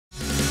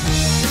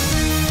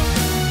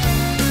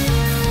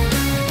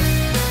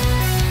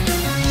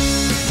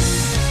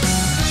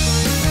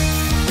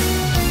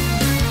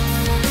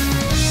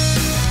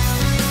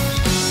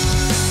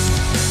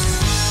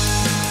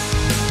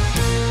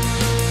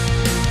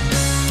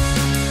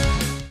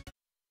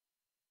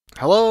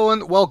Hello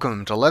and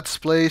welcome to Let's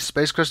Play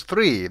Space Quest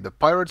 3, The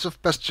Pirates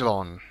of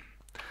Pestilon.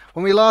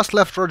 When we last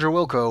left Roger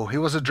Wilco, he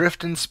was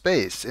adrift in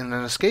space in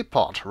an escape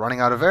pod, running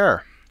out of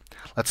air.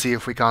 Let's see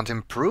if we can't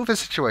improve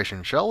his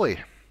situation, shall we?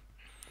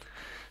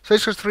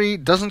 Space Quest 3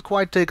 doesn't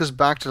quite take us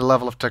back to the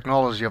level of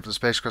technology of the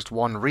Space Quest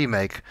 1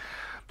 remake,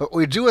 but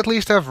we do at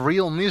least have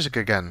real music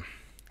again.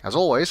 As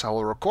always, I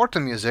will record the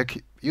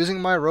music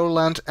using my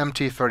Roland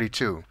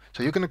MT-32,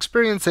 so you can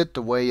experience it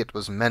the way it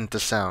was meant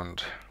to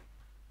sound.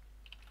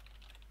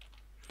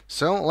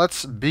 So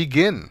let's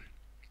begin.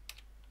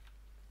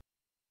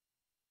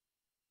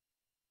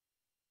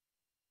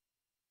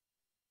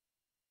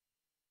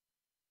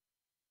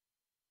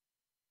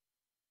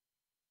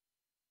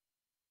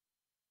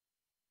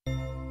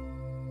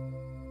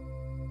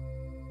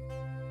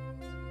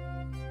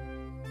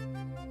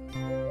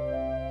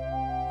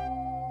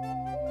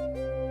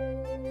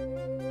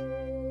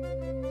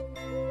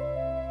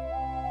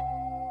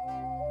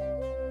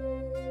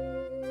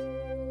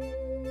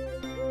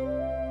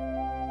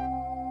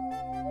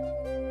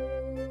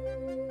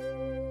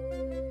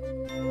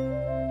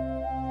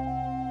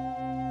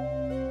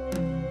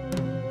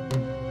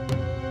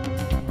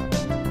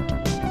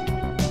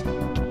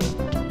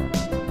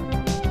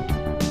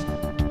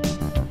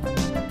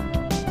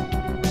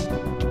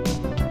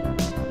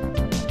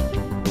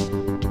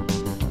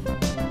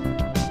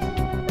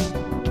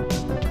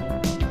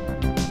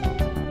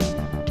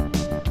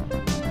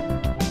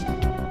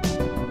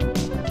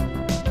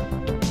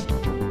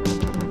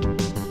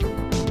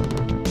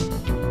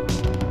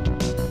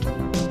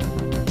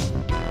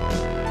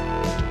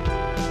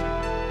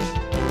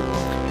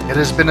 It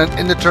has been an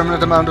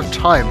indeterminate amount of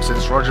time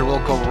since Roger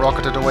Wilco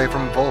rocketed away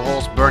from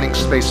Volhol's burning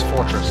space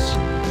fortress.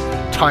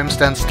 Time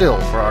stands still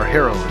for our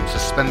hero in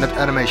suspended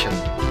animation.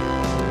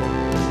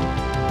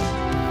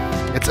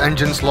 Its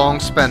engines long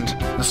spent,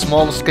 the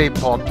small escape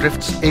pod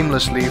drifts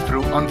aimlessly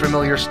through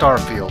unfamiliar star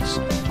fields,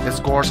 its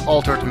course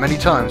altered many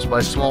times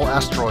by small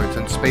asteroids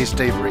and space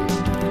debris.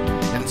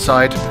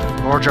 Inside,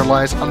 Roger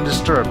lies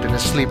undisturbed in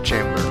his sleep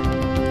chamber.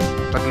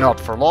 But not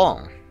for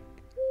long.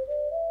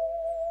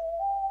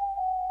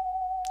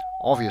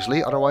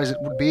 Obviously, otherwise it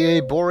would be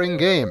a boring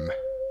game.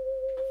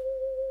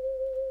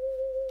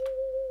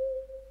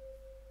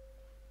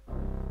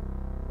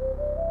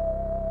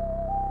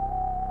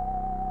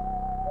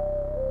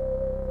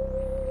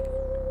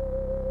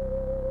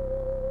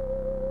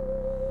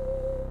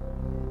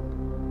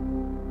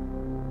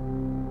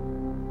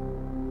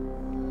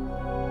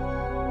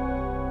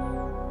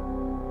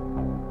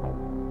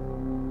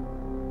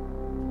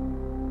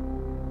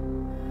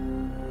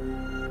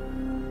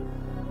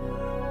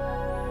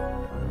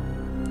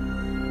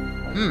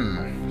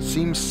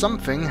 Seems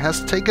something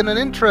has taken an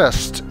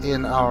interest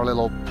in our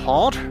little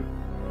pod.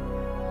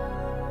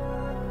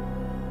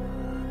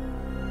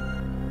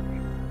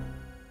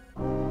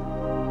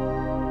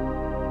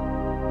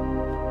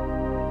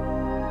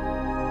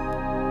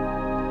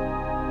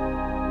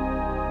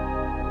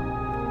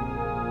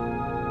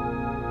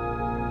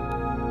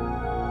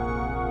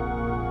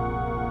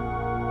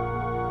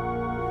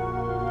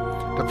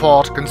 The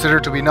pod,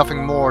 considered to be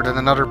nothing more than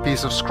another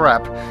piece of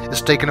scrap,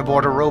 is taken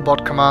aboard a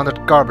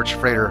robot-commanded garbage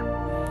freighter.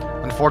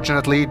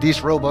 Unfortunately,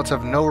 these robots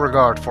have no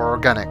regard for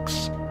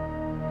organics.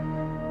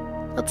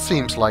 That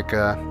seems like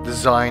a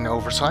design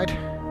oversight.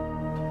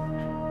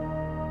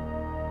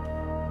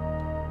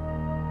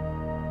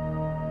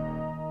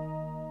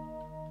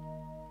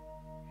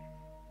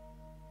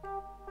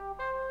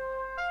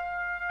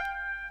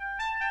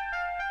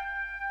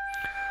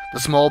 The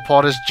small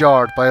pod is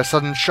jarred by a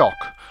sudden shock,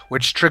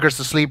 which triggers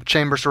the sleep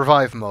chamber's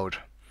revive mode.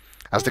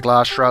 As the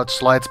glass shroud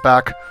slides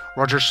back,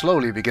 Roger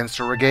slowly begins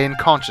to regain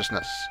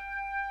consciousness.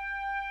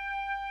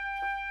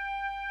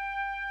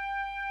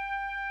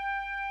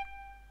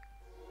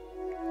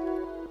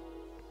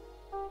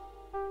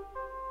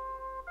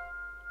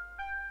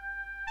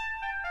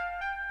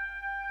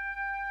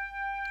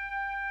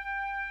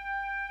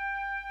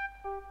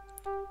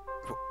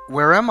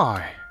 Where am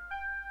I?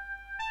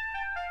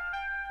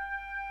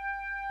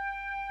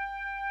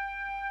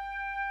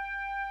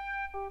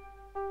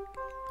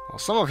 Well,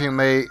 some of you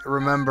may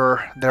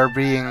remember there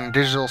being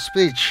digital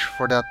speech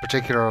for that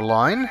particular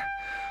line.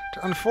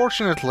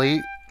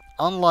 Unfortunately,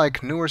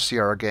 unlike newer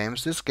Sierra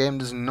games, this game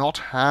does not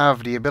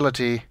have the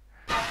ability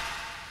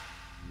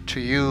to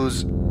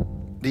use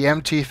the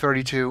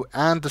MT-32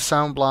 and the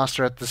Sound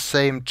Blaster at the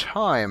same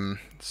time,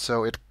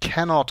 so it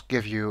cannot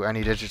give you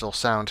any digital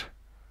sound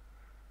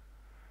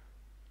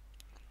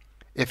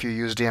if you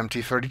use the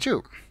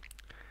MT-32.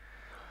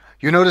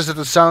 You notice that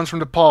the sounds from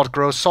the pod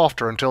grow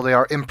softer until they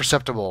are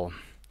imperceptible.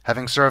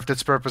 Having served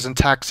its purpose and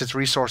taxed its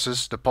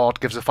resources, the pod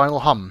gives a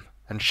final hum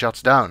and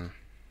shuts down.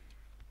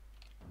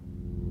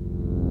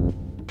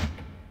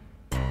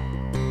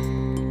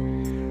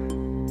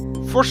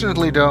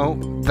 Fortunately though,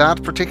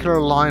 that particular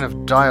line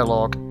of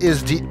dialogue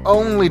is the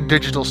only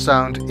digital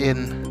sound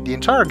in the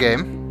entire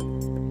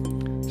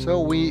game, so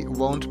we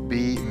won't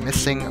be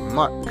missing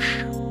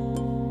much.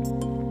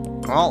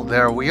 Well,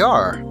 there we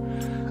are,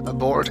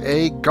 aboard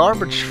a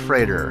garbage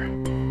freighter.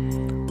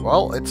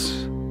 well, it's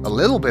a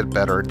little bit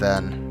better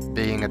than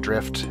being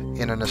adrift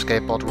in an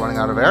escape pod running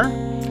out of air.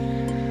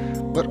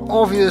 But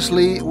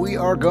obviously we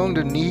are going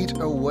to need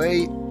a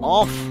way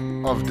off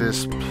of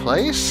this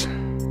place.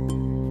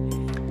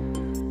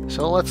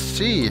 So let's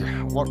see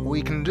what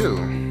we can do.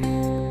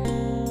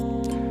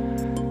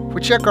 If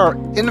we check our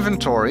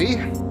inventory,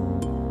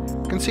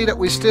 we can see that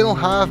we still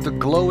have the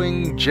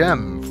glowing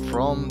gem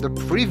from the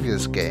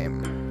previous game.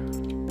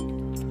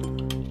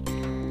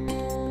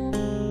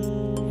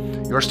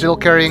 You're still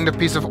carrying the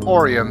piece of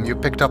Orium you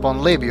picked up on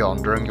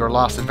Labion during your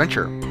last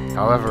adventure.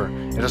 However,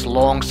 it has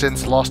long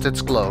since lost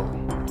its glow.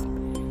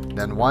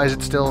 Then why is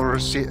it still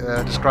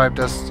described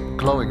as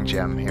glowing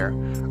gem here?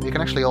 You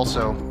can actually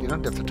also, you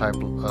don't have to type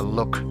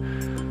look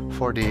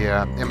for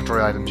the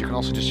inventory items. You can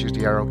also just use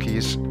the arrow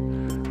keys.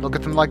 Look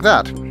at them like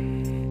that.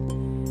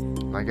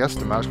 I guess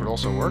the mouse would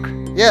also work.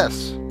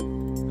 Yes!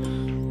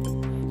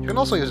 You can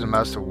also use the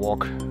mouse to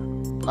walk.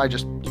 I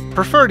just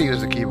prefer to use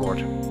the keyboard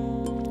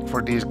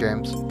for these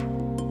games.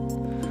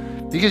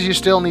 Because you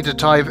still need to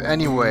type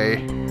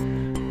anyway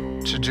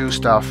to do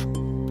stuff.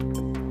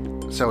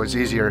 So it's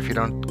easier if you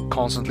don't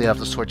constantly have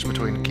to switch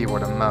between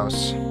keyboard and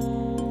mouse.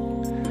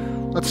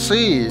 Let's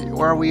see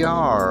where we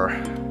are.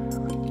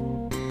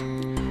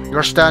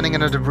 You're standing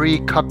in a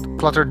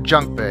debris-cluttered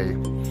junk bay.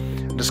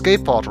 The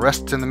escape pod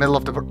rests in the middle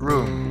of the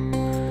room.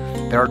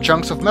 There are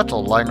chunks of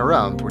metal lying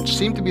around, which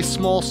seem to be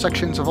small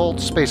sections of old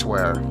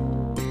spaceware.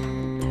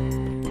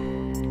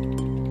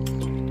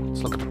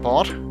 Let's look at the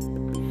pod.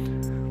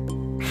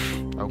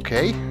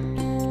 Okay.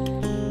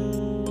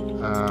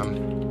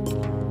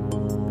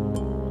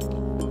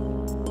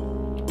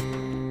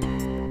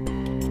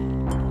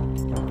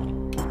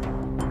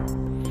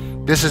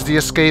 This is the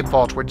escape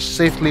pod which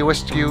safely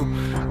whisked you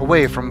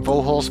away from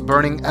Vohol's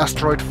burning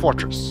asteroid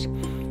fortress.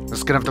 The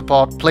skin of the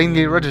pod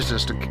plainly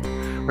registers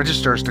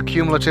the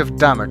cumulative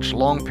damage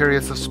long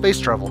periods of space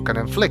travel can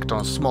inflict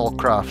on a small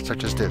craft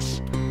such as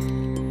this.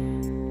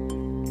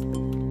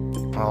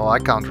 Well, I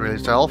can't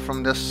really tell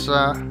from this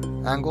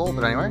angle,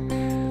 but anyway.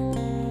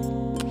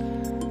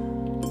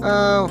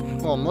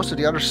 Well, most of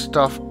the other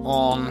stuff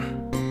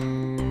on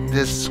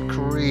this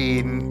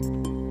screen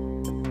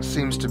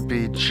seems to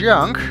be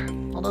junk,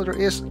 although there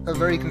is a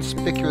very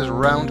conspicuous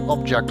round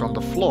object on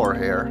the floor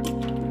here.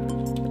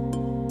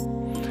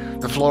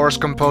 The floor is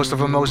composed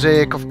of a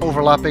mosaic of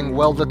overlapping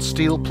welded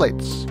steel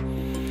plates.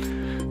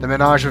 The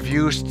menage of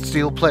used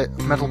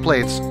metal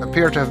plates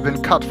appear to have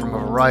been cut from a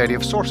variety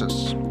of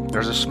sources.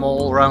 There's a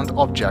small round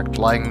object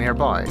lying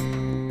nearby.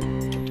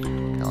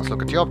 Okay, let's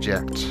look at the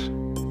object.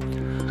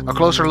 A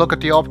closer look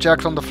at the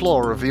object on the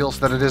floor reveals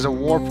that it is a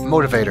warp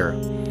motivator.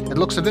 It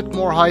looks a bit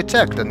more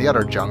high-tech than the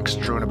other junk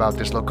strewn about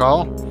this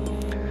locale.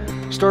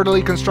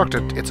 Sturdily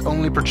constructed, its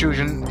only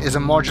protrusion is a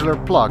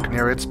modular plug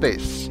near its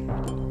base.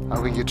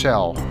 How can you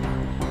tell?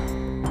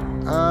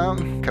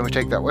 Can we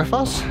take that with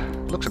us?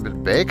 Looks a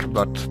bit big,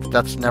 but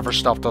that's never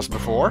stopped us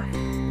before.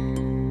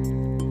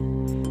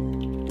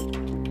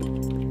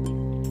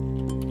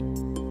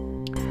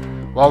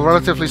 While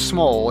relatively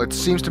small, it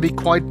seems to be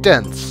quite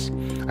dense.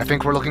 I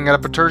think we're looking at a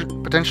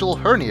potential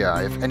hernia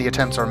if any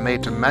attempts are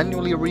made to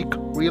manually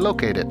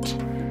relocate it.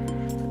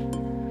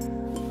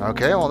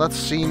 Okay, well that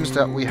seems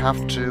that we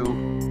have to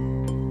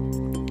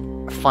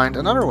find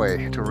another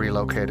way to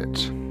relocate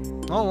it.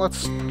 Well,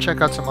 let's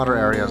check out some other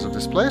areas of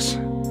this place.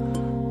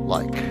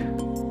 Like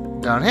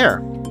down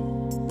here.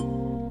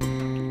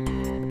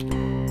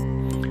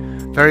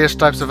 Various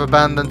types of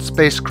abandoned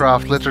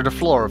spacecraft litter the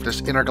floor of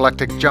this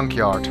intergalactic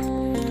junkyard.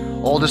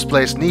 All this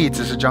place needs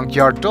is a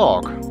junkyard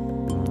dog.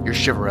 You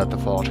shiver at the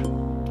thought.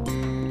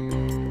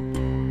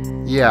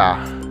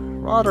 Yeah,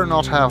 rather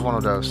not have one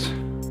of those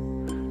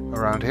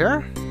around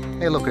here.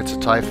 Hey look, it's a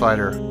TIE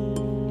fighter.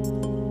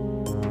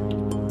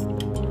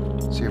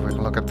 See if we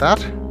can look at that.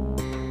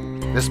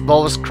 This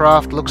bulbous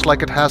craft looks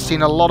like it has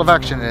seen a lot of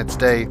action in its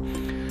day.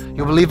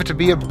 You believe it to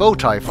be a bow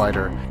TIE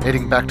fighter,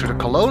 dating back to the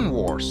Clone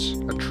Wars.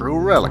 A true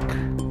relic.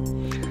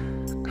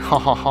 Ha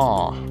ha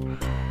ha.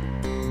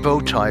 Bow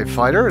TIE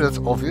fighter, that's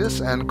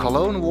obvious, and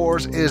Clone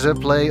Wars is a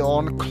play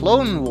on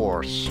Clone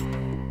Wars.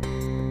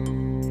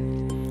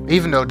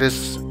 Even though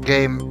this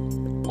game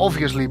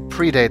obviously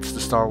predates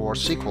the Star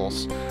Wars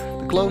sequels,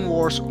 the Clone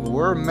Wars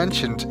were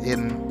mentioned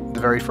in the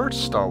very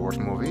first Star Wars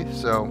movie,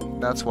 so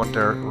that's what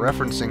they're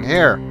referencing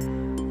here.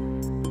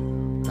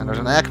 And there's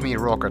an Acme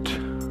rocket.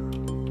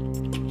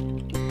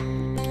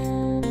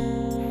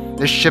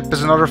 This ship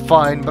is another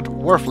fine but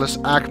worthless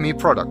Acme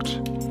product.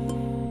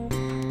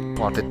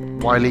 What, did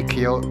Wile E.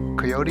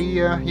 Coyote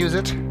use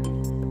it?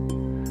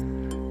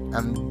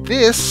 And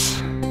this...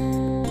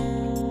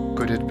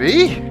 could it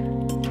be?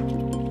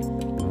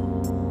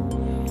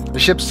 The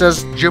ship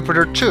says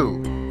Jupiter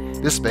 2.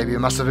 This baby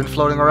must have been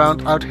floating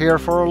around out here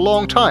for a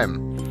long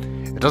time.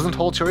 It doesn't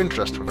hold your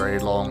interest for very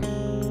long.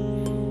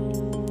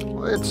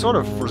 Well, it sort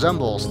of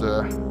resembles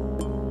the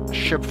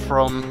ship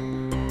from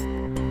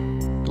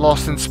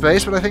Lost in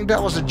Space, but I think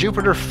that was a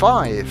Jupiter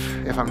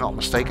 5, if I'm not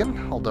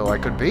mistaken, although I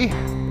could be.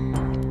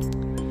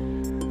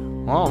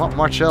 Well, not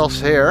much else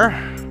here.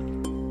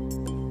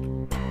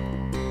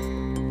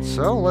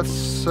 So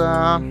let's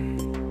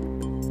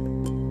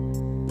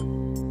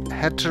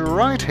head to the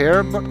right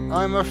here, but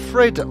I'm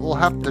afraid that we'll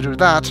have to do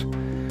that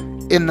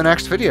in the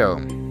next video.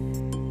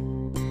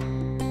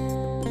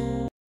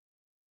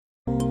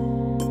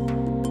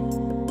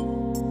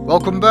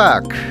 Welcome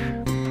back.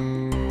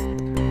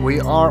 We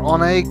are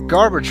on a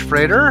garbage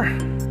freighter,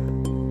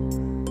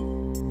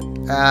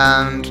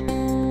 and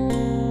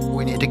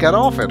we need to get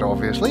off it,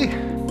 obviously.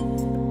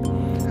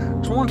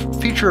 There's one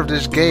feature of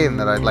this game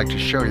that I'd like to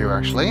show you,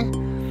 actually.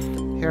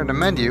 Here in the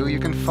menu, you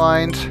can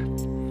find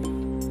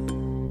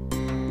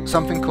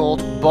something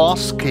called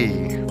boss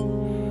key.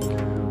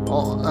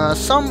 Well,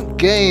 some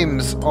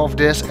games of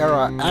this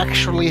era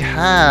actually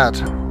had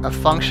a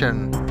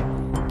function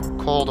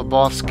called a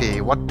boss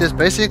key. What this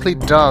basically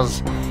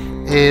does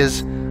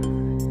is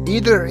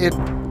either it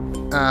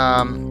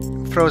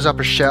throws up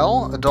a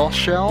shell, a DOS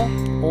shell,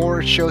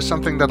 or it shows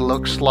something that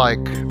looks like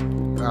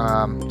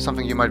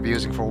something you might be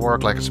using for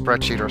work, like a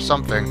spreadsheet or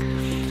something,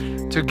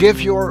 to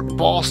give your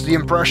boss the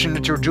impression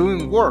that you're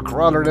doing work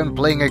rather than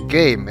playing a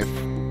game if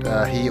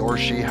he or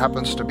she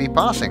happens to be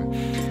passing.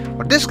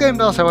 What this game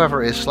does,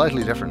 however, is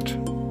slightly different.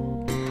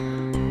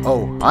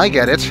 Oh, I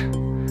get it.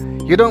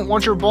 You don't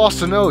want your boss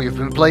to know you've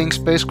been playing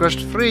Space Quest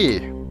 3.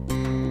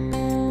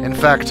 In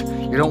fact,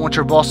 you don't want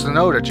your boss to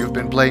know that you've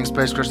been playing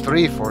Space Quest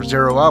 3 for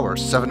 0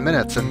 hours, 7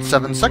 minutes and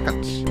 7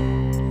 seconds.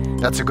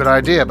 That's a good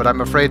idea, but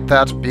I'm afraid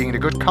that, being the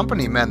good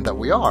company men that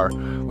we are,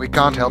 we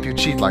can't help you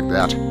cheat like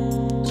that.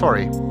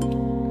 Sorry.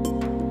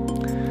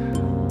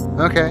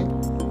 Okay.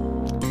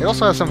 It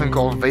also has something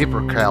called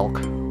Vapor Calc,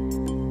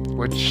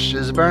 which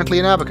is apparently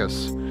an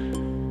abacus.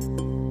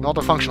 Not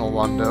a functional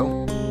one,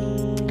 though.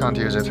 Can't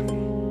use it.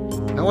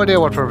 No idea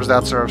what purpose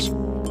that serves.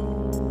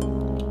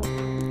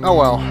 Oh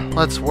well,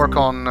 let's work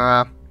on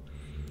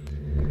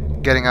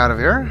getting out of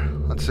here.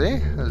 Let's see,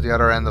 there's the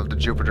other end of the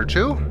Jupiter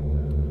 2.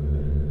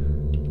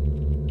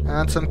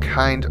 And some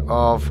kind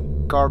of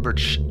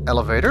garbage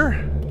elevator.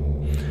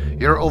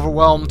 You're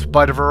overwhelmed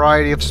by the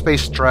variety of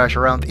space trash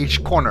around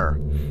each corner.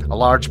 A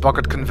large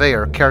bucket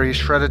conveyor carries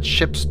shredded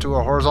ships to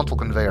a horizontal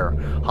conveyor,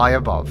 high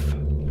above.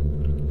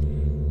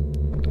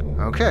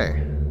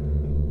 Okay.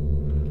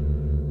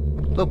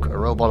 Look, a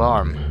robot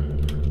arm.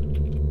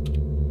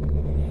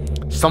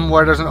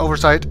 Somewhere there's an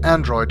oversized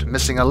android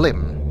missing a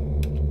limb.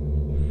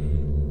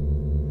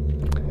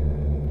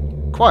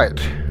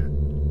 Quiet.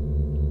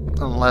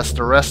 Unless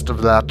the rest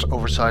of that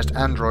oversized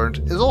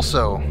android is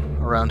also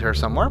around here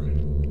somewhere.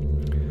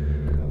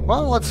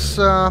 Well, let's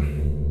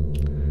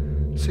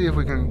see if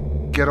we can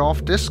get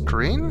off this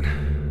screen.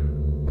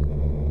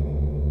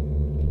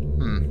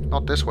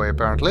 Not this way,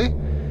 apparently.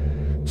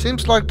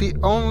 Seems like the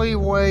only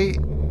way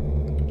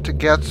to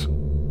get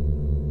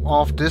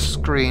off this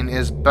screen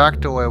is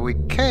back to where we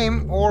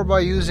came, or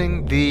by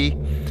using the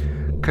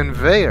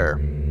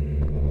conveyor.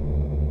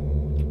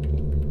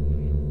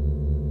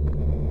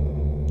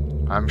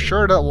 I'm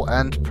sure that will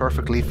end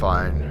perfectly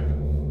fine.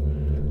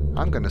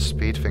 I'm gonna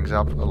speed things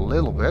up a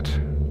little bit.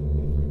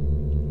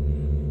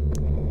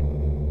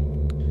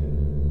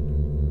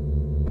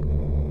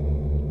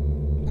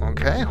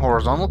 Okay,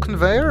 horizontal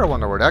conveyor, I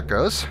wonder where that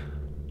goes.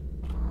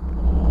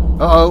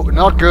 Uh-oh,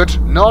 not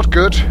good, not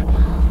good!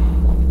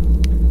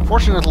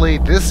 Fortunately,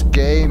 this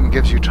game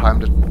gives you time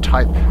to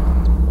type.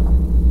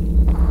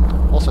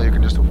 Also, you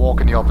can just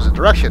walk in the opposite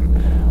direction.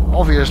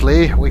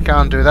 Obviously, we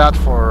can't do that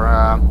for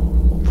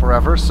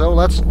forever, so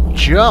let's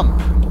jump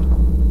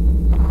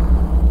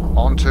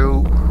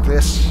onto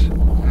this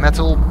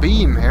metal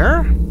beam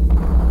here.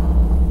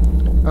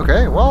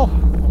 Okay, well,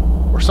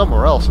 we're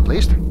somewhere else at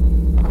least.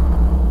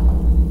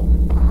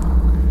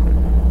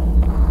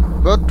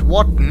 But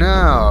what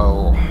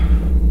now?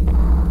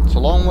 It's a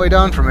long way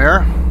down from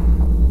here.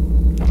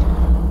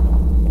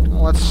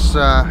 Let's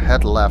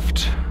head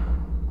left.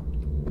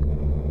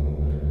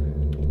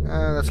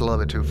 That's a little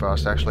bit too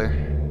fast, actually.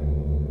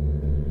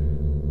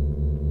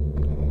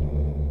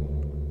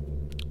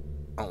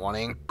 I want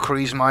to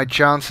increase my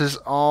chances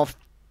of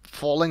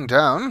falling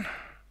down.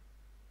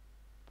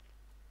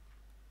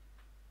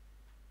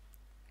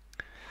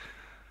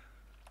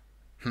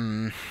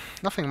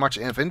 Nothing much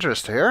of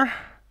interest here.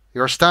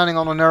 You're standing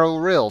on a narrow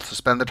rail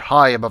suspended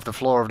high above the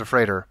floor of the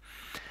freighter.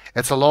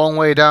 It's a long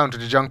way down to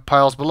the junk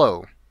piles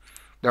below.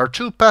 There are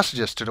 2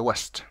 passages to the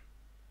west.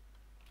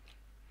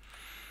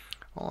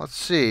 Well, let's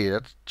see,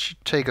 that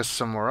should take us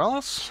somewhere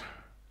else.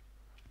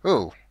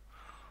 Oh,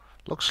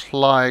 looks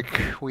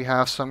like we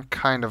have some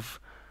kind of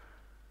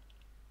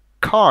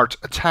cart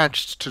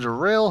attached to the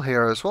rail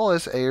here, as well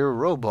as a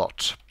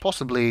robot.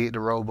 Possibly the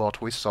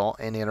robot we saw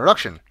in the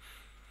introduction.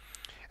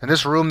 In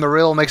this room, the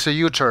rail makes a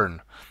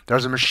U-turn.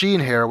 There's a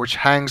machine here which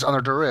hangs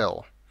under the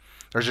rail.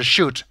 There's a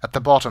chute at the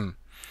bottom.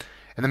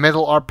 In the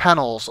middle are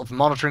panels of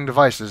monitoring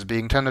devices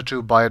being tended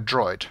to by a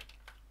droid.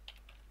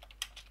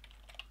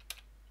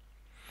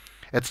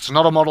 It's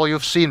not a model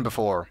you've seen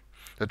before.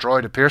 The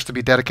droid appears to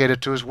be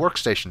dedicated to his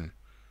workstation.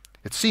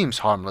 It seems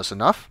harmless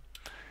enough.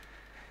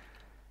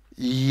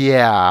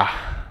 Yeah.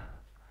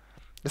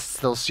 This is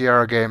still a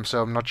Sierra game,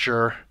 so I'm not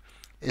sure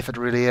if it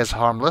really is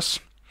harmless.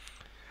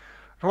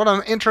 What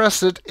I'm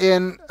interested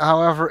in,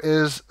 however,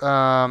 is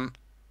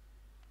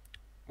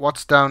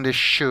what's down this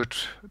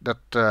chute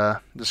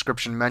that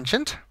description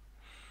mentioned.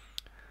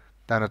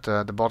 Down at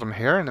the bottom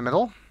here in the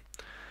middle.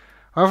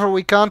 However,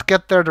 we can't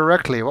get there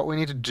directly. What we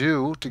need to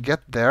do to get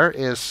there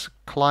is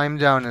climb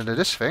down into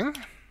this thing.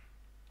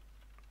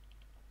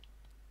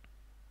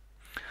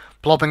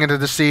 Plopping into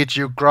the seat,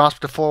 you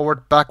grasp the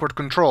forward-backward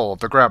control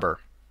of the grabber.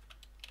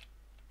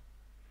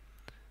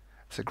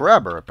 It's a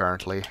grabber,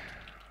 apparently.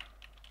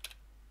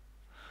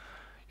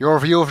 Your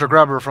view of the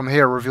grabber from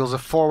here reveals a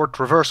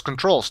forward-reverse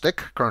control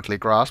stick, currently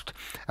grasped,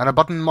 and a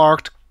button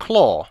marked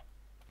claw.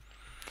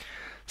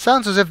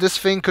 Sounds as if this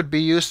thing could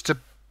be used to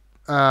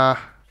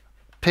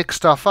pick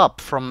stuff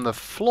up from the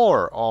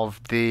floor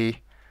of the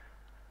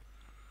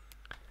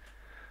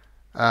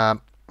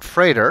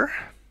freighter,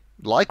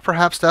 like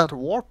perhaps that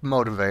warp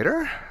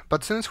motivator,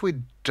 but since we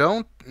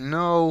don't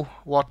know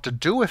what to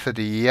do with it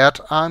yet,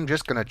 I'm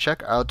just gonna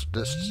check out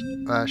this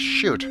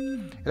chute.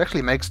 It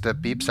actually makes the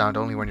beep sound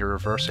only when you're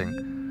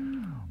reversing.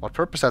 What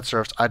purpose that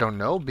serves, I don't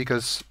know,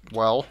 because,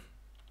 well,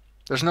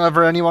 there's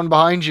never anyone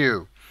behind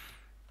you.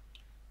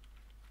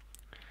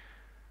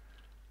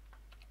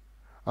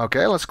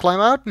 Okay, let's climb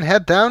out and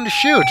head down the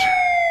chute.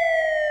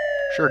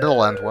 Sure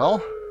did'll end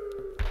well.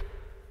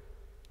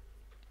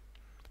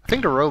 I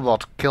think the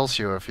robot kills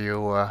you if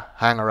you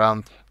hang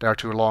around there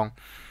too long.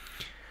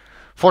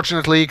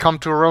 Fortunately, you come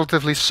to a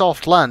relatively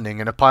soft landing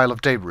in a pile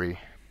of debris.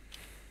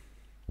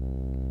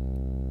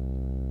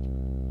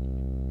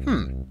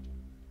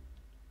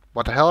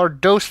 What the hell are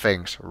those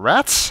things?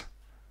 Rats?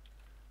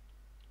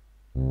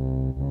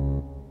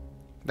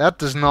 That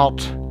does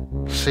not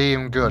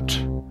seem good.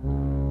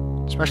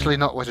 Especially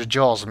not with the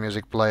Jaws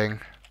music playing.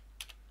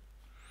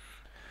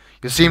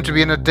 You seem to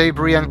be in a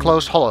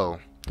debris-enclosed hollow.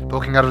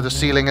 Poking out of the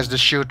ceiling is the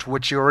chute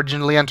which you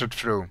originally entered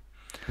through.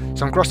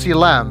 Some crusty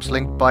lamps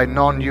linked by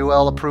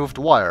non-UL approved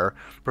wire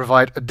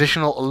provide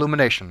additional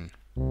illumination.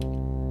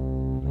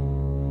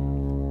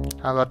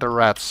 How about the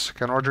rats?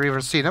 Can Roger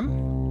even see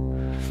them?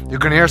 You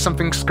can hear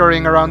something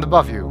scurrying around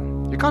above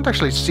you. You can't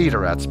actually see the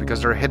rats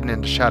because they're hidden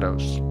in the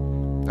shadows.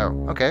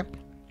 Oh, okay.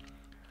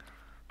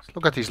 Let's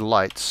look at these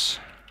lights.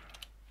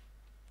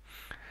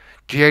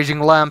 De-aging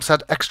lamps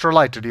add extra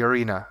light to the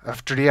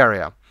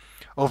area.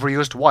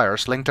 Overused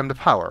wires link them to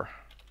power.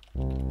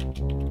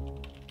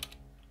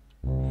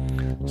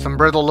 Some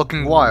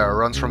brittle-looking wire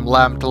runs from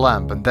lamp to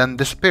lamp and then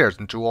disappears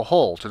into a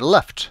hole to the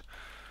left.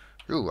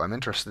 Ooh, I'm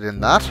interested in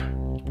that.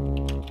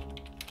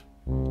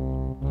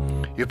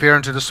 You peer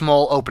into the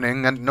small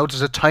opening and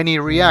notice a tiny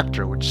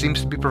reactor which seems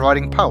to be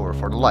providing power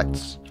for the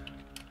lights.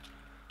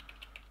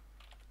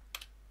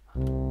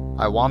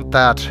 I want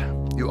that.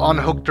 You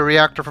unhook the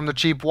reactor from the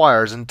cheap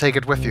wires and take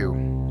it with you.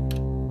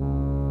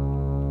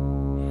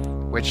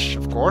 Which,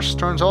 of course,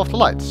 turns off the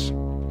lights.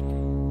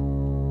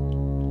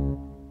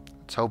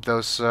 Let's hope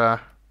those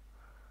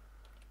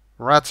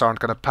rats aren't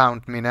gonna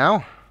pound me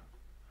now.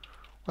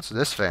 What's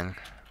this thing?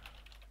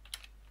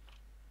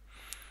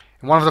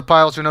 In one of the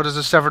piles you notice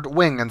a severed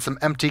wing and some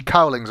empty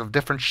cowlings of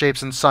different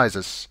shapes and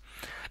sizes.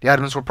 The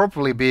items were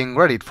probably being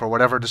readied for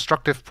whatever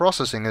destructive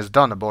processing is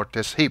done aboard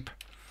this heap.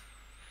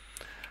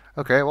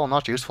 Okay, well,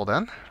 not useful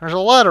then. There's a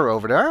ladder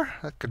over there.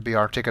 That could be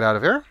our ticket out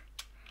of here.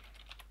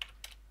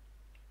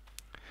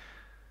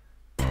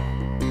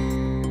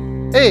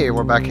 Hey,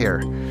 we're back here.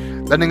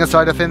 Bending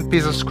aside a thin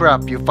piece of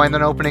scrap, you find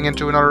an opening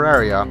into another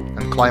area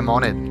and climb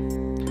on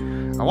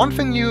in. Now, one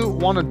thing you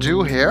want to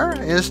do here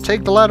is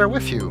take the ladder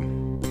with you.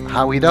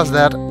 How he does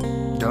that,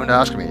 don't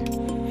ask me.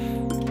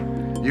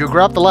 You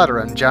grab the ladder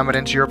and jam it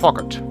into your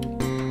pocket.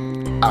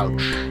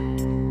 Ouch.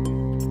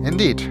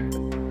 Indeed.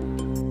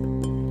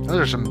 Those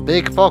are some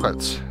big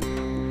pockets.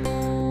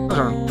 Those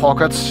aren't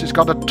pockets, he's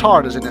got a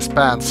TARDIS in his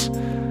pants.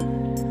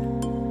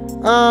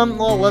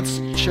 Well, let's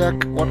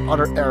check what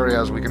other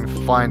areas we can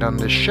find on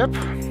this ship.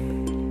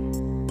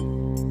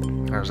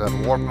 There's that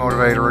warp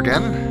motivator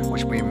again,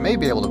 which we may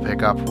be able to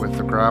pick up with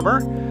the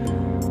grabber.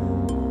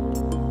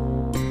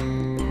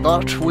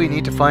 But we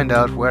need to find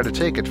out where to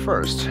take it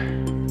first.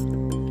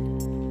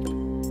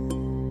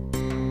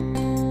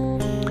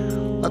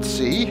 Let's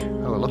see.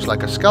 Oh, it looks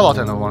like a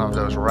skeleton of one of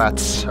those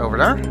rats over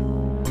there.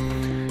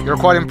 You're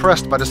quite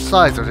impressed by the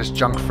size of this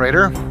junk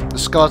freighter. The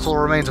skeletal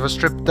remains of a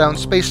stripped-down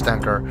space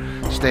tanker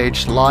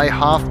stage lie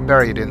half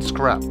buried in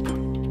scrap.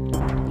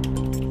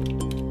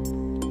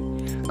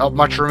 Not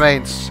much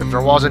remains. If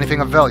there was anything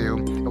of value,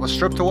 it was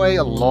stripped away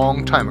a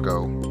long time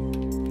ago.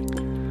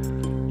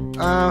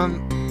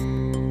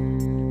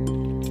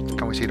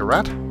 Can we see the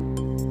rat?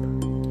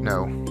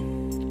 No.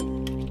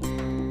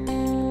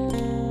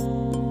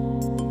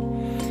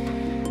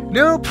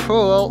 Nope.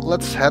 Well,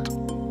 let's head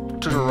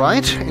to the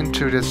right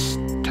into this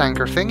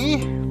tanker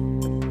thingy.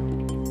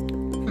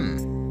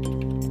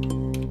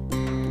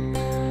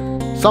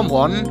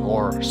 Someone,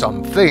 or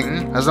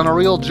something, has done a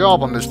real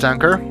job on this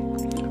tanker.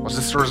 Was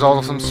this the result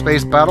of some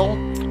space battle?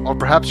 Or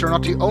perhaps you're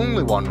not the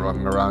only one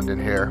running around in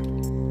here.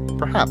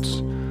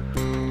 Perhaps.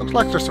 Looks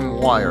like there's some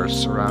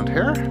wires around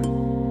here.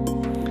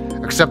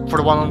 Except for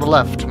the one on the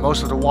left,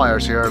 most of the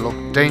wires here look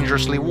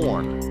dangerously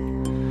worn.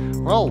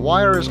 Well,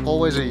 wire is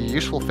always a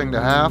useful thing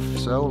to have,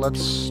 so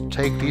let's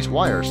take these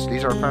wires.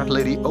 These are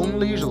apparently the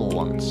only usable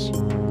ones.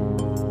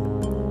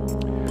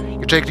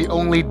 You take the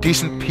only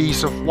decent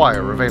piece of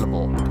wire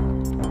available.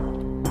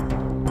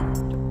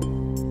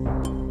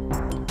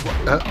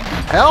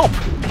 Help!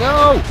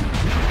 No!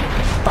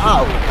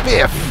 Pow!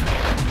 Biff!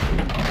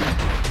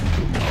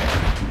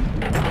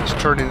 Just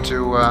turned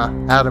into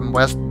Adam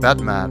West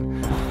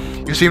Batman.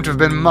 You seem to have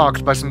been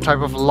mugged by some type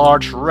of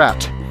large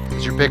rat.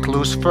 As you pick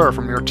loose fur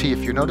from your teeth,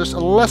 you notice a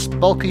less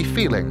bulky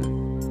feeling.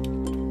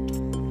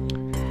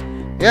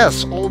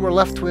 Yes, all we're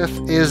left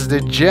with is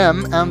the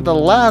gem and the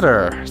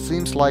ladder.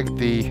 Seems like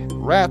the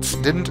rats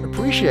didn't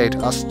appreciate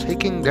us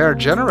taking their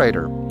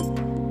generator.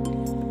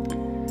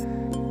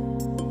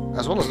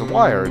 As well as the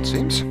wire, it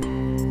seems.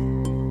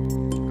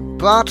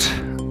 But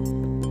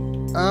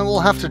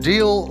we'll have to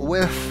deal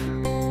with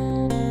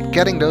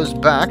getting those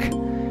back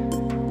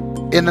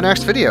in the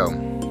next video.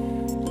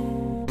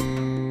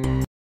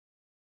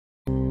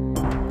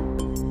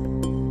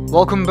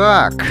 Welcome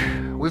back.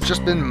 We've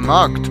just been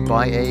mugged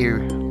by a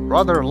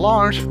rather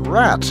large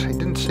rat. He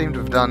didn't seem to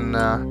have done,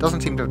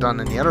 doesn't seem to have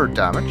done any other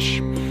damage.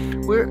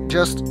 We're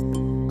just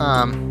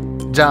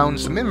down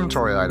some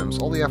inventory items.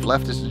 All we have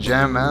left is the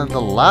gem and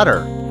the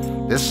ladder.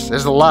 This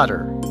is the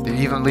ladder. The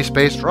evenly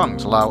spaced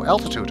rungs allow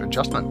altitude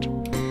adjustment.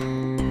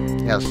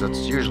 Yes,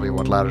 that's usually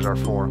what ladders are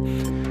for.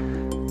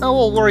 Now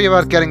we'll worry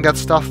about getting that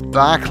stuff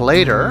back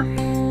later.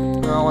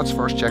 Well, let's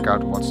first check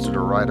out what's to the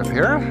right of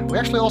here. We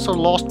actually also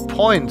lost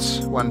points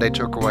when they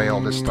took away all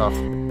this stuff.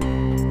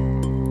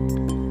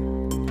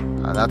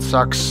 That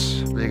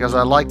sucks, because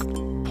I like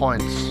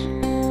points.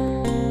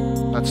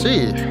 Let's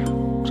see.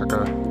 Looks like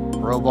a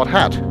robot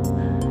hat.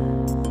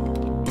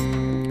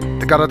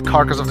 The gutted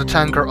carcass of the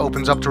tanker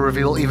opens up to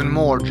reveal even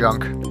more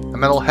junk. A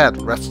metal head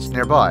rests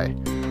nearby.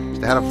 Is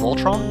the head of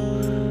Voltron?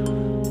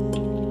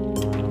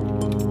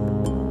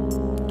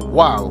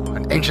 Wow,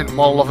 an ancient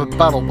model of a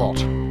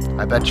battlebot.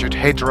 I bet you'd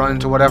hate to run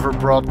into whatever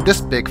brought this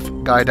big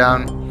guy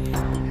down.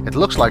 It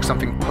looks like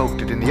something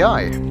poked it in the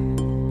eye.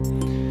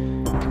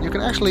 You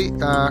can actually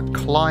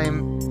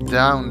climb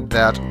down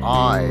that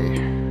eye.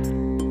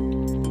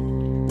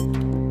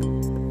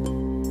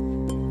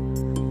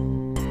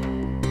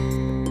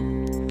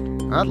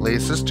 That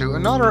leads us to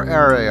another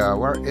area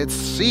where it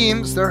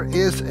seems there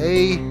is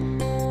a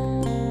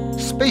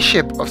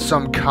spaceship of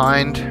some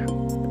kind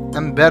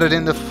embedded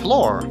in the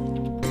floor.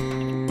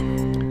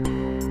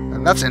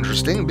 And that's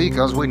interesting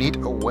because we need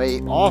a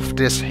way off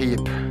this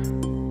heap.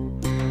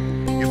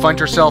 You find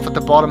yourself at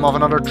the bottom of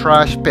another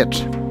trash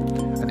pit.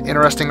 An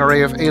interesting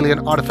array of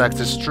alien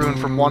artifacts is strewn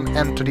from one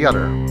end to the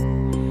other.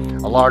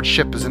 A large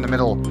ship is in the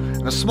middle,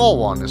 and a small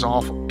one is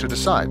off to the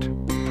side.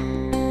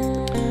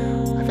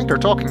 I think they're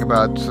talking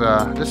about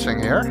this thing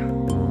here.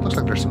 Looks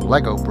like there's some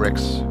Lego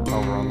bricks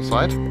over on the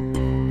side.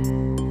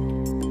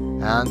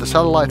 And the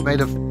satellite made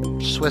of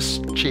Swiss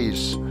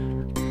cheese.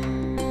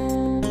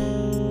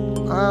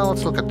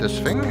 Let's look at this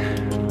thing.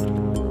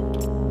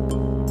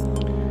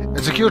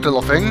 It's a cute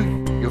little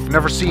thing. You've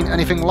never seen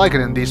anything like it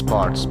in these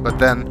parts. But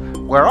then,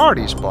 where are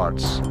these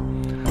parts?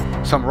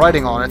 Some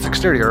writing on its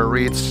exterior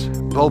reads,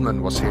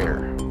 Bowman was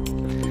here.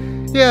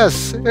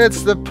 Yes,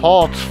 it's the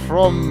pod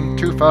from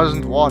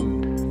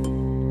 2001.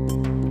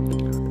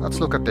 Let's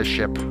look at this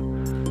ship.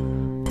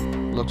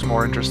 Looks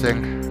more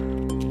interesting.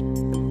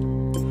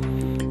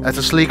 It's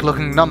a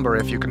sleek-looking number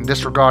if you can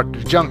disregard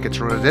the junk it's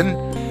rooted in.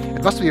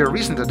 It must be a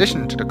recent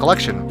addition to the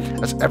collection,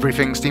 as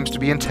everything seems to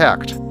be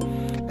intact.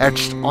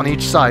 Etched on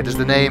each side is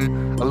the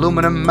name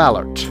Aluminum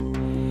Mallard.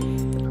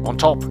 On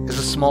top is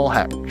a small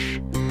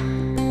hatch.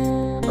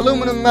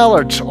 Aluminum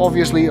Mallard,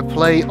 obviously a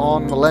play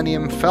on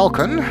Millennium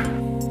Falcon.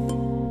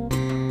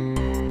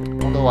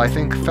 Although I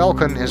think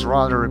Falcon is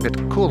rather a bit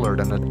cooler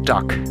than a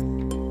duck.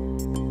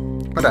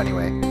 But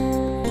anyway,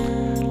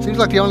 seems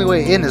like the only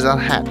way in is that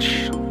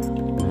hatch.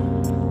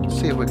 Let's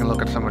see if we can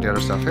look at some of the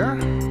other stuff here.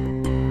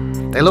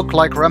 They look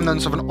like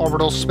remnants of an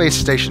orbital space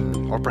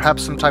station, or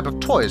perhaps some type of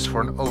toys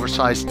for an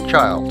oversized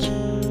child.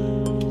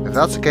 If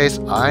that's the case,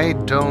 I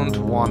don't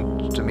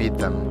want to meet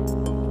them.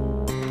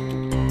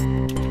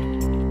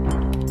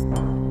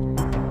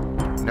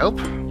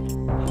 Nope.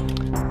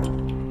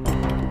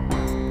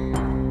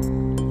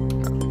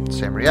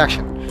 Same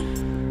reaction.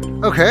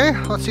 Okay,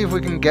 let's see if we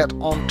can get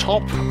on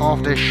top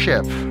of this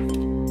ship.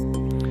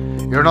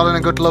 You're not in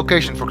a good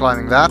location for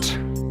climbing that.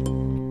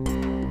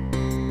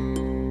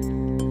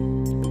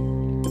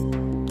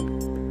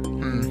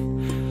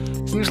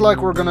 Seems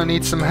like we're gonna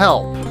need some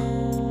help.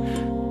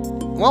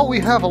 Well, we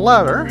have a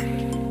ladder.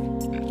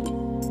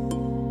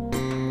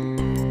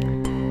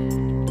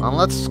 And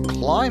let's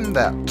climb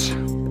that.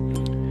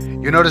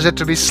 You notice it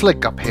to be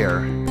slick up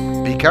here.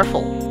 Be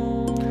careful.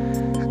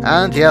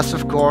 And yes,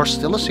 of course,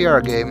 still a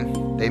Sierra game.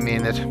 They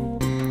mean it.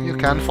 You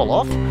can fall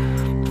off.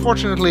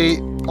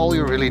 Fortunately, all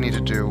you really need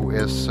to do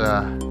is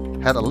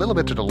head a little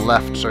bit to the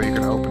left so you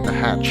can open the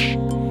hatch.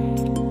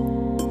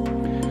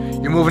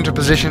 You move into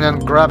position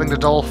and, grabbing the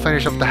dull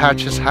finish of the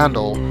hatch's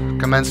handle,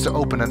 commence to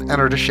open and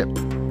enter the ship.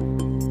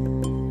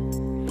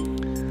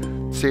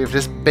 See if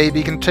this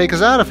baby can take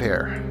us out of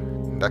here.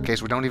 In that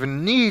case, we don't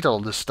even need all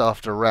the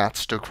stuff the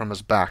rats took from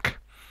us back.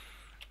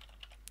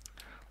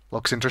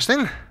 Looks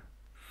interesting.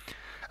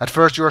 At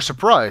first you are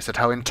surprised at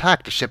how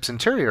intact the ship's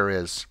interior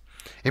is.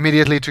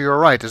 Immediately to your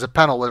right is a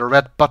panel with a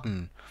red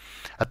button.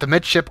 At the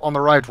midship on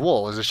the right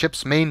wall is the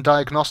ship's main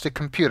diagnostic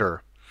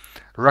computer.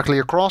 Directly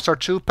across are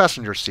 2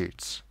 passenger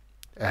seats.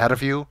 Ahead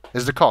of you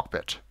is the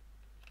cockpit.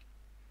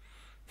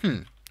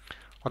 What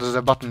does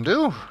the button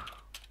do?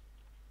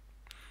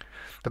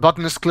 The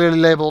button is clearly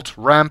labeled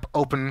Ramp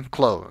Open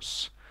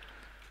Close.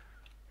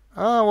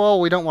 Well,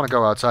 we don't want to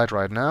go outside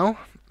right now.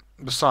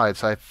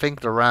 Besides, I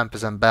think the ramp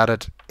is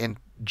embedded in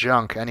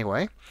junk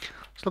anyway.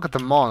 Let's look at the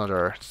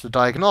monitor. It's the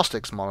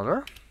diagnostics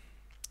monitor.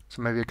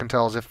 So maybe it can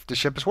tell us if the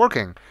ship is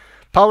working.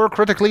 Power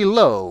critically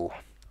low.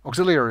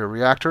 Auxiliary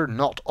reactor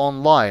not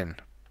online.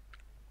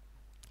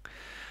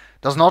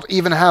 Does not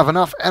even have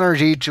enough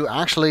energy to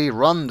actually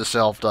run the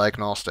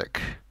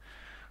self-diagnostic.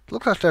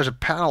 Looks like there's a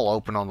panel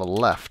open on the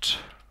left.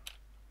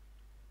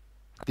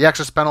 The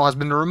access panel has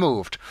been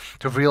removed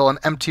to reveal an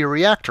empty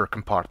reactor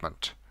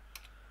compartment.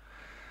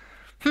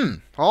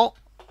 Well,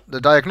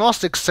 the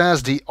diagnostic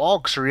says the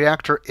aux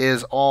reactor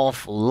is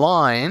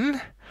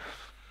offline.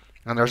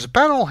 And there's a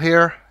panel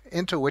here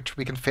into which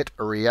we can fit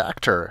a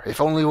reactor. If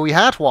only we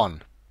had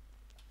one.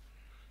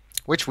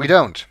 Which we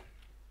don't.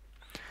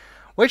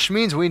 Which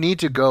means we need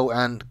to go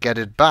and get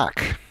it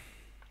back.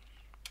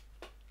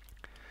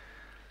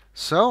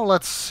 So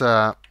let's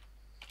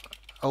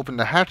open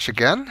the hatch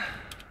again.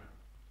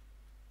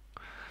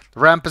 The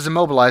ramp is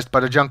immobilized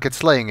by the junk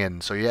it's laying in,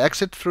 so you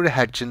exit through the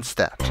hatch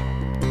instead.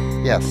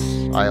 Yes,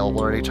 I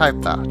already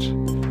typed that.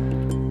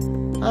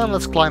 And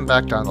let's climb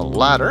back down the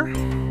ladder.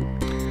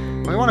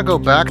 We want to go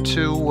back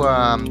to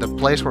the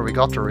place where we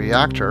got the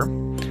reactor.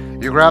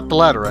 You grab the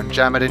ladder and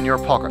jam it in your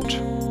pocket.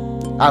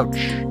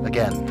 Ouch,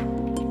 again.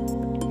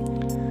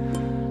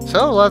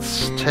 So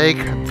let's take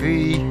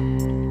the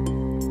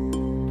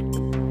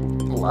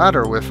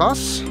ladder with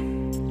us.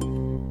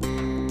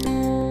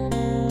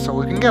 So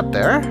we can get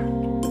there.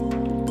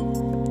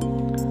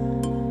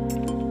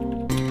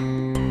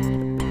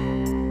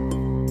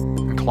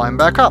 Climb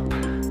back up.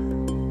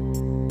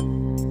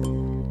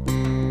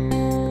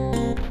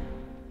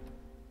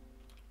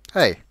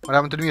 Hey, what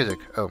happened to the music?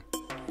 Oh.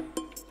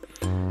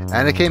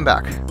 And it came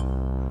back.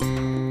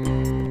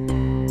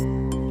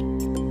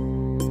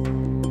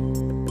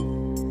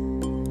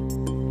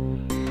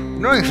 The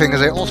annoying thing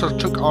is I also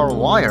took our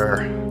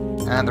wire,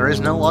 and there is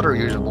no other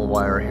usable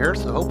wire here,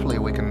 so hopefully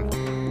we can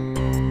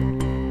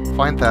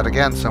find that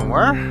again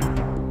somewhere.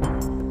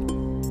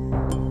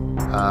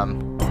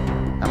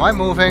 Am I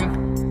moving?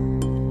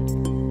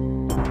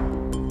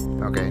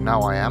 Okay,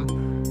 now I am.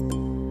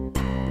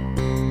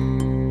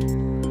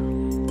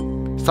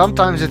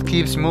 Sometimes it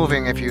keeps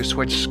moving if you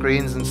switch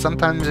screens, and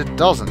sometimes it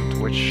doesn't,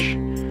 which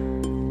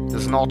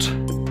does not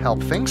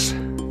help things.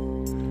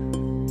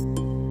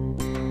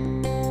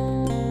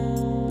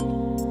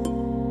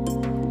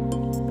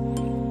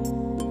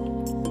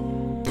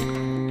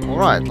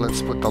 Alright,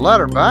 let's put the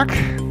ladder back,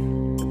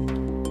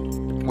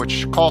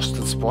 which costs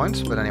us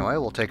points, but anyway,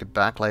 we'll take it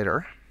back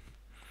later.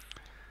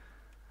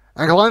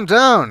 And climb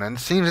down, and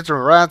it seems that the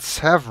rats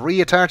have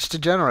reattached the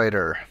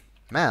generator.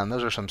 Man,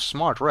 those are some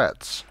smart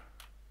rats.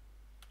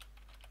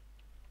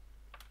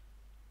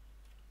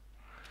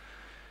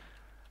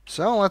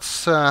 So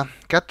let's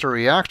get the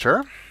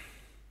reactor.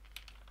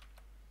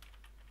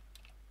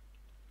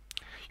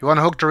 You want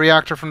to hook the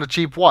reactor from the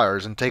cheap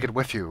wires and take it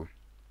with you.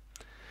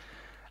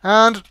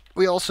 And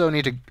we also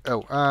need to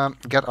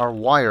get our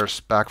wires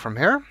back from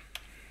here.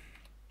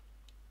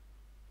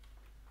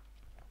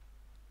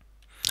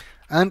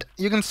 And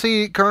you can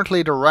see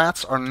currently the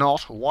rats are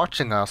not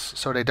watching us,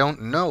 so they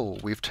don't know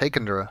we've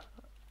taken the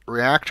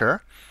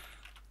reactor.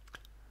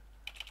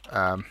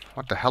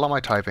 What the hell am I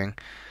typing?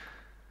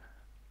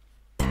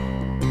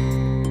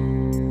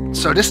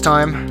 So this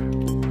time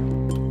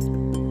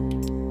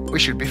we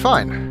should be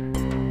fine.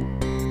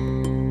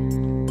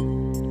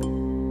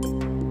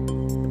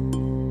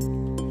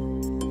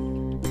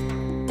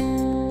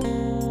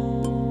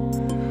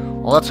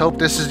 Well, let's hope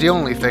this is the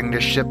only thing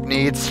this ship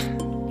needs.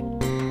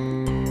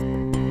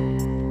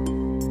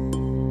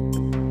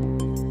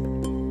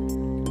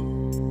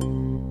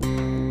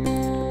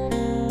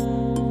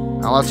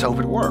 Now let's hope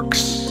it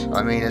works.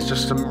 I mean, it's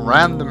just some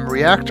random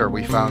reactor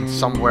we found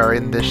somewhere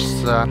in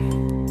this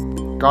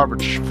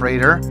garbage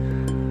freighter.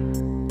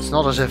 It's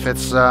not as if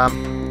it's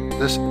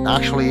this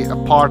actually a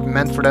part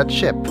meant for that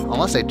ship,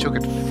 unless they took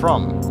it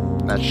from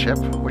that ship,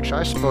 which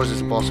I suppose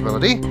is a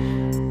possibility.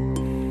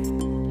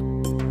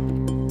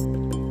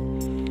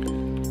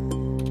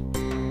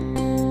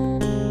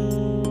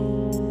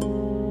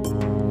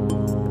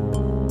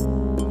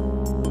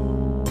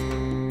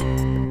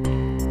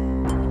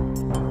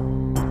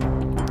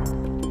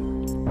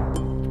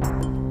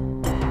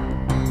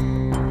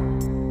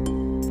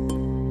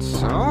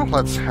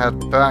 Let's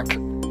head back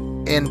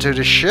into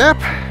the ship.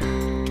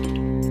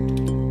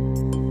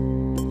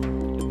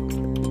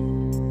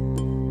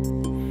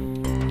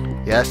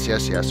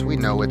 Yes, we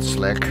know it's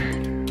slick.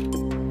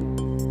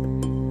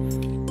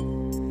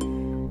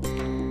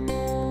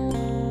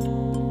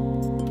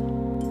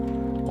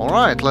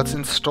 Alright, let's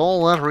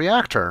install that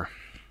reactor.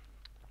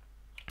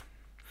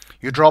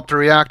 You drop the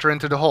reactor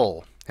into the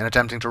hole. In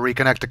attempting to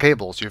reconnect the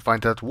cables, you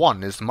find that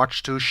one is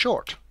much too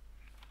short.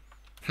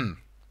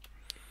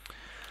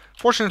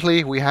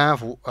 Fortunately, we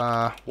have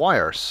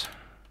wires.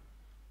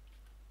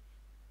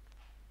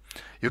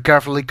 You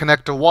carefully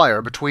connect the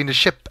wire between the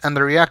ship and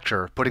the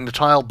reactor, putting the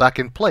tile back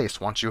in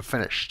place once you've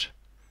finished.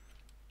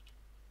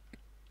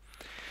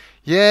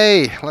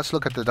 Yay! Let's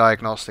look at the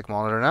diagnostic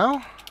monitor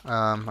now.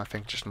 I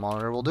think just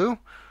monitor will do.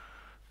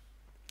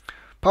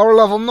 Power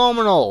level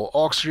nominal.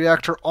 Aux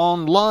reactor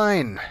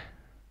online.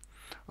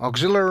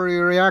 Auxiliary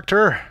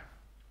reactor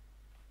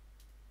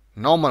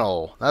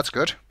nominal. That's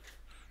good.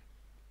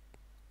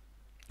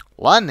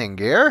 Landing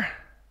gear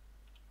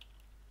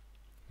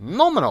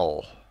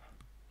nominal.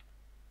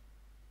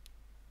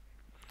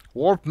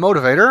 Warp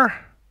motivator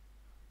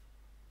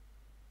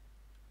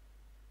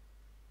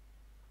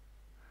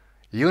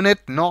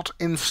unit not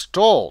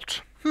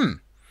installed.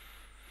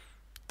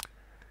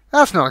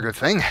 That's not a good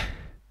thing.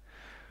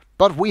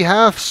 But we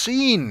have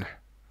seen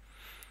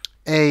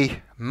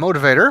a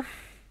motivator,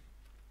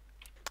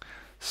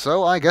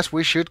 so I guess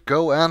we should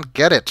go and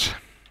get it.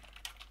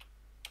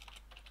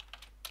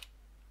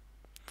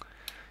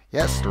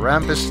 Yes, the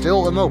ramp is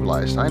still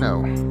immobilized, I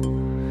know.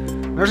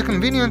 There's a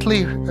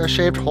conveniently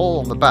shaped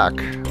hole on the back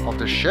of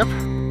the ship.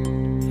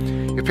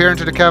 You peer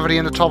into the cavity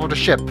in the top of the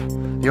ship.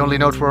 The only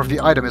noteworthy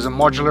item is a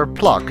modular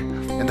plug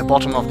in the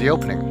bottom of the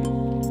opening.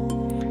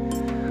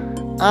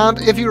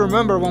 And if you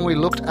remember when we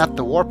looked at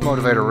the warp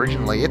motivator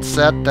originally, it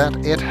said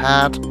that it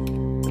had a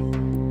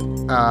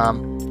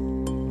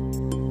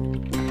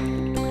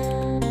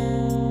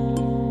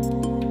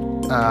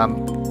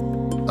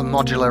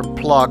modular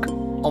plug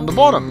on the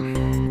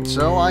bottom.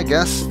 So I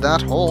guess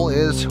that hole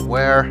is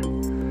where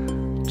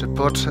to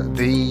put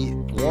the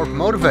warp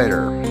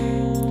motivator.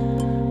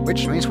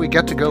 Which means we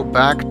get to go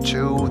back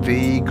to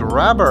the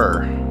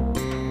grabber.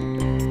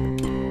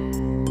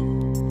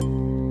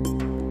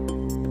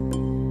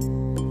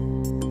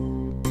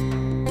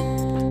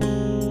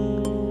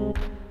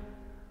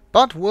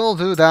 But we'll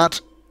do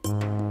that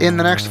in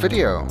the next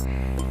video.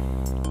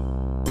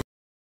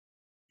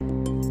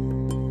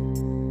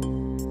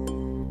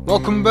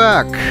 Welcome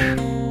back!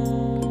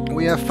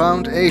 We have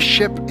found a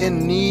ship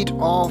in need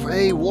of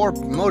a warp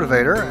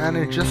motivator, and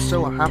it just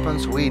so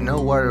happens we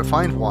know where to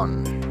find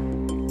one.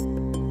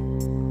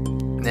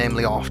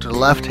 Namely off to the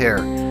left here.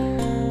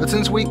 But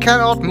since we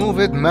cannot move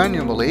it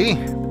manually,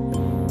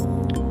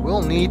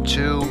 we'll need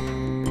to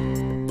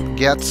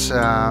get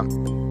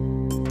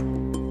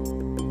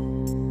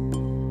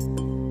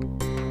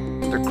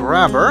the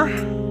grabber.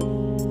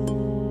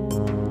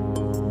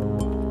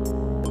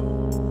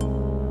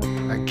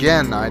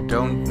 Again, I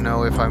don't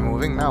know if I'm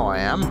moving. Now I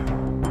am.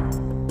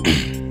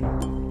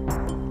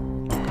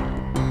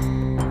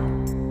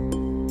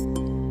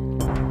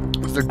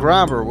 The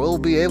grabber will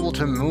be able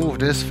to move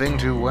this thing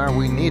to where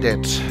we need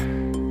it.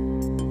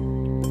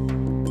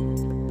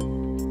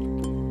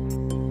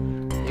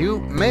 You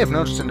may have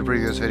noticed in the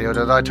previous video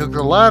that I took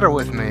the ladder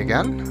with me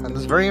again, and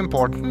that's very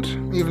important,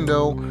 even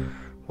though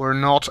we're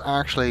not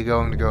actually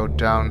going to go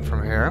down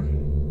from here.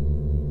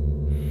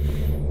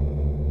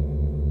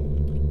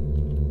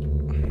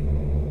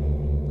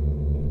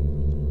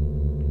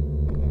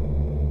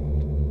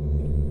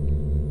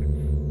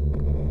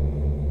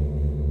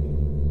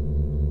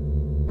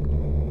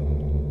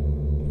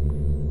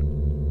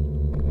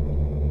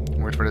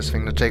 Wait for this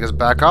thing to take us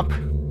back up.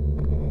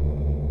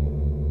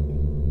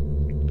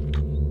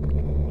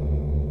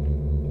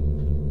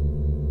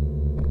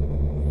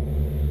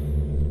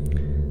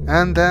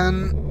 And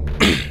then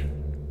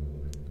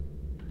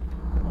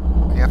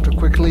we have to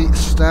quickly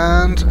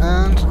stand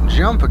and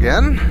jump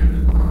again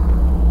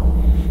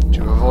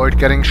to avoid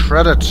getting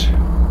shredded.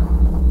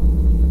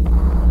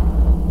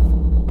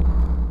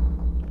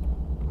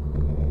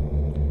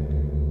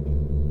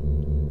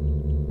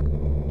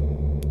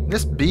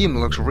 This beam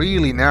looks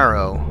really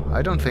narrow.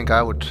 I don't think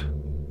I would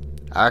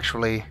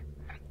actually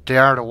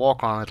dare to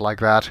walk on it like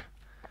that.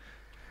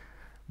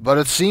 But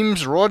it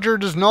seems Roger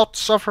does not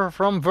suffer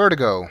from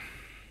vertigo.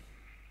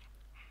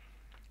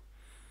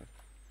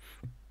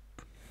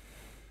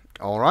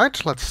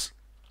 Alright, let's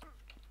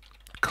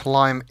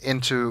climb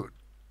into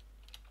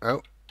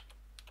the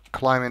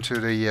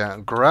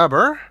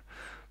grabber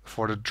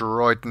before the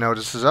droid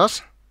notices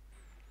us.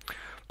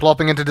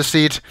 Plopping into the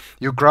seat,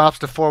 you grasp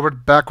the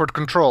forward-backward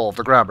control of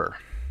the grabber.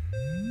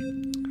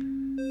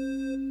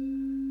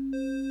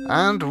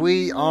 And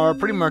we are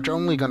pretty much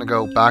only going to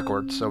go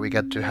backwards, so we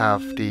get to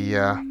have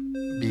the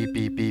beep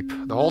beep beep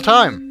the whole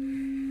time.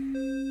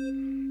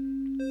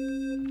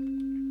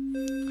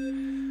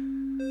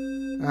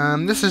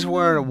 This is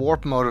where the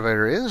warp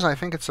motivator is. I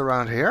think it's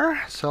around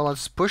here. So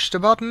let's push the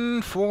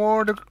button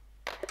for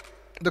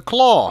the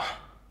claw.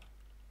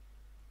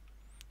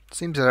 It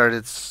seems that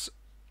it's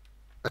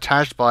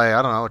attached by,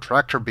 I don't know, a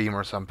tractor beam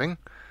or something.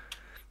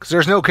 Because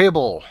there's no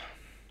cable.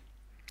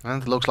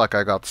 And it looks like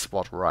I got the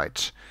spot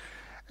right.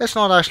 It's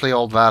not actually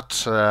all that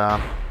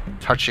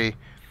touchy.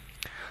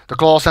 The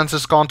claw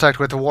senses contact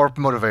with the warp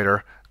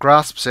motivator.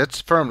 grasps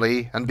it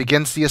firmly, and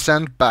begins the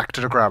ascent back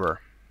to the grabber.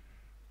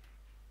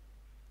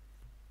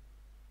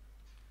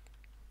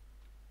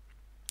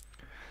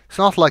 It's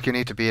not like you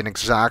need to be in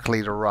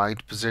exactly the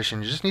right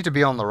position, you just need to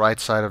be on the right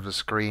side of the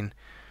screen.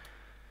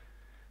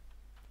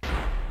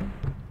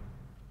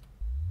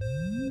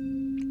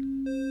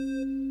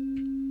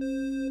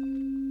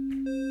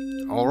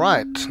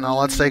 Alright, now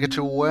let's take it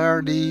to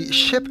where the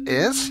ship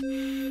is.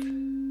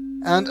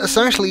 And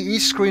essentially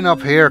each screen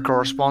up here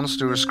corresponds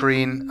to a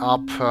screen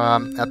up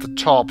at the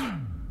top,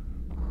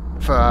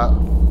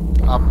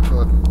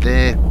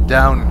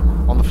 down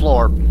on the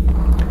floor.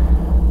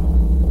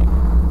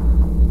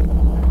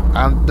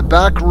 And the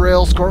back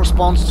rails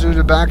corresponds to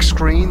the back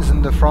screens,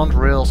 and the front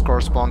rails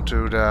correspond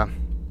to the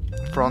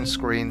front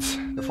screens,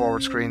 the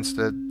forward screens,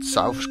 the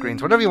south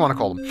screens, whatever you want to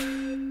call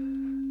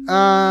them.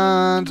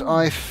 And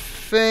I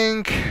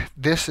think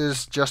this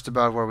is just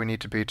about where we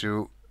need to be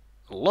to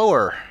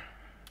lower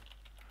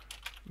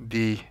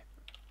the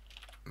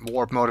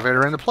warp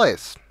motivator into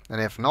place.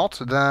 And if not,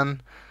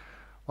 then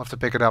we'll have to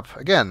pick it up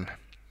again.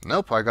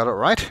 Nope, I got it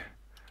right.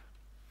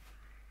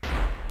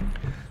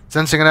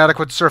 Sensing an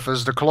adequate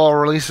surface, the claw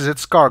releases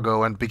its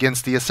cargo and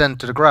begins the ascent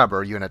to the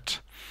grabber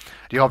unit.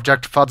 The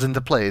object thuds into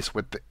place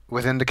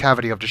within the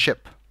cavity of the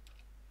ship.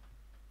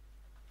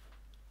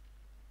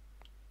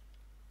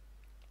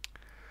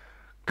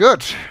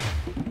 Good.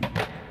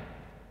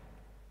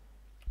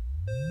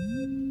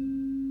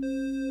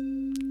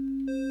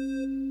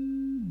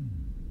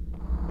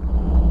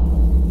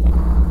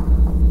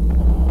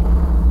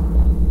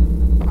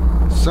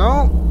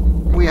 So,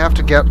 we have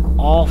to get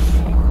off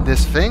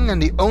this thing,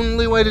 and the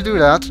only way to do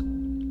that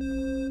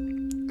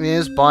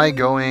is by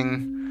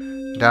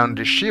going down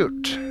the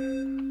chute.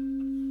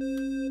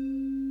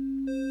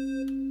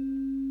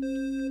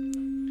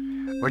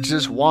 Which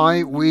is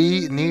why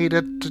we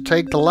needed to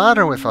take the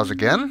ladder with us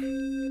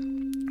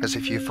again. Because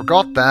if you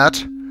forgot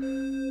that,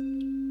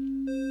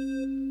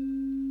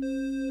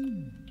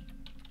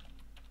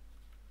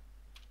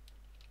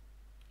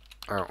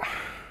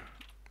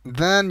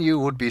 then you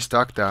would be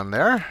stuck down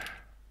there.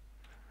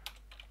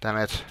 Damn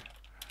it.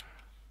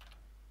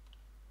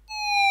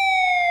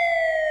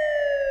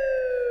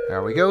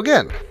 There we go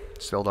again.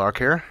 Still dark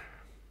here.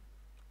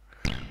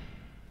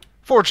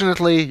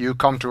 Fortunately, you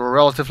come to a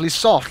relatively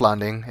soft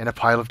landing in a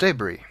pile of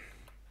debris.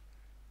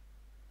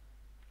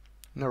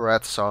 The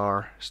rats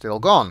are still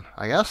gone,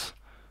 I guess.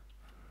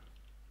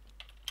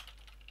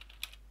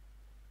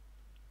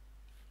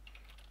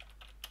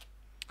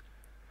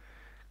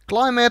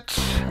 Climb it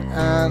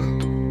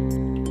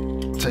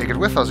and take it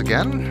with us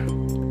again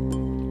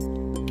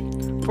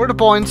for the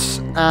points,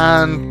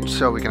 and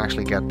so we can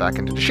actually get back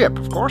into the ship,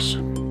 of course.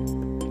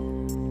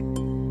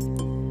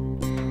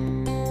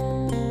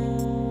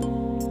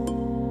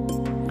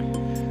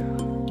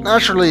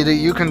 Naturally,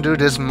 you can do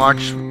this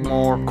much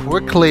more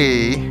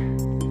quickly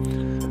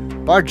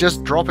by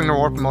just dropping the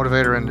warp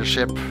motivator in the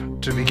ship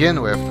to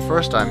begin with, the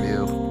first time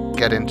you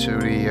get into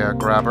the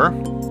grabber.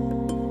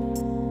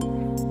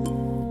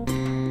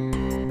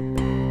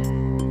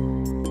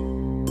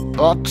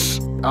 But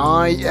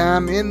I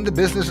am in the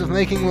business of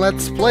making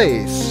Let's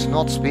Plays,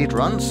 not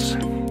speedruns,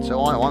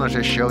 so I wanted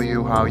to show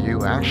you how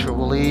you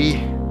actually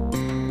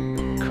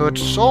could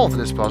solve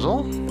this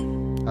puzzle,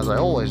 as I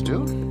always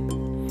do.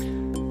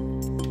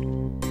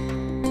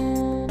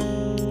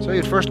 So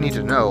you'd first need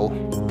to know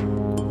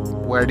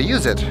where to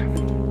use it,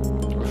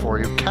 before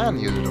you can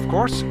use it, of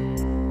course.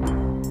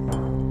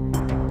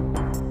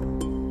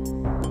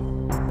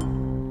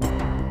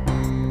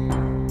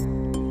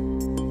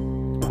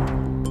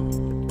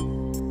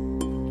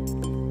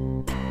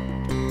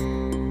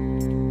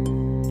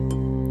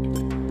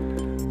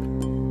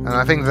 And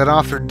I think that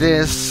after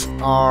this,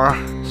 our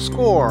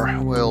score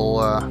will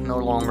no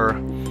longer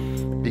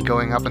be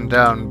going up and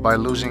down by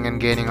losing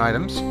and gaining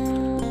items.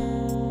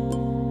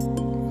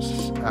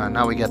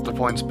 Now we get the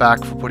points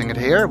back for putting it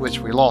here, which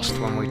we lost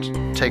when we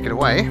take it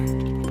away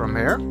from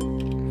here.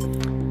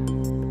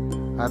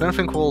 I don't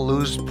think we'll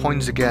lose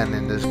points again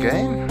in this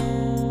game.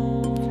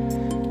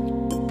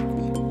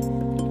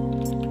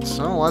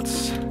 So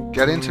let's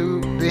get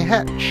into the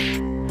hatch.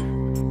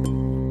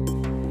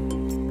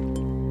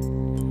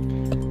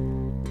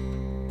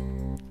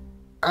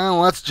 And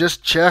let's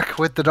just check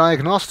with the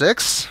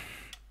diagnostics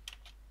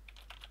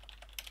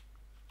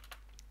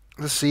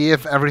to see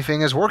if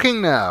everything is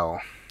working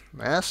now.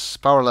 Yes,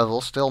 power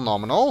level still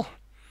nominal.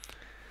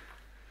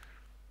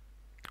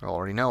 I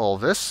already know all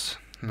this.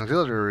 The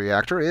auxiliary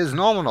reactor is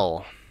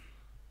nominal.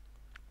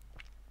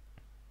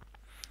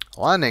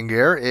 Landing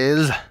gear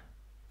is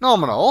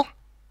nominal.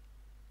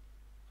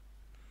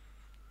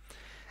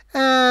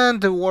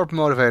 And the warp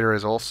motivator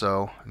is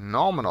also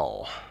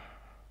nominal.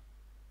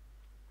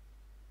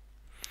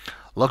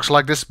 Looks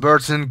like this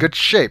bird's in good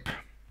shape.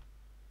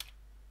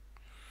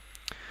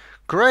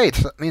 Great,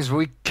 that means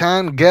we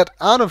can get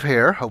out of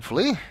here,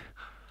 hopefully.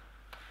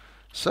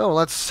 So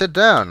let's sit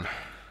down.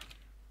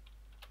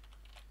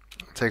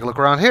 Take a look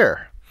around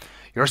here.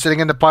 You're sitting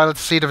in the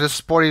pilot's seat of this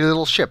sporty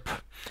little ship.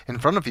 In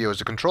front of you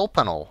is a control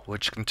panel,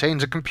 which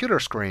contains a computer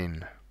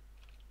screen.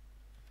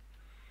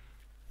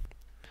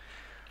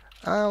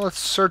 Let's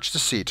search the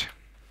seat.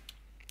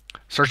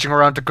 Searching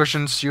around the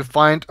cushions, you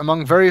find,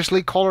 among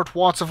variously colored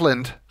wads of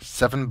lint,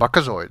 7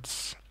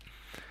 buckazoids.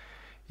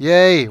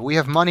 Yay, we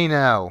have money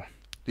now.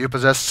 You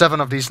possess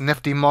 7 of these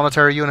nifty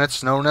monetary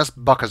units known as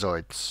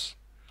buckazoids.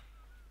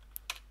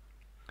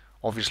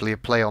 Obviously a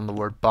play on the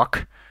word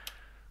buck.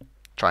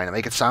 Trying to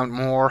make it sound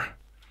more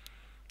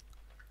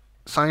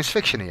science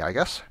fiction-y, I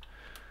guess.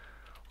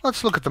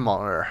 Let's look at the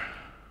monitor.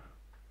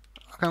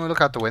 Can we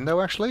look out the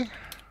window, actually?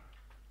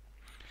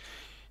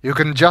 You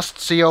can just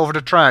see over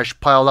the trash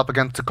piled up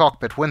against the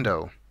cockpit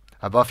window.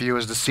 Above you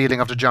is the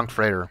ceiling of the junk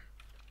freighter.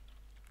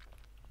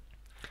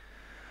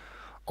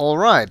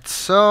 Alright,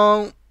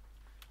 so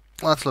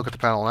let's look at the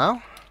panel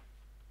now.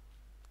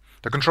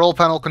 The control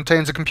panel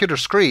contains a computer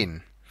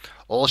screen.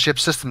 All ship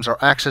systems are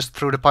accessed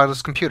through the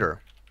pilot's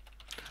computer.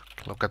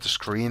 Look at the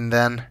screen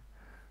then.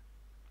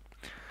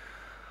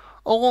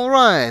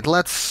 Alright,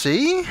 let's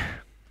see.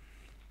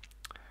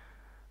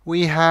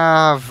 We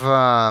have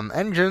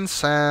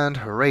engines and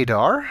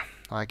radar.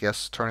 I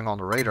guess turning on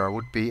the radar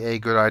would be a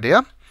good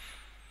idea.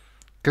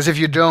 Because if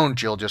you don't,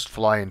 you'll just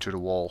fly into the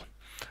wall.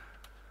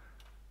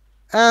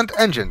 And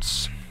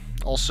engines.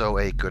 Also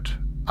a good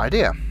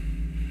idea.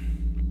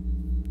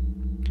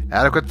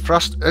 Adequate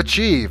thrust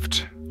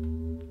achieved.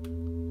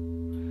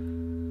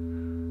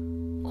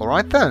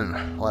 Alright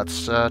then,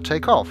 let's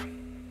take off.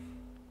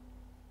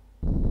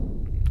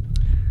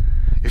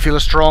 You feel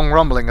a strong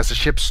rumbling as the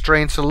ship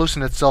strains to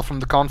loosen itself from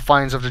the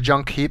confines of the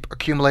junk heap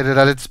accumulated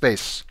at its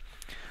base.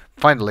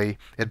 Finally,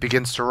 it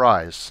begins to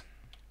rise.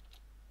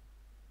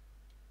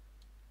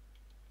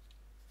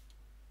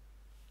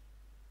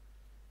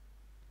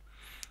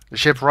 The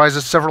ship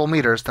rises several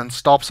meters, then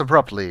stops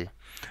abruptly.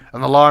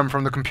 An alarm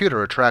from the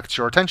computer attracts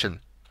your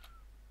attention.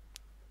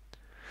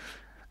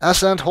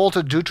 Ascent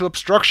halted due to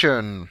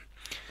obstruction.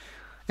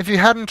 If you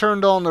hadn't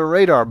turned on the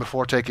radar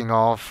before taking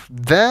off,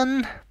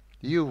 then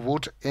you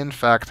would in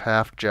fact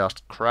have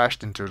just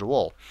crashed into the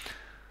wall.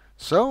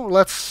 So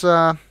let's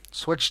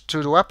switch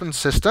to the weapon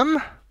system.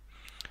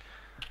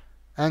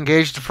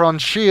 Engage the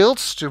front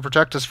shields to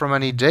protect us from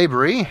any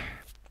debris.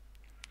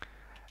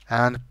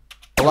 And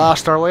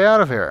blast our way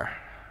out of here.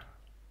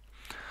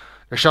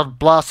 The shot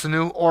blasts a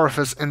new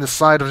orifice in the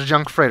side of the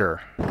junk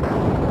freighter.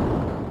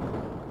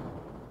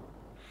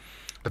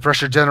 The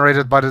pressure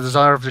generated by the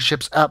desire of the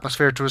ship's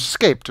atmosphere to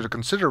escape to the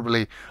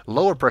considerably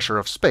lower pressure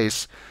of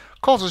space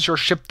causes your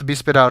ship to be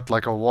spit out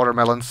like a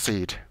watermelon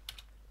seed.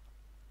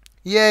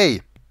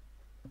 Yay!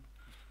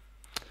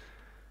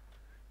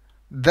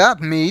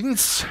 That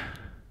means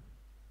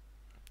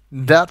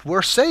that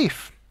we're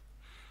safe.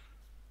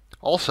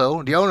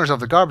 Also, the owners of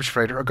the garbage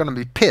freighter are going to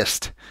be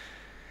pissed.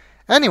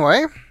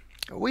 Anyway,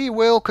 we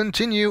will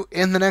continue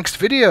in the next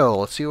video.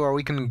 Let's see where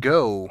we can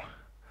go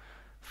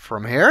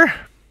from here.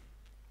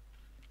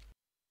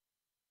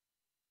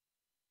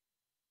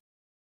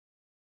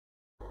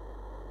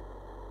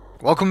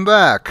 Welcome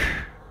back.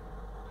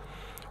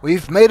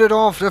 We've made it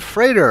off the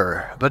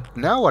freighter, but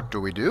now what do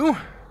we do?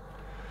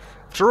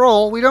 After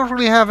all, we don't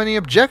really have any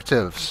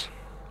objectives.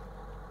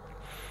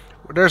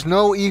 There's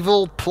no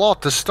evil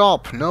plot to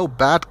stop, no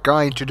bad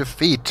guy to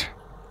defeat.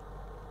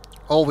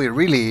 All we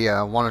really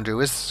want to do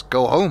is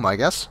go home, I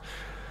guess.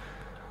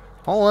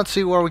 Well, let's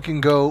see where we can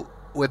go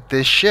with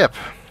this ship.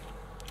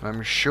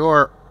 I'm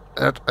sure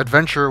that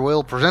adventure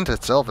will present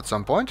itself at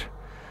some point.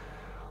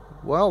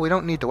 Well, we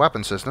don't need the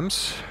weapon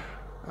systems.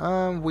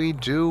 We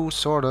do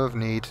sort of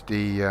need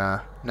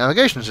the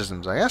navigation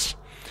systems, I guess.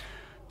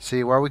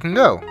 See where we can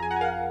go.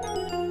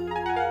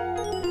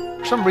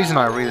 For some reason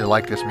I really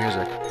like this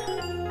music.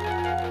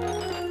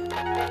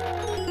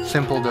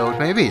 Simple though it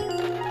may be.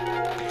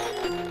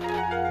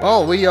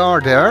 Well, we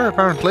are there,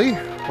 apparently.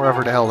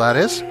 Wherever the hell that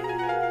is.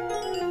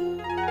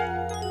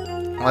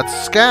 Let's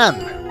scan.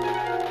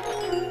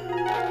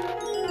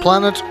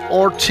 Planet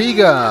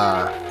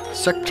Ortega.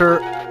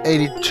 Sector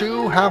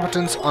 82.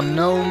 Habitants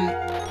unknown.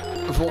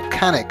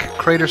 Volcanic,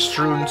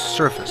 crater-strewn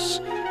surface.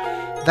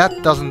 That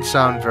doesn't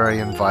sound very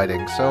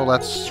inviting, so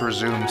let's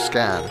resume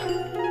scan.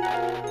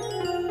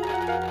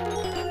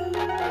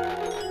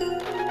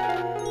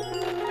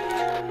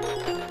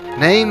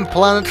 Name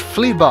planet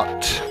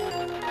Fleabot.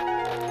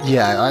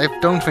 Yeah, I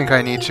don't think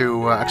I need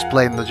to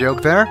explain the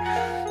joke there.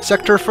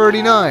 Sector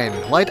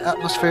 39, light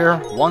atmosphere,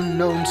 one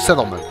known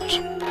settlement.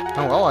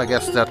 Oh well, I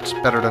guess that's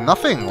better than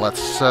nothing.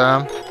 Let's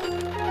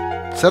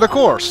set a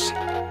course.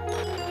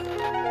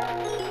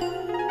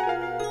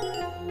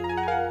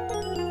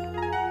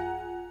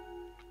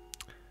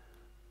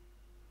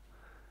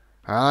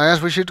 I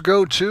guess we should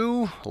go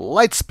to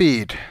light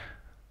speed.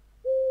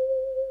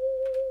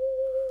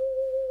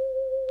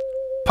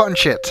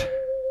 Punch it.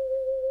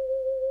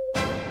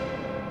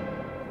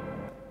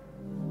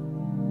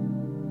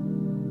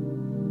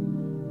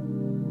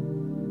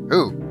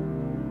 Ooh.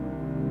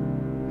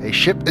 A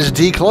ship is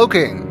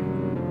decloaking.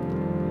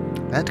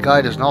 That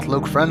guy does not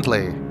look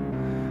friendly.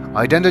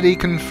 Identity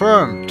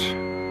confirmed.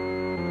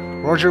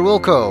 Roger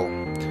Wilco.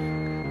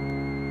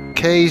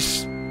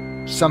 Case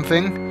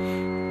something.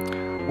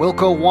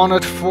 Wilco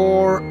wanted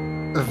for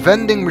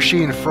vending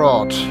machine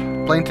fraud.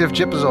 Plaintiff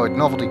Gypazoid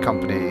Novelty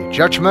Company.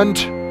 Judgment.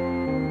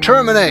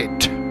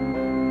 Terminate!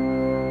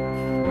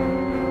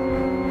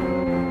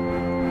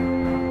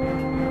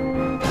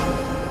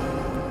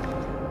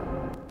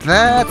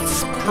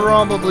 That's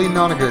probably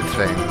not a good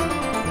thing.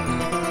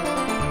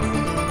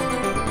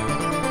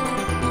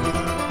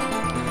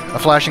 A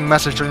flashing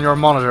message on your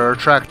monitor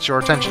attracts your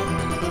attention.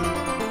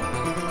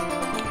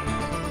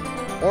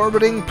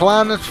 Orbiting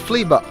planet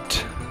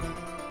Fleabot.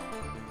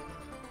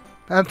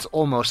 That's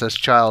almost as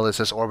childish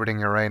as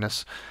orbiting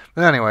Uranus.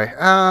 But anyway,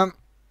 I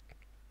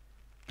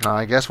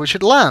guess we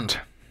should land.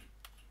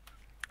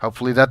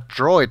 Hopefully that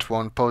droid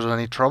won't pose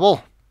any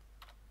trouble.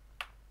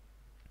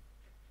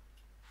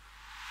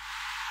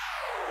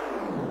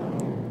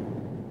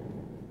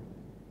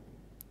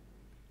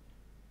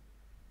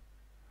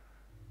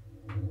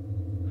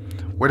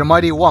 With a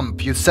mighty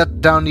whump, you set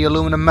down the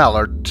aluminum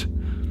mallard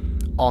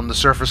on the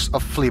surface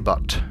of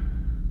Fleabot.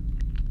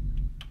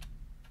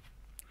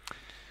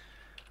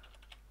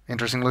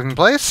 Interesting looking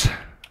place.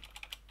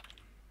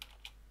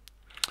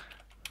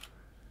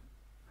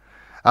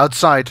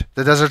 Outside,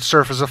 the desert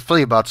surface of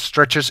Fleabot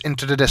stretches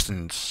into the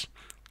distance.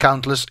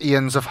 Countless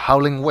eons of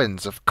howling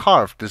winds have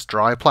carved this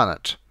dry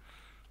planet.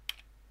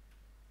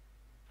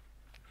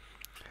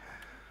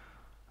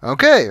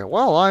 Okay,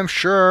 well, I'm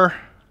sure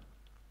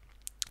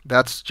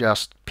that's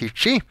just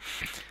peachy.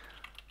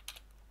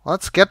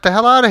 Let's get the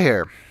hell out of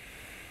here.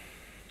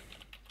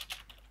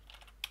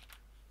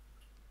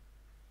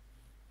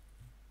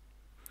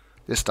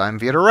 This time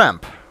via the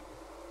ramp.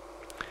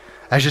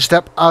 As you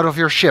step out of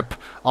your ship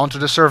onto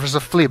the surface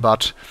of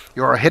Fleabot,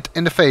 you are hit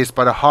in the face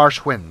by the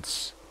harsh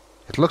winds.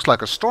 It looks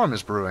like a storm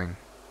is brewing.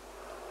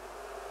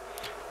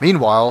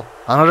 Meanwhile,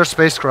 another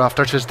spacecraft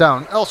touches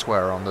down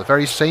elsewhere on the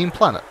very same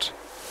planet.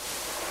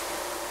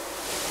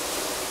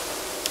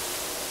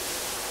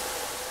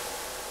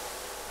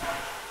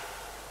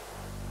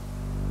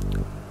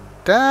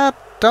 That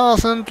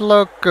doesn't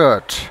look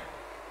good.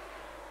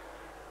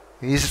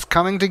 He's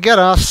coming to get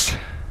us.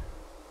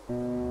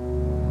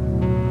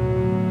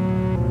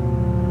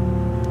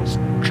 This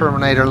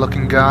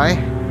Terminator-looking guy.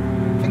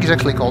 I think he's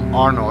actually called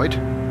Arnoid.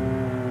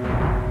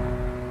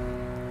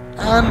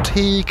 And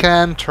he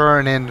can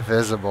turn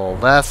invisible.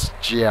 That's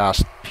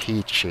just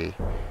peachy.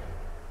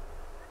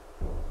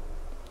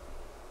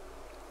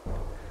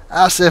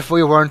 As if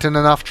we weren't in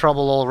enough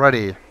trouble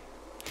already.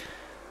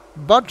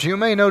 But you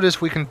may notice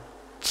we can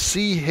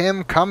see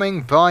him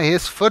coming by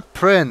his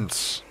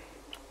footprints.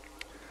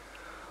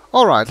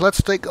 Alright,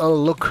 let's take a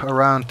look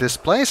around this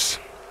place.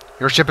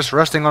 Your ship is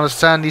resting on a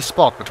sandy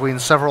spot between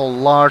several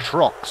large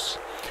rocks.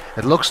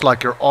 It looks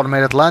like your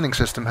automated landing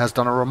system has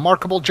done a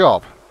remarkable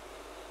job.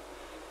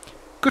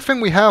 Good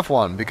thing we have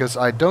one, because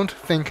I don't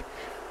think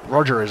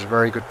Roger is a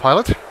very good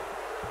pilot.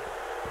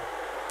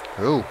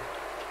 Ooh.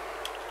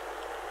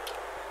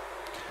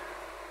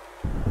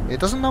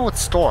 It doesn't know what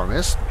storm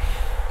is.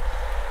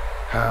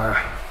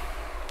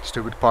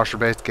 Stupid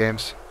posture-based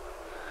games.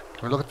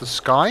 Can we look at the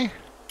sky?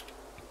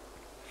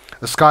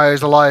 The sky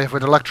is alive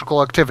with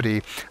electrical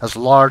activity as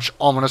large,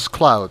 ominous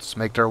clouds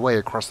make their way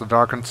across the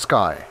darkened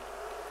sky.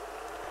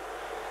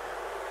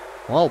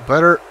 Well,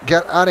 better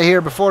get out of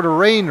here before the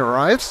rain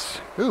arrives.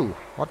 Ooh,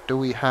 what do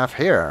we have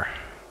here?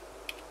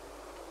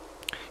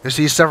 You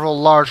see several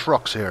large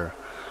rocks here.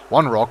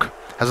 One rock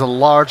has a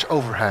large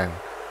overhang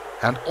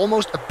and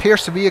almost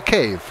appears to be a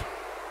cave.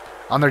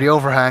 Under the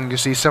overhang you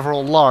see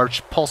several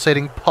large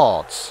pulsating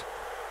pods.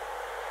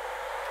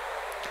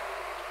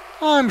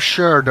 I'm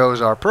sure those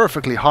are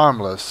perfectly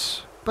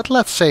harmless, but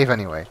let's save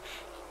anyway.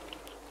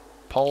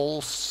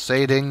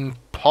 Pulsating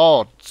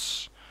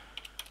pods.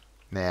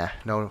 Nah,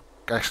 no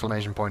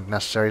exclamation point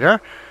necessary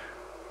there.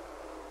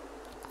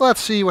 Let's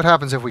see what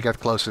happens if we get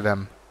close to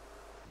them.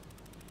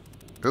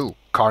 Ooh,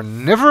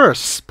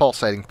 carnivorous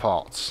pulsating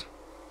pods.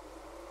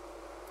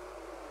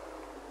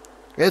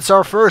 It's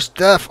our first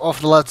death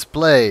of the Let's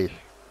Play.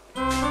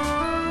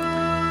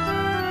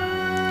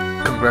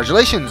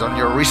 Congratulations on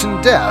your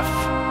recent death.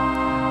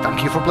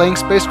 Thank you for playing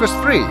Space Quest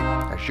 3.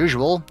 As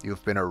usual,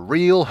 you've been a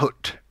real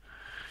hoot.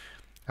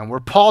 And we're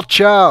Paul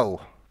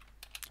Chow.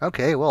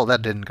 Okay, well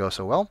that didn't go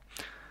so well.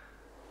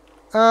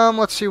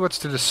 Let's see what's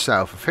to the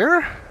south of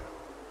here.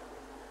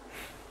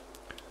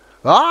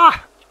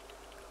 Ah!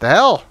 The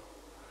hell?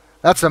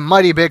 That's a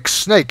mighty big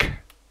snake.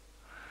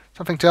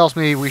 Something tells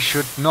me we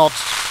should not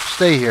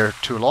stay here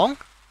too long.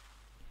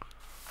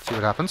 Let's see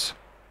what happens.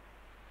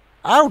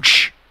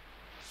 Ouch!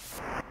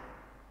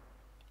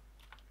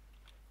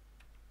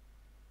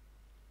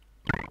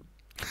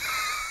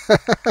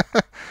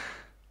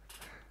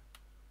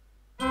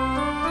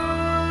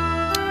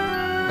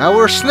 Now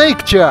we're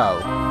Snake Chow.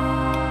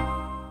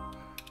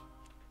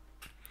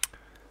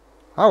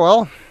 Oh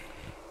well.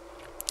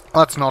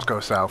 Let's not go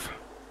south.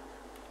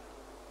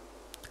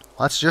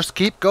 Let's just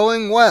keep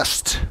going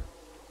west.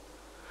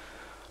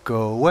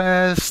 Go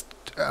west.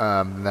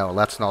 No,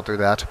 let's not do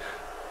that.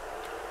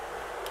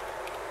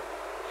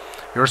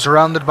 You're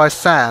surrounded by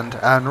sand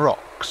and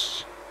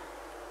rocks.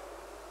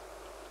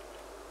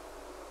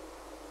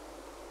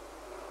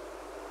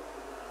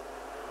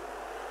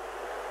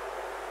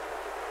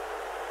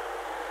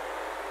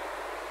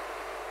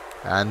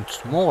 And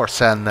more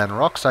sand than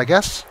rocks, I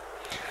guess.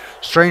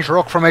 Strange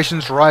rock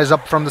formations rise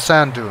up from the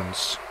sand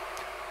dunes.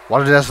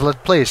 What a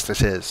desolate place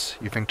this is,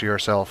 you think to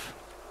yourself.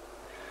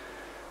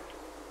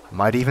 I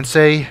might even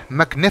say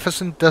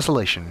magnificent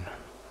desolation.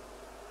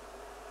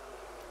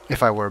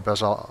 If I were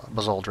Buzz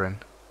Aldrin.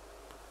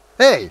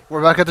 Hey,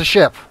 we're back at the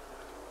ship.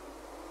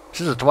 Is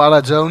this a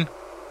Twilight Zone?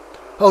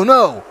 Oh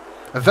no!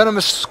 A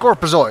venomous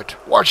scorpizoid!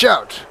 Watch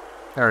out!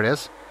 There it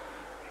is.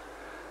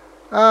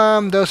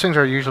 Those things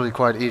are usually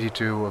quite easy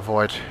to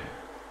avoid.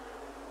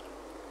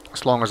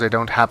 As long as they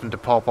don't happen to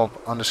pop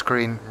up on the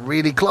screen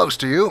really close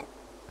to you.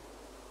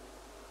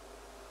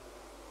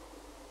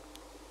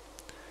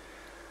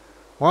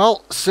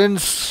 Well,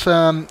 since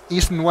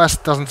east and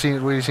west doesn't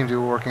really seem to be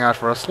working out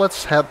for us,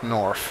 let's head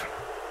north.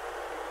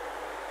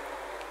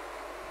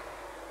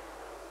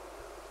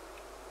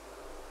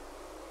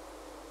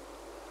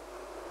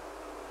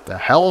 The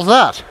hell's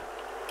that?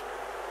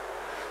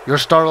 You're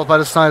startled by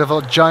the sight of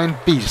a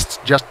giant beast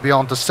just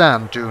beyond the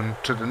sand dune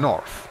to the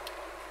north.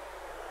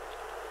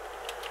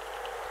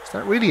 Is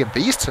that really a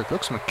beast? It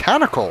looks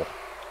mechanical.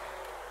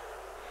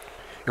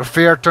 Your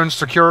fear turns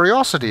to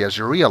curiosity as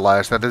you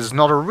realize that it is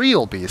not a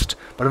real beast,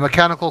 but a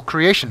mechanical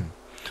creation.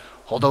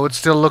 Although it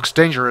still looks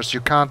dangerous,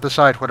 you can't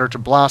decide whether to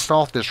blast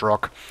off this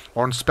rock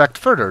or inspect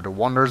further the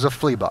wonders of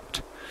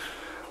Fleabot.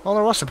 Well,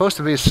 there was supposed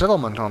to be a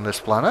settlement on this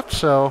planet,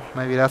 so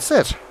maybe that's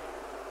it.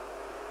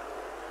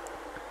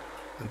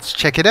 Let's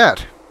check it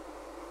out.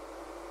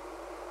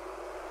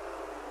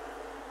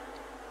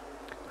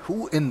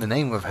 Who in the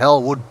name of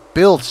hell would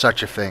build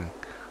such a thing?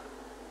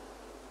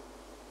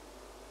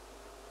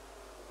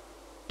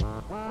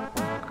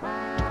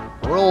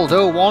 World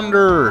of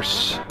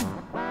Wonders!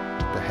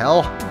 The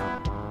hell?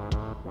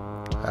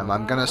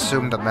 I'm gonna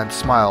assume that meant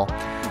smile.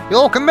 You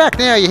all come back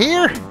now, you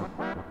hear?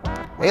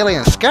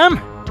 Alien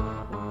scum!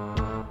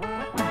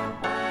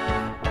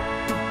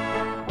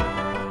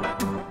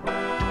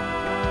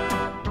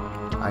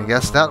 I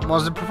guess that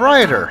was the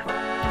proprietor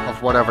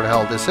of whatever the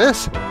hell this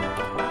is.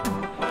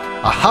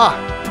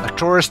 Aha! A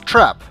tourist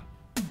trap.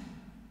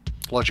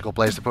 Logical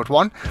place to put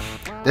one.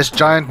 This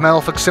giant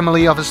metal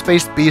facsimile of a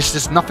space beast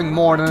is nothing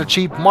more than a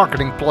cheap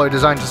marketing ploy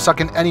designed to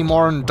suck in any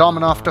moron dumb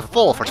enough to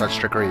fall for such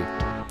trickery.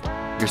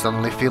 You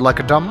suddenly feel like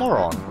a dumb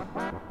moron.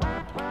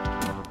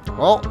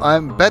 Well,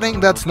 I'm betting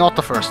that's not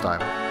the first time.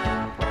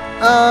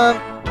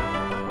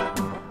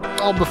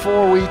 Well,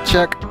 before we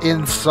check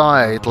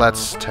inside,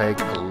 let's take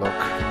a look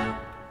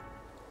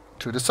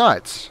to the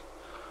sides.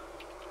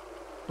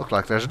 Look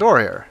like there's a door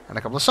here, and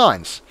a couple of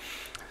signs.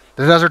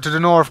 The desert to the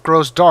north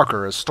grows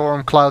darker as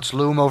storm clouds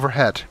loom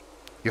overhead.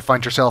 You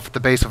find yourself at the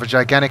base of a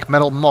gigantic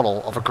metal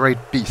model of a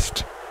great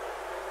beast.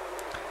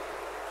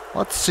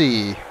 Let's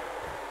see.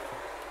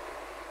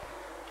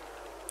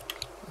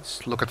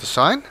 Let's look at the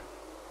sign.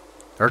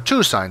 There are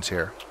two signs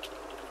here.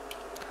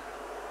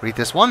 Read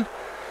this one.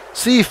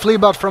 See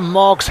Fleabot from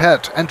Mog's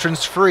Head,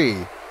 entrance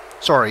free.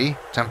 Sorry,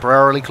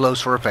 temporarily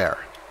closed for repair.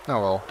 Oh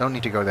well, don't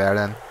need to go there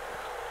then.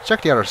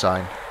 Check the other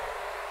sign.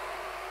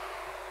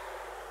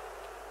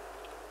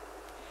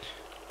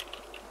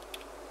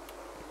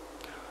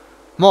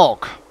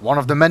 Mog, one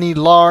of the many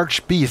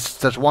large beasts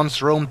that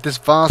once roamed this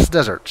vast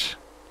desert,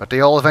 but they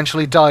all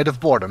eventually died of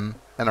boredom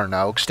and are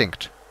now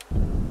extinct.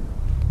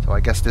 So I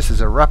guess this is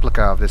a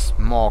replica of this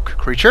Mog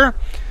creature.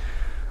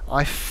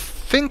 I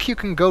think you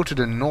can go to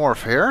the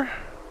north here.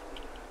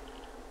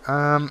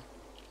 But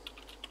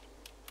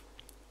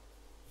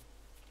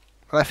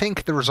I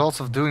think the results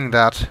of doing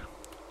that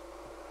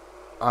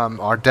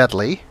are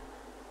deadly.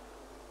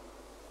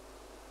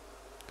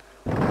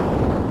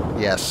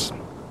 Yes.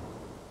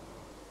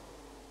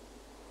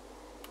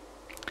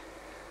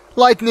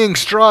 Lightning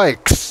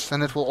strikes!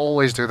 And it will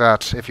always do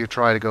that if you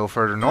try to go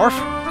further north.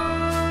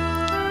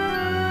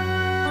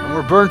 And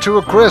we're burned to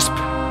a crisp!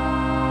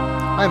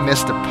 I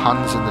miss the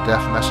puns in the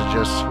death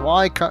messages.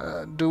 Why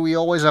do we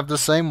always have the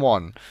same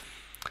one?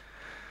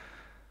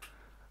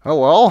 Oh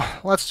well,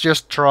 let's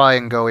just try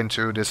and go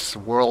into this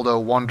world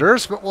of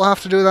wonders, but we'll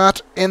have to do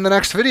that in the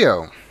next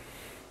video.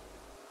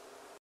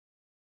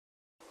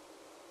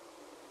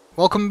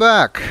 Welcome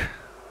back.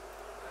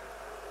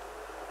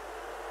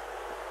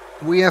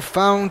 We have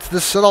found the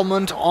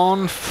settlement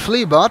on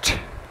Fleabot.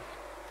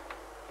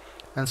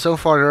 And so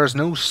far there is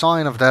no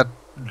sign of that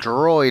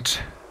droid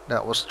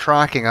that was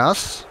tracking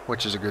us,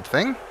 which is a good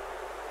thing.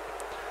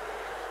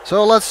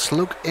 So let's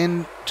look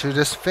into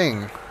this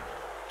thing.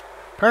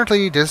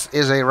 Apparently this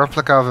is a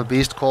replica of a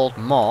beast called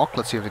Mog.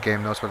 Let's see if the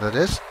game knows what that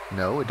is.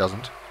 No, it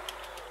doesn't.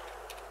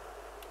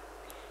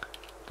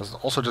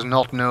 Also does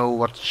not know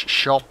what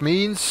shop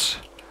means.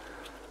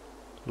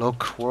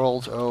 Look,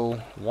 World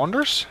of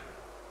Wonders.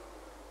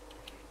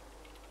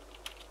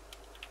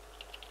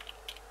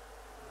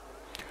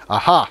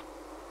 Aha!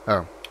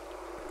 Oh.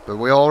 But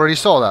we already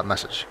saw that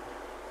message.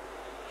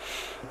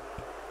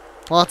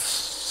 Let's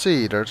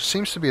see, there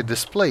seems to be a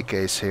display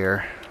case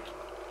here.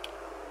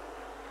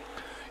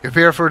 You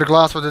peer through the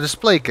glass with the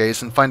display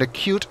case and find a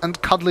cute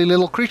and cuddly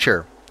little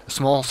creature. A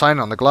small sign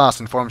on the glass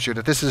informs you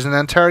that this is an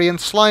Antarian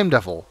slime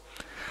devil.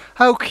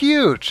 How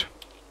cute!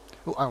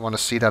 Ooh, I want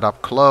to see that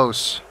up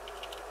close.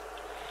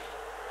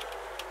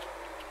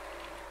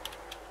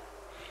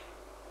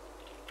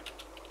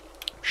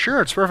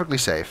 Sure, it's perfectly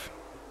safe.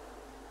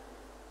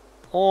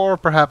 Or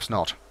perhaps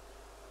not.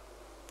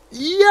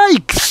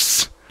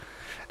 Yikes!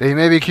 They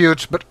may be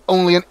cute, but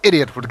only an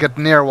idiot would get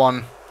near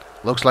one.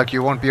 Looks like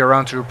you won't be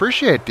around to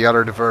appreciate the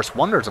other diverse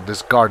wonders of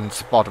this garden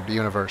spot of the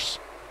universe.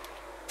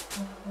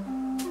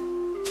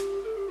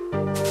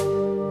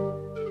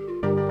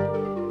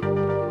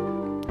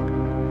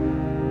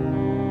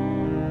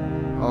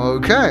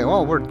 Okay,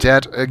 well, we're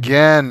dead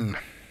again.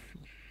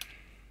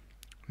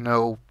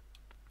 No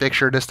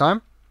picture this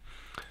time.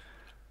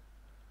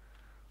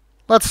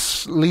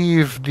 Let's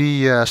leave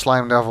the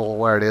slime devil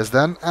where it is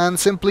then, and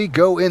simply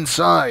go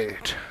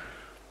inside.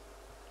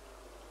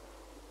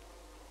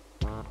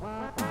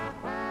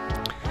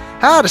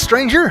 Howdy,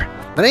 stranger!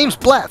 The name's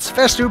Blatz,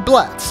 Fester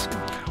Blatz.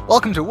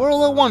 Welcome to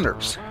World of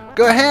Wonders.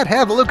 Go ahead,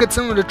 have a look at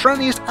some of the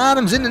trendiest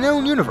items in the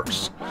known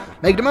universe.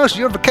 Make the most of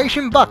your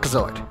vacation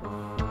Boxoid.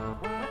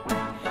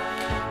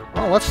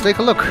 Well, let's take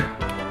a look.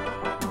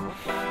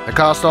 The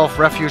cast-off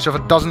refuse of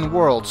a dozen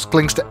worlds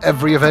clings to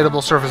every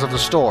available surface of the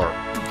store.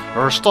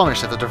 You're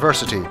astonished at the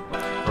diversity,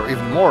 or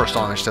even more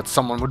astonished that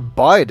someone would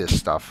buy this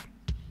stuff.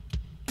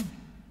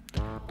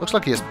 Looks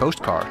like he has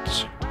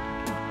postcards.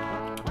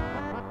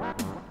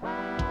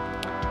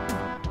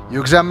 You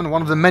examine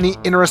one of the many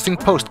interesting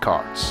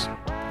postcards,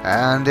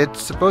 and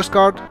it's a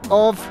postcard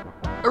of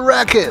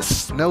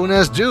Arrakis, known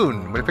as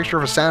Dune, with a picture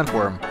of a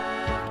sandworm.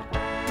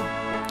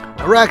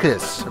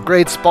 Arrakis, a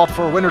great spot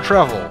for winter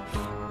travel.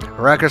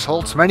 Arrakis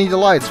holds many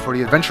delights for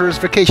the adventurous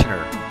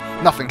vacationer.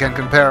 Nothing can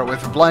compare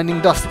with a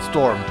blinding dust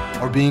storm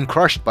or being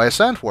crushed by a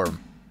sandworm.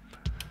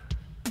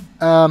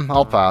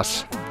 I'll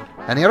pass.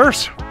 Any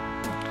others?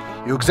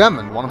 You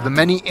examine one of the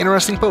many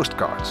interesting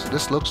postcards.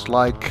 This looks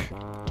like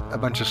a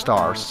bunch of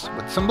stars,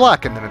 with some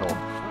black in the middle.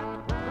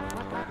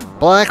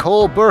 Black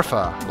Hole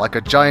Bertha. Like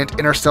a giant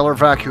interstellar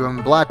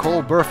vacuum, Black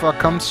Hole Bertha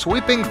comes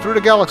sweeping through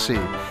the galaxy.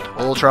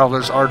 All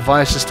travelers are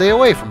advised to stay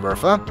away from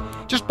Bertha.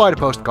 Just buy the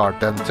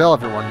postcard then, tell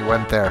everyone you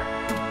went there.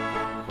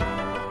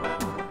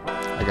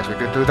 I guess we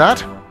could do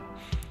that.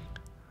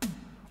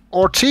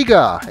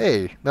 Ortega!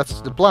 Hey,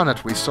 that's the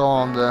planet we saw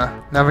on the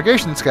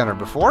navigation scanner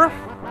before.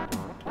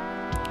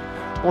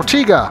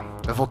 Ortega!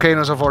 The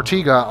volcanoes of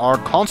Ortega are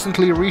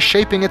constantly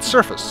reshaping its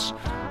surface.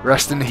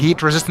 Dressed in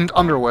heat-resistant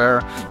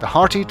underwear, the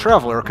hearty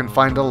traveler can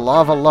find a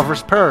lava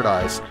lover's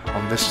paradise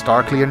on this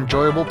starkly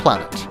enjoyable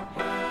planet.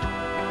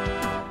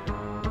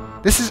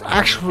 This is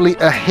actually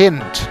a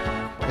hint.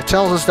 It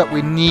tells us that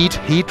we need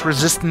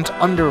heat-resistant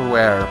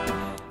underwear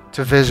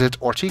to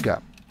visit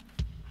Ortega.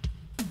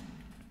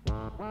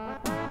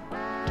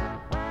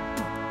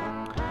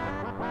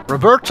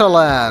 Roberta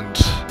Land.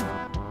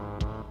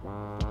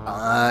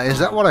 Is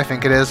that what I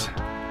think it is?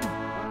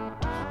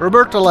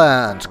 Roberta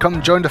Land.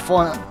 Come join the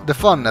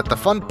fun at the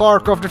fun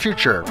park of the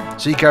future.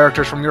 See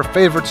characters from your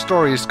favorite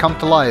stories come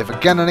to life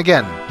again and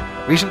again.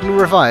 Recently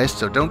revised,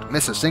 so don't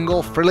miss a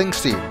single thrilling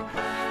scene.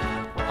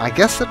 I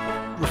guess it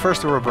refers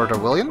to Roberta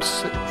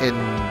Williams, in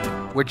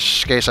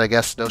which case I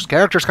guess those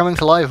characters coming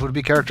to life would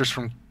be characters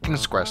from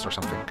King's Quest or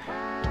something.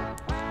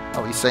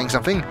 Oh, he's saying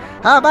something.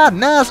 How about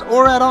nice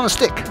Orad on a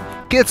stick?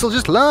 Kids will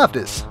just love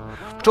this.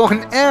 We're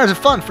talking hours of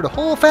fun for the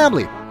whole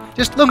family.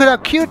 Just look at how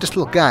cute this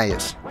little guy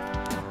is.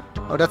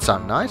 Oh, that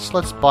sounds nice.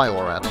 Let's buy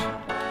Orad.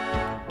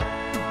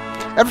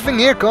 Everything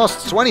here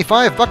costs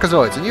 25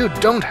 Boxoids, and you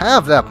don't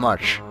have that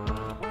much.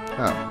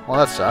 Oh, well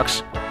that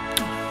sucks.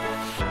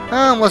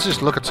 Let's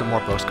just look at some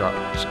more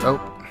postcards. Oh.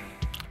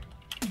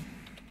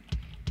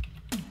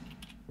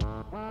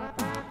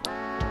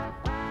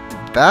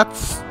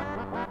 That's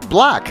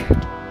black.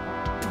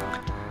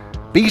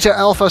 Beta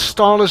Alpha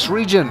Starless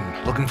Region.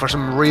 Looking for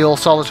some real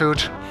solitude?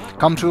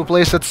 Come to a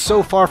place that's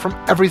so far from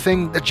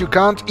everything that you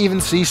can't even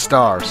see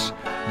stars.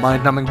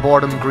 Mind-numbing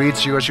boredom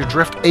greets you as you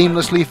drift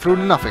aimlessly through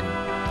nothing.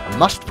 A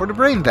must for the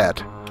brain dead.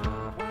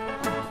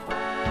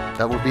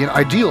 That would be an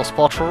ideal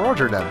spot for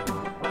Roger then.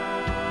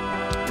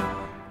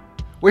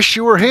 Wish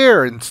you were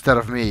here instead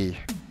of me.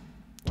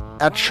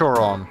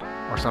 Acheron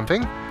or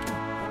something.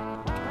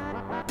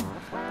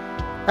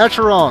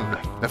 Acheron.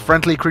 The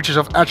friendly creatures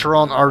of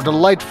Acheron are a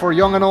delight for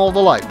young and old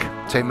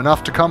alike. Tame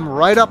enough to come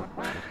right up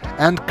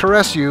and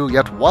caress you,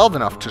 yet wild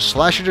enough to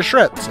slash you to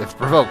shreds if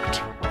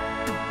provoked.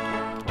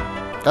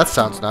 That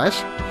sounds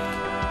nice.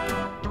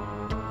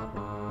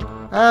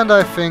 And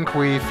I think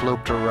we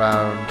flooped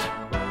around.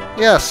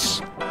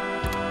 Yes.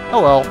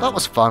 Oh well, that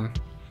was fun.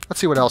 Let's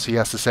see what else he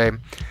has to say.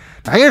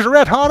 Now here's a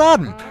red hot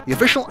item, the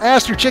official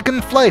Astro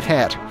Chicken flight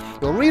hat.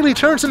 You'll really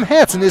turn some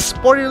heads in this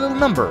sporty little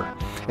number.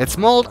 It's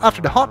modeled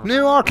after the hot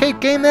new arcade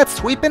game that's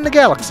sweeping the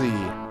galaxy.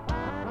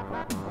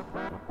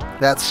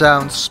 That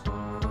sounds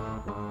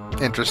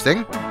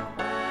interesting.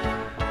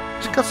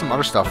 Just got some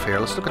other stuff here.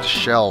 Let's look at the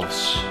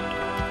shelves.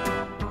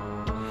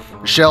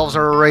 The shelves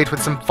are arrayed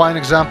with some fine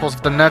examples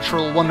of the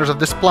natural wonders of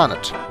this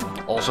planet.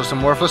 Also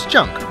some worthless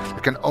junk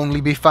that can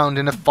only be found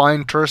in a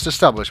fine tourist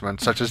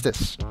establishment such as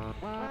this.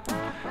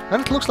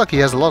 And it looks like he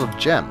has a lot of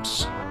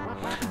gems.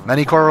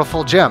 Many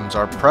colorful gems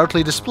are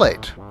proudly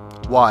displayed.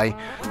 Why,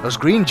 those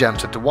green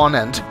gems at the one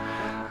end,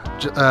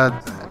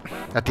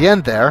 at the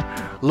end there,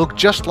 look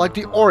just like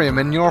the Orium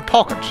in your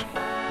pocket.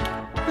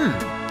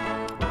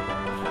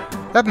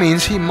 That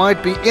means he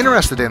might be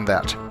interested in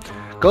that.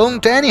 Going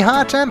to any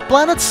high-temp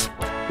planets?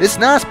 This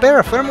nice pair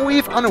of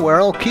thermoweave underwear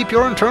will keep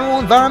your internal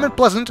environment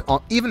pleasant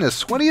on even the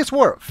sweatiest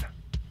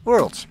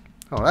worlds.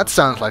 Oh, that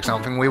sounds like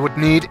something we would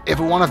need if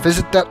we want to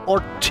visit that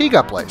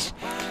Ortega place.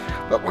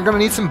 But we're gonna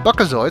need some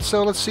buckazoids,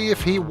 so let's see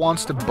if he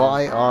wants to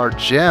buy our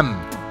gem.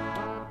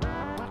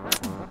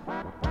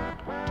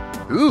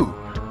 Ooh.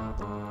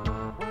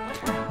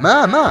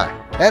 My,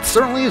 that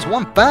certainly is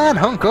one fine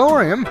hunk of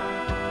Orium.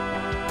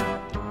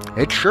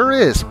 It sure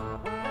is.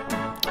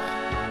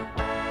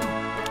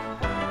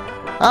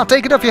 I'll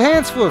take it off your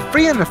hands for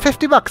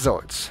 350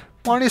 buckazoids.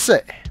 What do you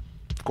say?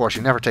 Of course,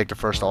 you never take the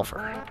first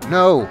offer.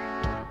 No.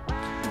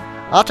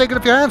 I'll take it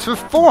off your hands for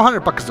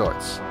 400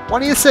 buckazoids. What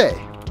do you say?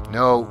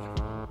 No.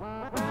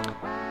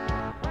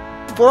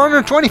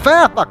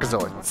 425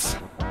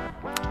 buckazoids.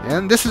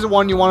 And this is the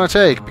one you want to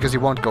take, because you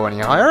won't go any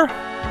higher.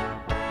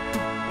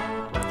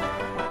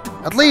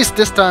 At least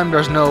this time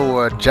there's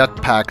no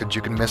jetpack that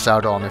you can miss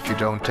out on if you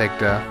don't take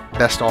the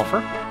best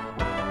offer.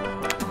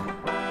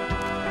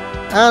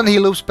 And he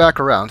loops back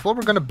around. Well,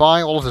 we're going to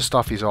buy all of the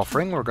stuff he's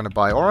offering. We're going to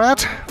buy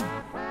Orat.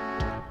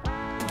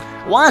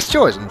 Wise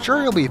choice. I'm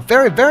sure you'll be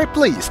very, very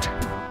pleased.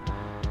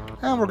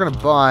 And we're going to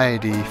buy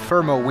the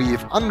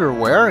thermoweave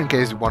underwear in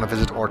case you want to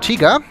visit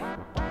Ortega.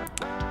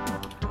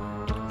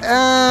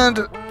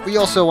 And we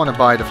also want to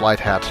buy the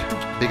flight hat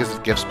because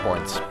it gives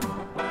points.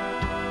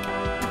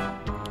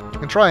 You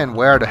can try and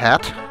wear the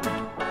hat.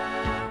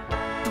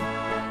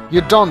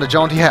 You don the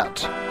jaunty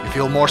hat. You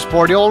feel more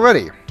sporty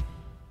already.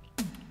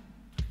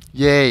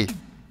 Yay.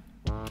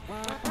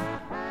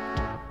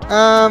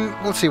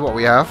 Let's see what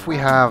we have. We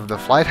have the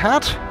flight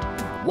hat.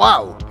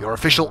 Wow, your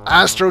official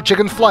Astro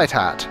Chicken flight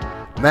hat.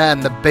 Man,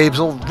 the babes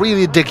will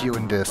really dig you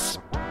in this.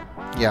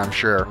 Yeah, I'm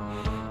sure.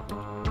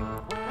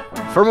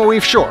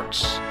 Thermoweave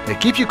shorts. They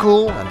keep you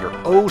cool and you're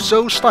oh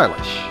so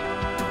stylish.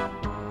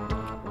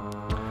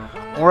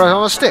 Or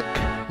on a stick.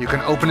 You can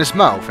open his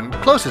mouth and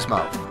close his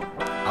mouth.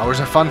 Hours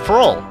of fun for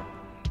all.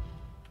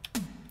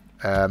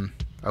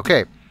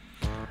 Okay.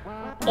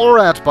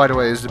 Orat, by the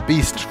way, is the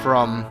beast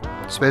from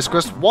Space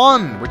Quest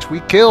 1, which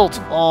we killed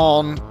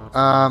on,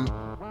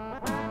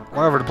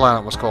 whatever the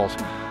planet was called.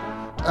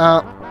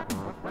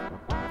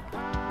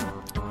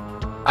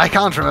 I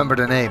can't remember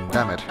the name,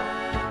 damn it.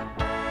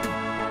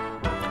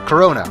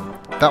 Corona,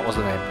 that was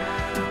the name.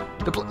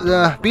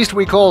 The beast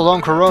we killed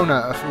on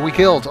Corona,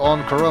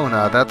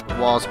 that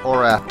was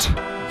Orat.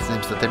 It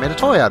seems that they made a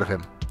toy out of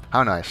him.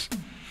 How nice.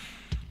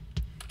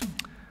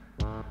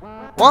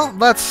 Well,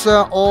 that's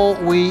all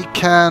we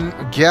can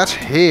get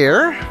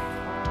here.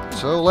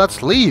 So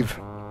let's leave.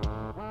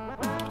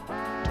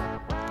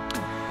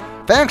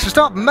 Thanks for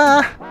stopping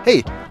by.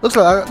 Hey, looks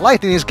like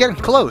lightning is getting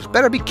close.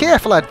 Better be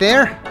careful out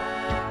there.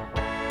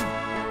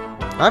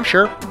 I'm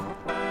sure.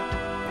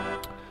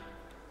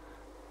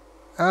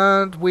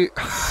 And we...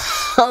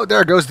 oh,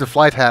 there goes the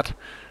flight hat.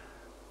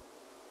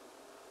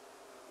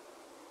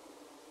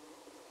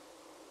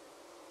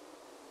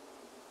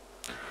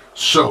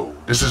 So,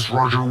 this is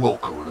Roger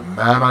Wilco, the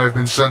man I have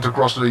been sent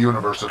across the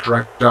universe to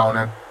track down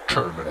and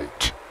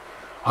terminate.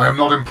 I am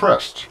not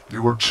impressed.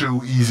 You were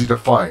too easy to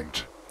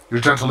find.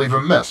 You tend to leave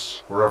a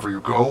mess wherever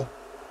you go.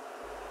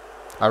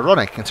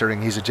 Ironic,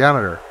 considering he's a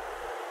janitor.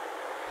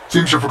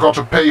 Seems you forgot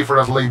to pay for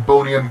that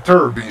Labonian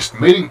terror beast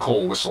mating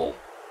call whistle.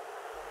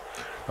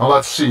 Now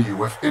let's see,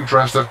 with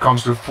interest that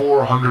comes to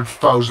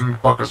 400,000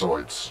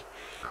 buckazoids.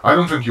 I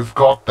don't think you've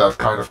got that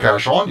kind of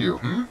cash on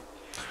you,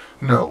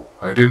 No,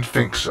 I didn't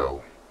think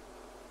so.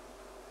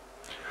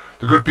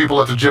 The good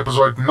people at the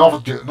Jipazoid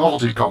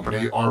Novelty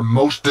Company are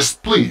most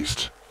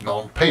displeased.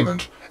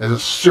 Non-payment is a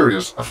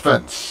serious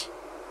offense.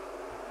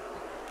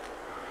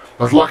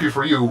 But lucky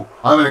for you,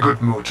 I'm in a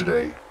good mood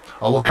today.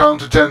 I will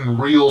count to 10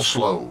 real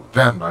slow,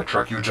 then I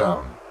track you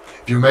down.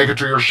 If you make it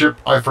to your ship,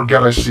 I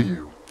forget I see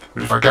you.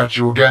 But if I catch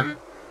you again,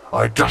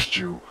 I dust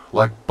you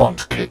like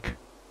bunt cake.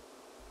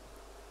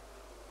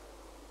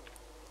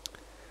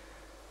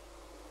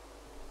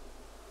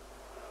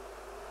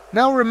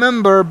 Now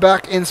remember,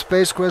 back in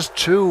Space Quest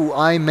 2,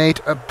 I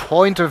made a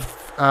point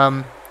of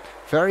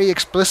very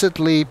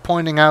explicitly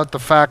pointing out the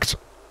fact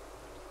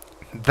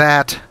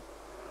that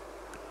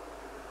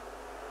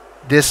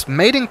this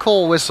mating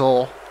call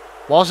whistle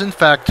was in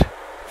fact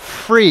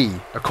free,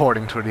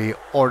 according to the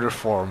order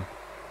form.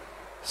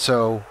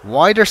 So,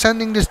 why they're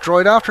sending this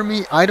droid after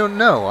me, I don't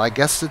know. I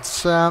guess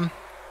it's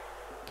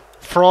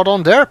fraud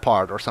on their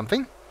part or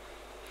something.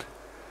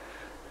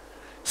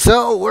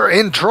 So, we're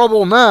in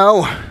trouble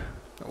now.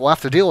 We'll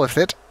have to deal with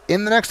it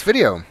in the next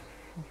video.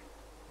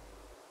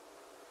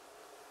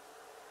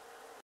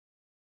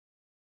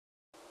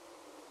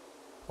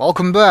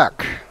 Welcome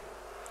back.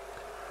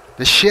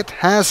 The shit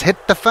has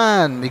hit the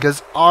fan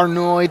because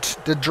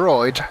Arnoid the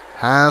droid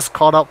has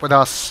caught up with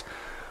us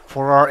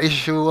for our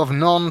issue of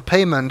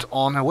non-payment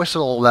on a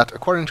whistle that,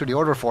 according to the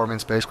order form in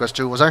Space Quest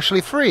 2, was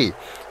actually free.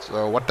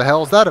 So what the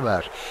hell is that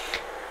about?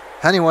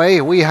 Anyway,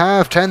 we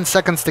have 10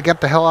 seconds to get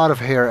the hell out of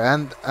here,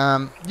 and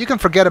you can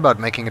forget about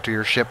making it to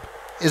your ship.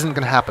 Isn't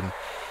gonna happen.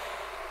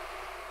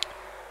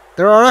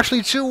 There are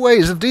actually two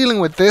ways of dealing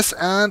with this,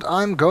 and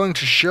I'm going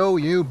to show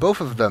you both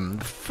of them.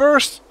 The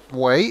first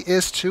way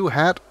is to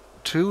head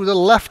to the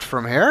left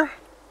from here.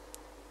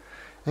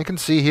 You can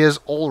see he is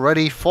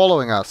already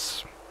following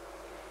us.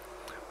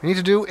 What we need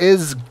to do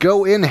is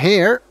go in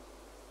here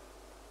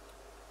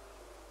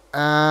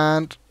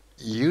and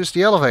use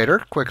the elevator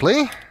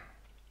quickly.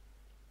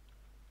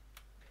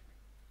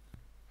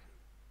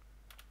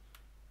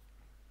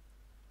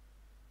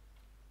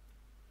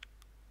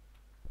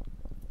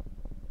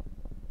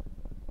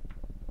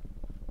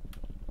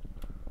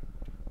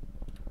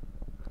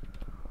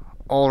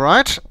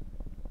 Alright.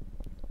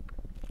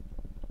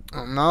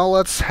 Now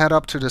let's head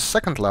up to the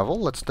second level.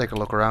 Let's take a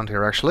look around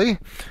here, actually.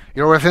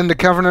 You're within the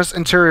cavernous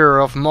interior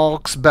of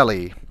Mog's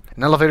belly.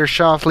 An elevator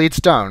shaft leads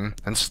down,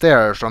 and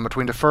stairs run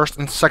between the first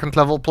and second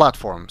level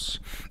platforms.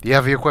 The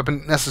heavy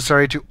equipment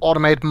necessary to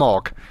automate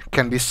Mog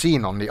can be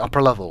seen on the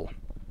upper level.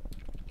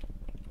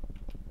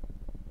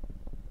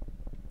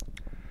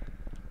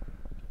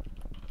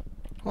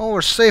 Well,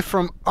 we're safe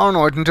from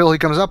Arnold until he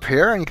comes up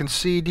here, and you can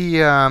see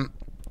the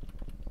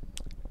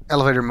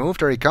elevator move.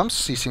 There he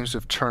comes. He seems to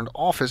have turned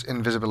off his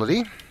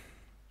invisibility.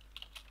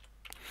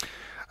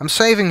 I'm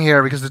saving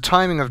here because the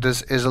timing of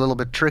this is a little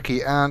bit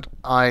tricky and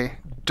I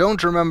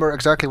don't remember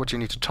exactly what you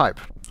need to type.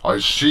 I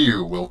see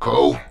you,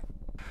 Wilco.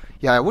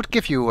 Yeah, I would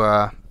give you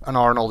an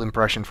Arnold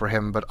impression for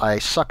him, but I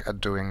suck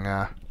at doing...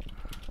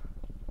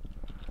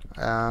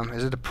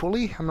 is it a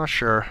pulley? I'm not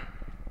sure.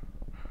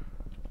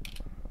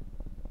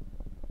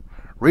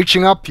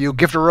 Reaching up, you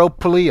give the rope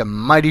pulley a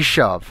mighty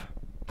shove.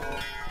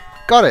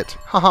 Got it!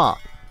 Haha!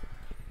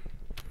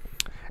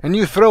 And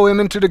you throw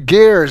him into the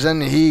gears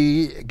and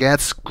he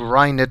gets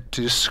grinded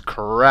to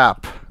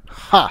scrap.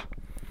 Ha!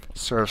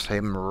 Serves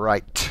him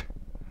right.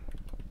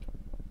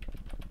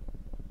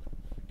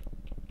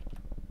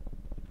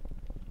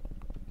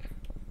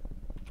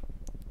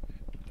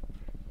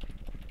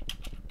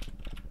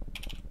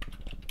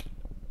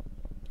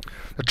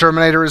 The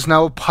Terminator is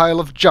now a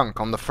pile of junk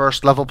on the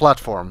first level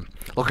platform.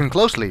 Looking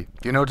closely,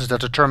 you notice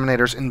that the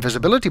Terminator's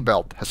invisibility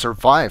belt has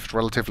survived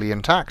relatively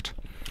intact.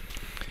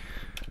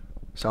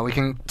 So we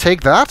can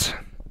take that,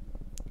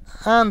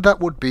 and that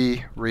would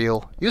be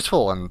real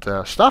useful and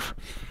stuff.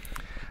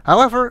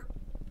 However,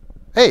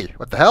 hey,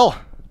 what the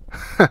hell?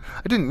 I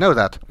didn't know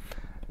that.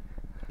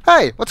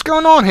 Hey, what's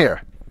going on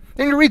here?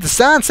 Didn't you read the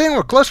sign saying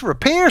we're close for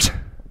repairs?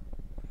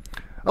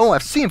 Oh,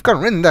 I've seen you've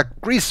gotten rid of that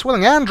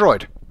grease-swilling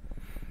android.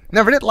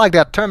 Never did like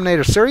that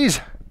Terminator series.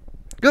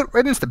 Good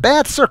riddance to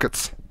bad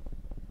circuits.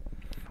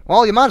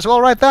 Well, you might as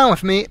well write down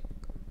with me.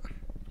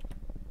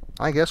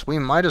 I guess we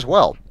might as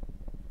well.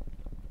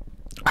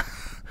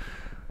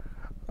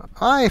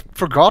 I've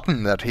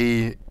forgotten that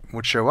he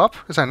would show up,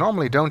 because I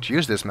normally don't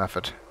use this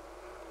method.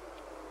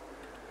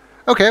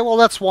 Okay, well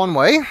that's one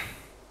way.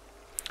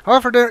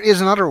 However, there is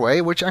another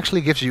way, which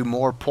actually gives you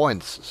more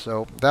points.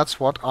 So that's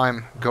what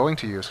I'm going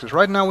to use, because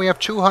right now we have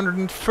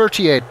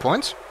 238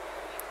 points.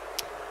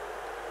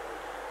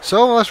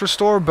 So let's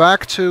restore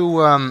back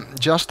to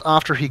just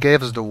after he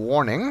gave us the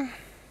warning.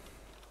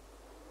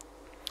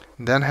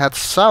 Then head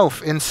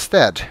south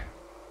instead.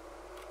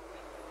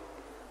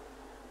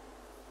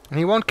 And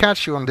he won't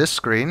catch you on this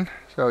screen,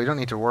 so you don't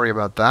need to worry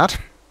about that.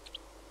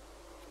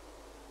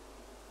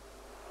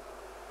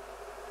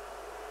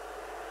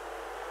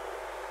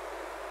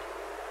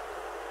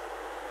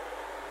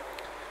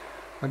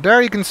 And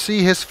there you can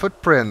see his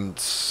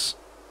footprints.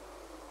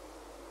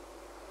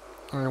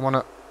 And you want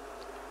to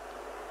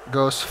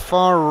go as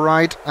far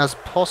right as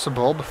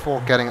possible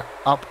before getting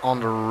up on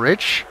the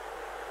ridge.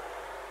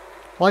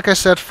 Like I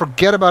said,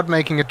 forget about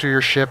making it to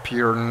your ship.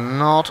 You're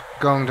not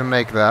going to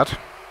make that.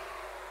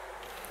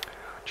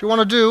 What you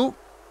want to do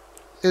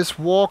is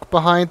walk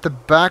behind the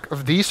back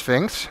of these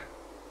things.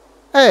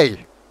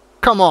 Hey,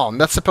 come on,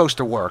 that's supposed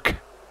to work.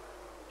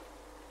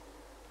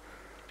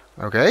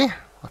 Okay,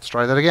 let's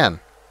try that again.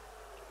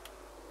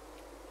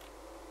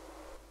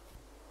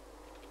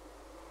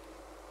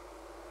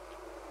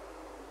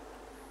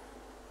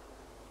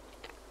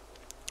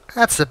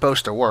 That's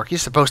supposed to work.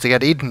 He's supposed to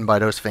get eaten by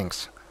those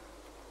things.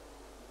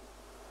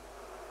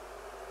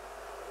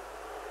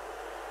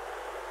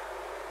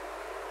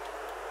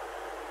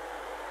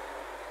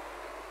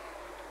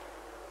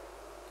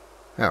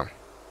 Oh.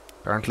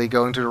 Apparently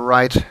going to the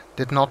right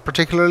did not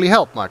particularly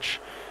help much.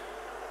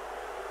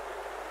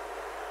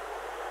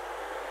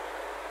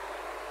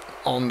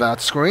 On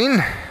that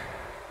screen.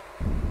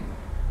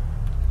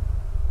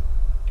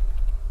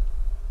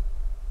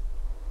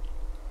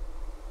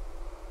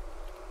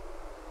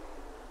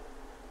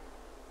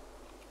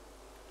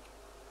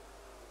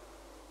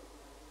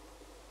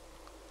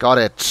 Got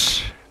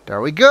it.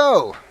 There we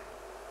go.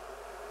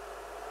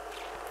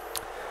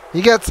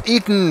 He gets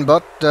eaten,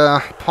 but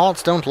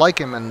pods don't like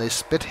him and they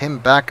spit him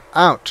back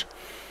out.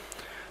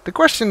 The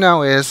question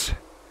now is,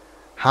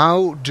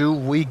 How do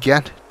we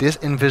get this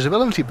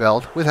invisibility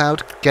belt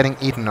without getting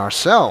eaten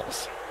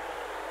ourselves?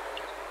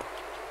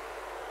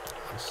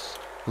 Let's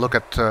look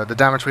at the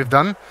damage we've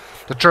done.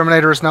 The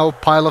Terminator is now a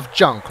pile of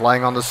junk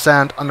lying on the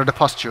sand under the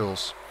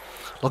pustules.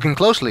 Looking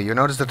closely, you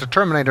notice that the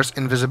Terminator's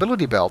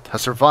invisibility belt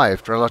has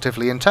survived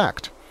relatively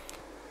intact.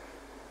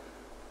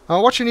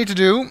 Now, what you need to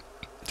do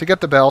to get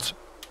the belt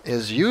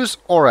is use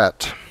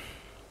Oret.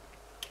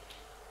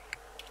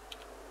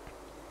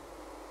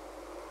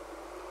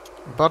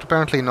 But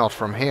apparently not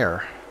from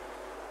here.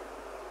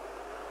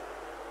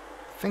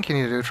 I think you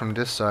need to do it from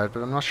this side,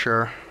 but I'm not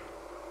sure.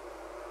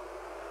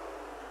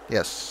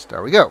 Yes,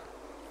 there we go.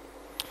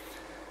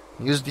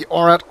 Use the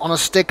Oret on a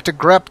stick to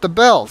grab the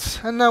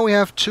belt. And now we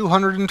have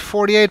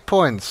 248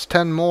 points,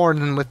 10 more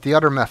than with the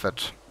other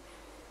method.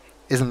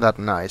 Isn't that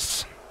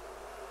nice?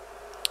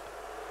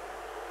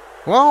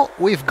 Well,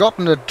 we've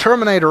gotten the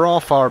Terminator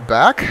off our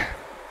back.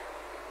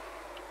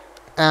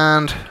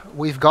 And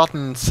we've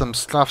gotten some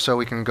stuff so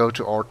we can go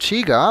to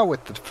Ortega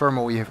with the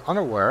thermoweave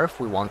underwear if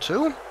we want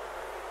to. And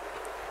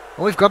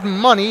we've gotten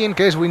money in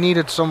case we need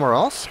it somewhere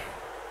else.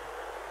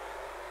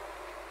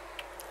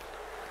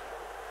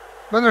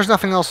 But there's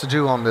nothing else to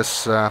do on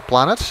this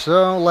planet,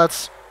 so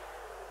let's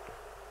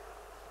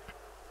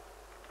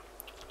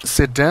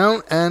sit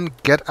down and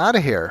get out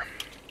of here.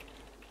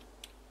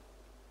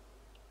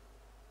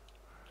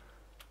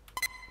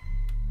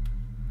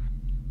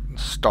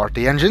 Start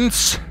the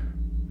engines.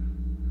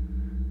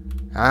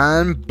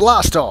 And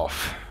blast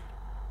off!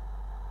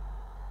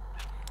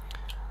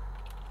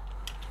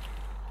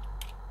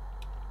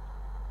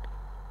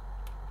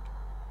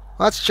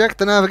 Let's check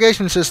the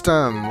navigation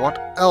system. What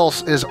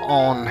else is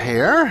on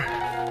here?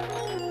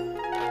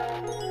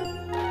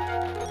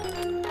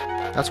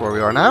 That's where we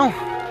are now.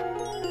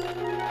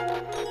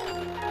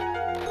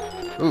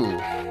 Ooh.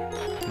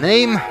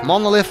 Name,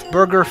 Monolith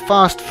Burger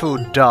Fast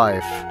Food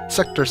Dive.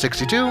 Sector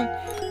 62.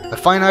 A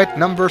finite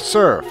number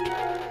served.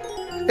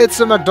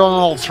 It's a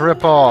McDonald's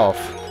ripoff.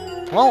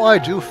 Well, I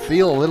do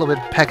feel a little bit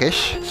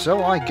peckish,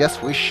 so I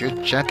guess we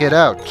should check it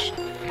out.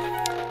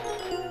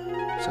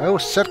 So,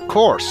 set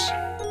course.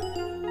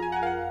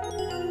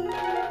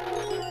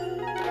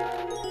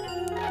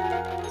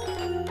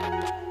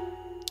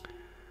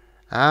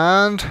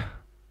 And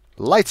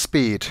light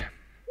speed.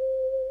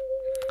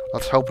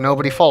 Let's hope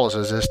nobody follows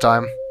us this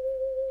time.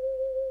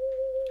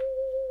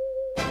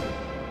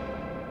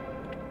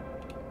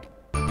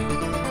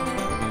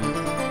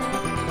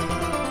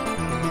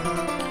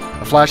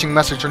 A flashing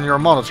message on your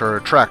monitor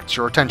attracts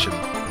your attention.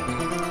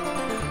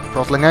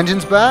 Throttling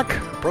engines back,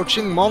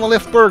 approaching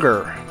Monolith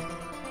Burger.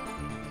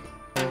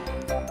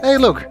 Hey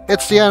look,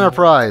 it's the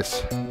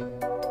Enterprise.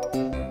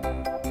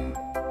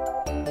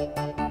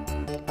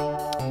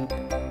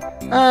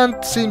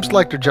 And seems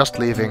like they're just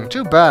leaving.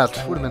 Too bad.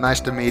 Would have been nice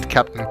to meet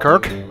Captain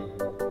Kirk.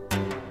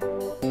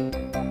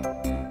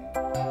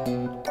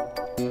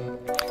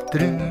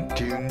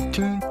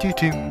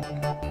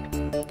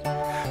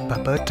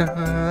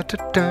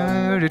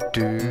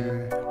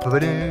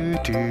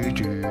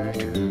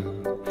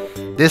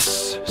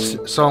 This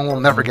song will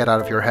never get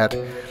out of your head.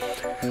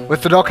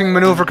 With the docking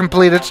maneuver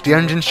completed, the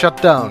engine shut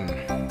down.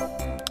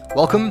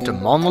 Welcome to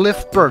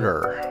Monolith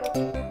Burger.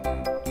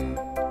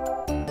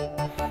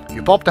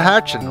 You pop the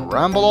hatch and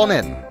ramble on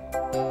in.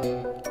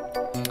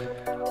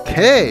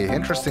 Okay,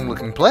 interesting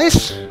looking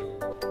place.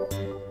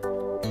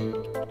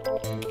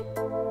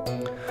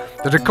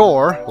 The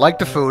decor, like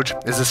the food,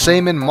 is the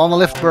same in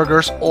Monolith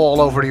Burgers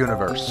all over the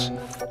universe.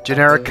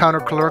 Generic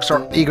counter clerks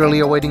are eagerly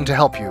awaiting to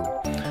help you.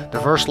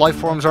 Diverse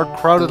lifeforms are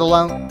crowded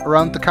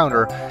around the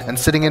counter and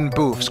sitting in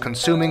booths,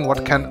 consuming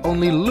what can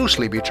only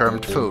loosely be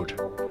termed food.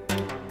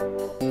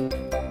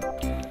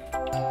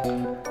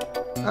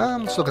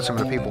 Let's look at some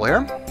of the people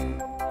here.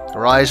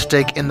 Their eyes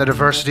take in the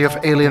diversity of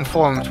alien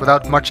forms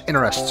without much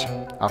interest.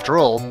 After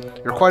all,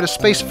 you're quite a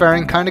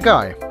spacefaring kind of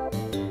guy.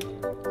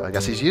 I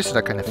guess he's used to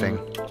that kind of thing.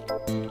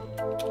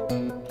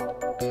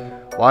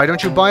 Why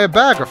don't you buy a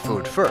bag of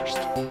food first?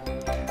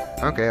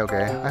 Okay.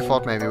 I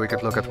thought maybe we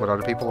could look at what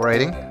other people were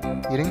eating.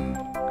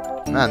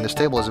 Man, this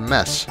table is a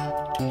mess.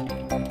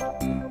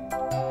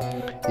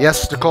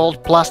 Yes, the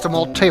cold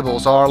plastomold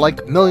tables are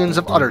like millions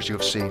of others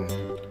you've seen.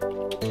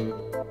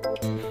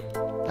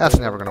 That's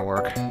never gonna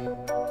work.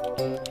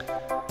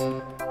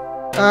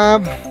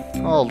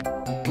 Well,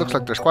 looks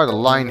like there's quite a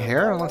line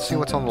here. Let's see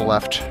what's on the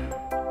left.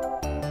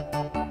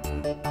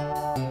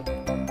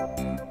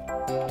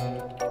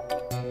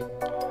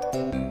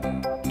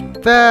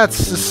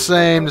 That's the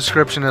same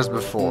description as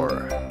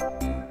before.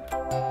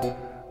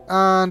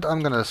 And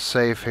I'm gonna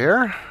save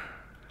here.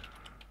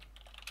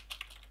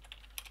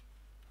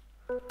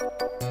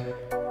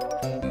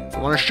 I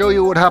want to show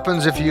you what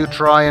happens if you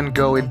try and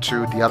go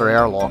into the other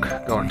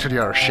airlock, go into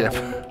the other ship.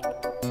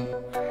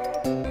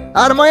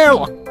 Out of my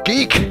airlock,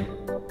 geek!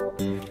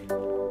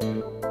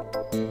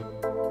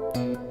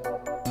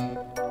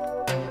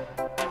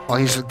 Well,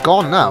 he's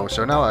gone now,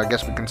 so now I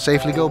guess we can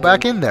safely go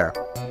back in there.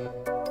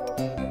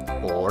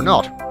 Or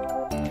not.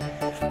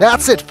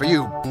 That's it for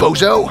you,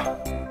 bozo!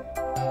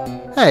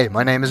 Hey,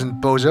 my name isn't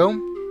Bozo.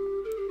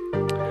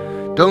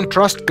 Don't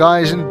trust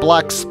guys in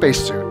black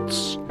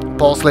spacesuits.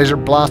 Pulse laser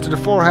blast to the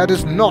forehead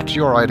is not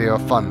your idea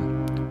of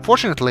fun.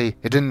 Fortunately,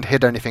 it didn't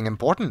hit anything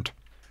important.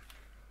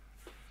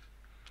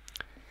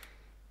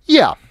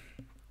 Yeah.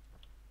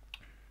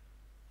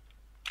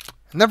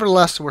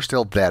 Nevertheless, we're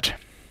still dead.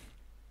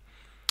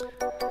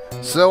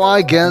 So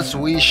I guess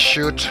we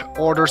should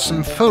order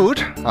some food.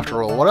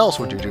 After all, what else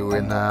would you do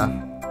in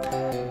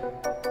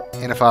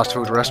a fast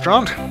food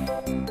restaurant?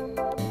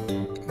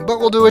 But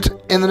we'll do it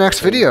in the next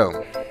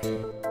video.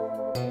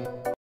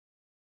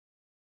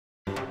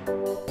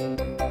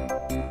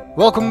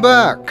 Welcome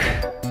back!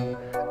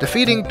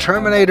 Defeating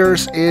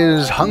Terminators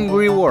is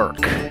hungry work.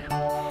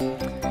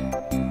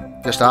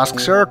 Just ask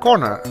Sarah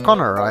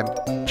Connor,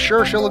 I'm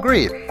sure she'll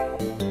agree.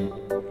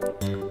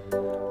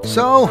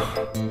 So,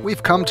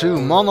 we've come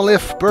to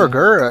Monolith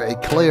Burger, a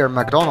clear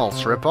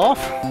McDonald's ripoff.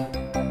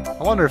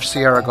 I wonder if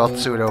Sierra got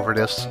sued over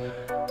this.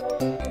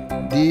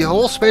 The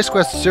whole Space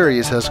Quest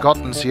series has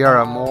gotten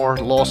Sierra more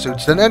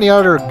lawsuits than any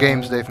other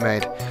games they've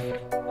made.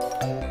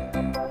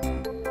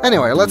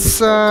 Anyway,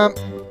 let's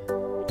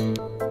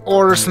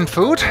order some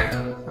food.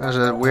 There's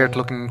a weird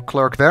looking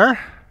clerk there.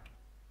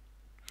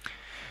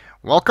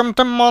 Welcome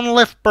to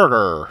Monolith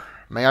Burger.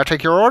 May I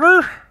take your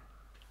order?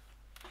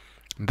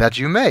 That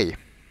you may.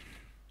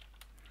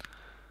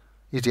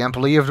 He's the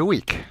employee of the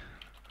week,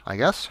 I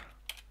guess.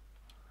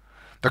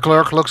 The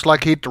clerk looks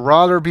like he'd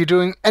rather be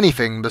doing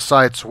anything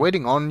besides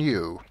waiting on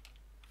you.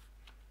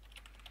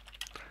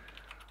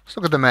 Let's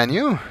look at the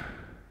menu.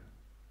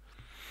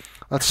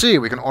 Let's see,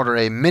 we can order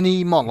a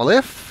mini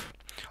monolith,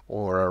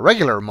 or a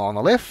regular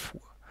monolith,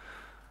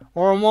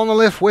 or a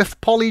monolith with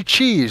poly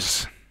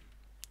cheese.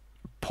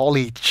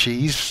 Poly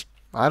cheese?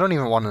 I don't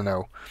even want to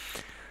know.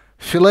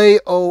 Filet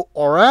au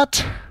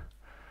orat,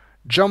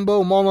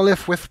 jumbo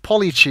monolith with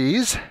poly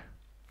cheese,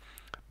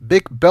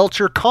 Big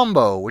Belcher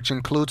combo, which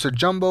includes a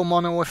jumbo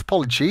mono with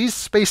poly cheese,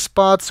 space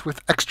spots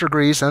with extra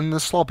grease and a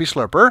sloppy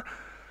slurper,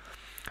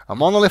 a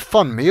monolith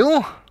fun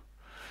meal,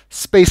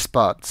 space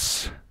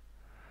spots,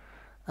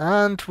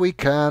 and we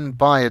can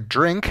buy a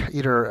drink,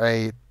 either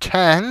a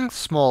Tang,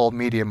 small,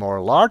 medium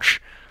or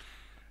large,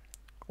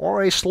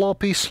 or a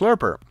sloppy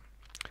slurper.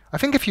 I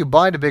think if you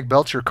buy the Big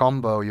Belcher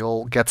combo,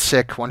 you'll get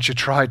sick once you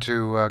try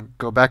to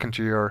go back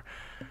into your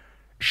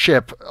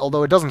ship,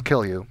 although it doesn't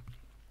kill you.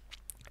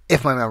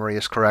 If my memory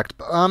is correct.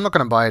 But I'm not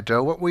going to buy it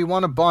though. What we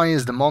want to buy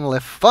is the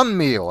Monolith Fun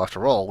Meal.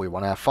 After all, we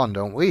want to have fun,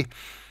 don't we?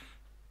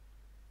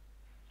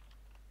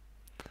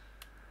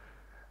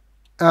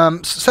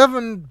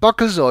 7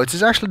 buckazoids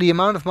is actually the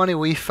amount of money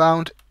we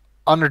found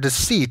under the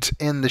seat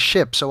in the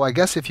ship. So I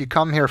guess if you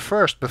come here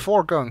first,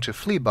 before going to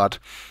Fleabot,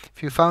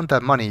 if you found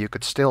that money, you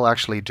could still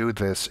actually do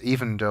this,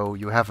 even though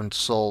you haven't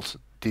sold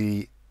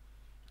the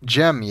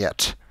gem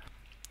yet.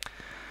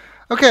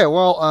 Okay,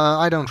 well,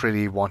 I don't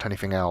really want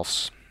anything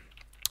else.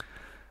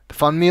 The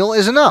fun meal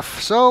is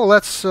enough, so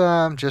let's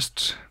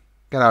just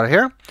get out of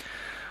here.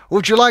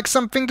 Would you like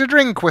something to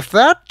drink with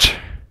that?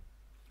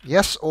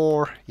 Yes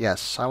or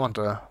yes. I want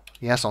a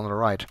yes on the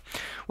right.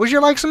 Would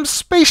you like some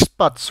space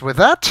butts with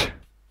that?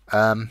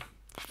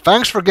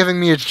 Thanks for giving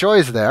me a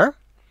choice there.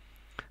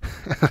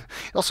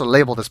 Also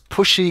labeled as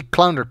pushy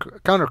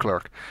counter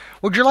clerk.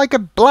 Would you like a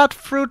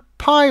bloodfruit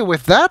pie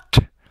with that?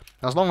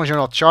 As long as you're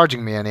not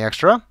charging me any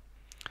extra.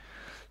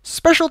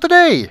 Special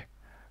today!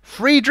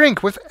 Free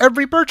drink with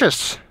every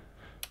purchase.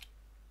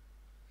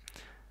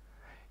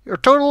 Your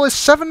total is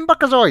 7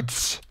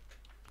 buckazoids.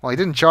 Well, he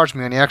didn't charge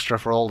me any extra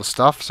for all the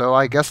stuff, so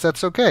I guess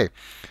that's okay.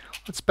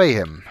 Let's pay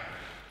him.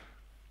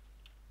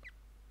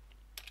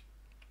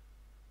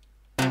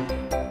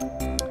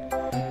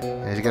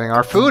 Is he getting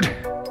our food?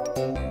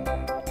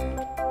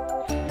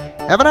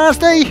 Have a nice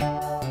day!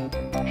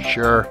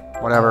 Sure,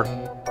 whatever.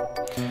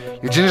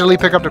 You gingerly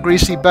pick up the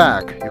greasy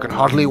bag. You can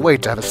hardly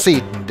wait to have a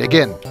seat and dig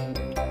in.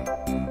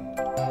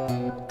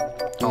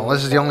 Oh,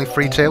 this is the only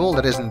free table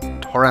that isn't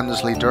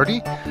horrendously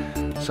dirty.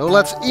 So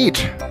let's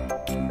eat.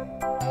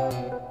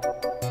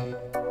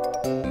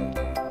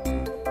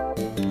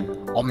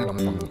 Om nom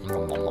nom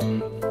nom nom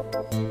nom.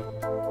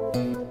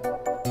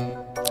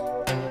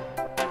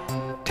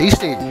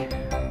 Tasty,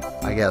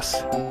 I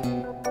guess.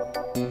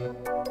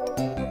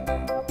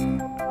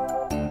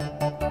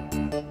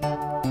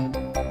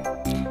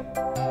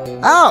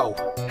 Ow!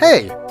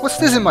 Hey, what's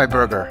this in my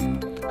burger?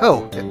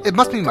 Oh, it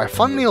must be my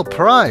fun meal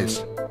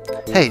prize.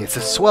 Hey, it's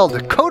a swell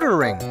decoder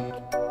ring.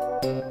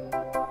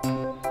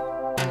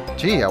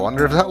 Gee, I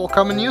wonder if that will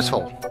come in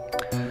useful.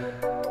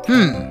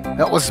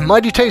 That was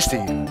mighty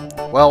tasty.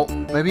 Well,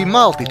 maybe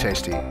mildly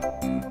tasty.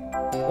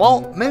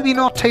 Well, maybe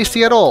not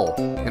tasty at all.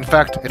 In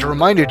fact, it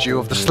reminded you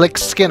of the slick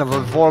skin of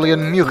a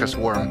Vorlian mucus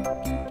worm.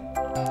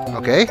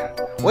 Okay,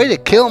 way to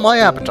kill my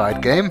appetite,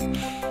 game.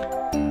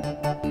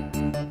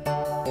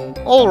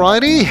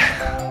 Alrighty.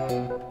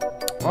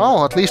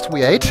 Well, at least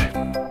we ate.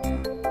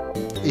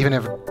 Even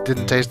if it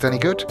didn't taste any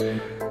good.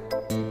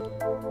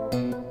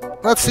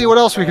 Let's see what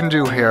else we can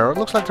do here. It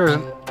looks like there's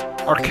an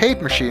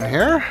arcade machine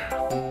here.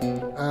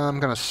 I'm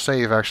gonna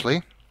save,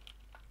 actually.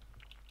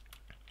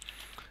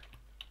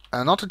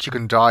 Not that you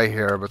can die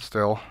here, but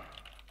still.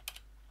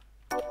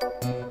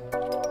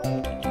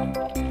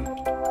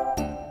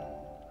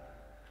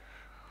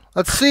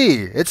 Let's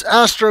see, it's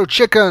Astro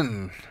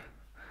Chicken!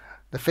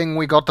 The thing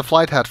we got the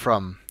flight hat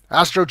from.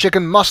 Astro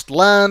Chicken must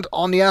land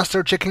on the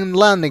Astro Chicken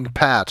landing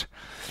pad.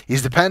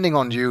 He's depending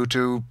on you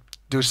to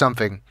do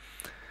something.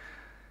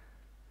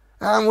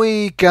 And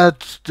we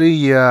get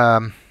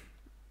the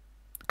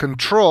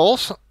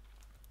controls,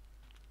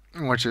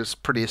 which is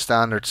pretty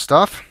standard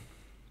stuff.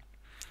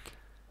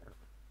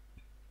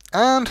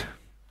 And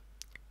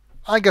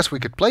I guess we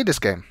could play this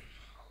game.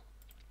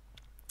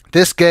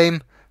 This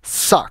game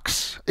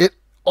sucks. It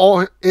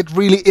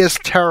really is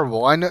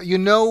terrible. I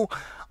know,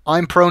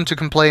 I'm prone to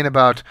complain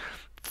about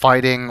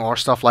fighting or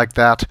stuff like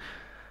that.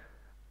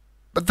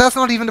 But that's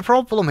not even the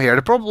problem here.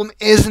 The problem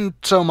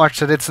isn't so much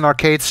that it's an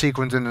arcade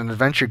sequence in an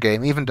adventure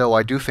game, even though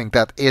I do think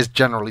that is,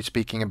 generally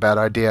speaking, a bad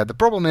idea. The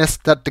problem is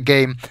that the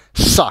game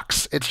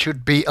sucks. It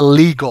should be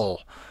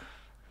illegal.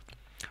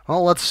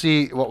 Well, let's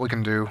see what we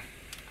can do.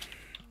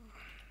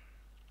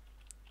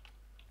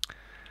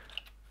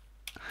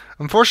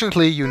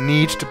 Unfortunately, you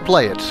need to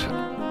play it.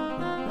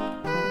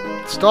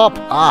 Stop!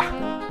 Ah!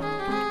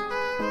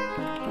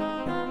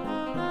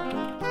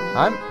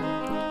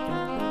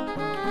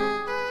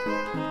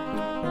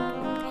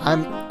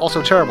 I'm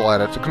also terrible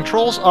at it. The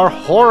controls are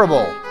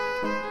horrible.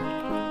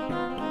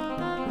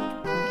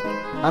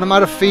 And I'm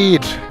out of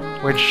feed,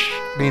 which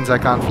means I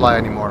can't fly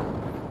anymore.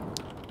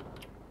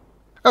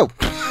 Oh!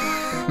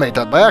 Made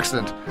that by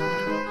accident.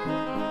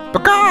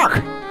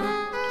 Bakak!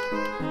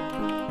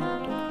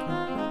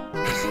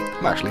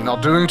 I'm actually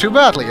not doing too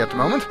badly at the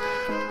moment.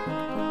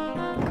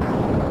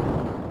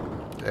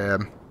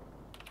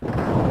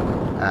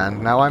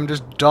 And now I'm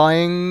just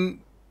dying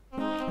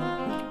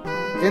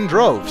in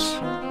droves.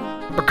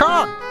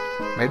 Bakak!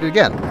 Made it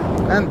again.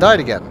 And died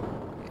again.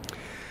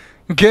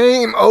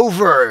 Game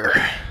over!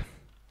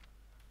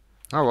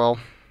 Oh well.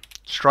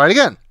 Let's try it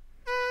again.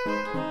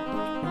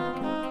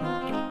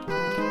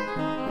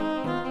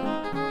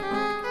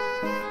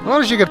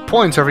 Notice you get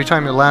points every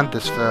time you land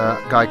this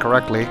guy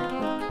correctly.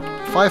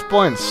 5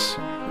 points.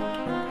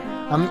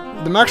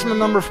 The maximum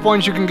number of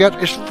points you can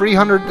get is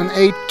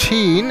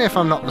 318, if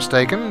I'm not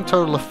mistaken. A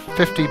total of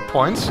 50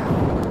 points.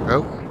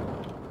 Oh.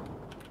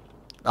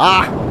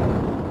 Ah!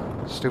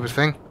 Stupid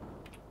thing.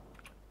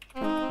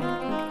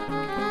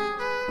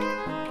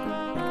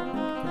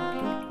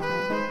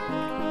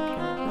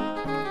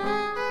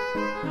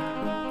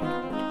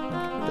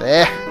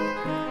 There.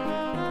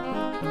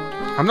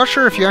 I'm not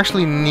sure if you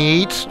actually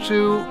need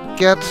to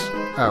get...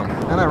 Oh,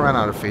 and I ran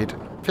out of feed.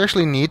 If you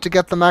actually need to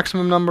get the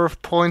maximum number of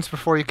points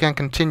before you can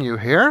continue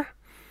here.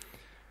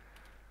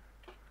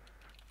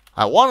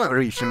 I want to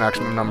reach the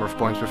maximum number of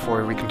points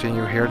before we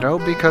continue here, though,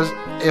 because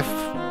if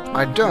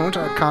I don't,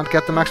 I can't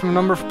get the maximum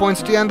number of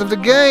points at the end of the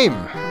game.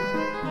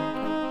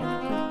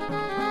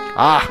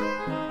 Ah!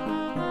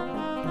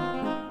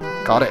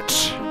 Got it.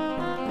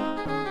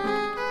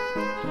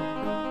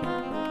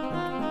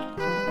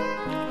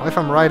 Well, if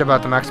I'm right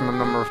about the maximum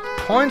number of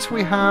points,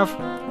 we have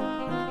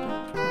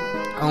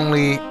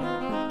only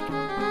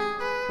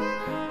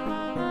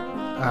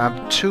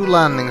 2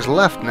 landings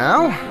left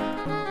now.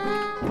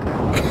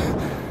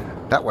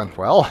 That went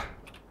well.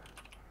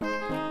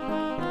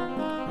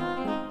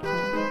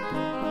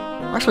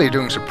 I'm actually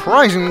doing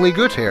surprisingly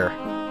good here.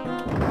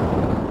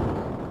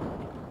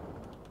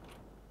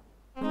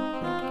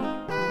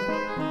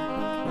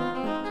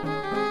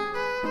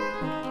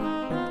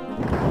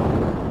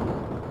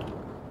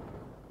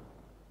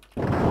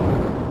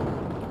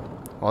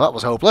 Well, that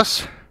was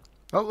hopeless.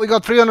 Well, we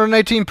got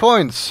 318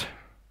 points.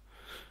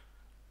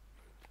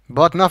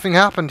 But nothing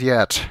happened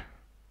yet.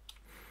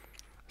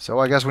 So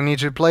I guess we need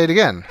to play it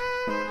again.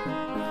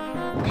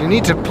 You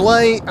need to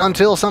play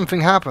until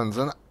something happens,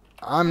 and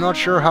I'm not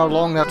sure how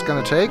long that's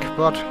gonna take,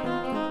 but...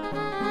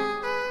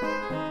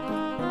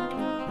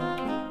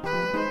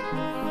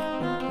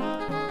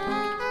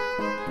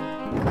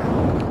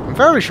 I'm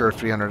very sure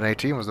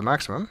 318 was the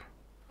maximum.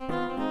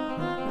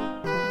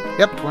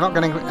 Yep, we're not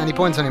getting any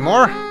points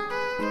anymore.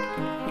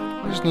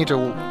 I just need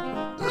to...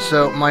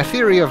 So, my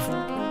theory of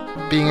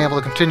being able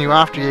to continue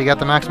after you get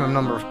the maximum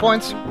number of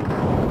points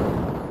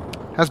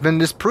has been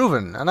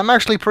disproven. And I'm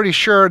actually pretty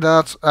sure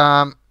that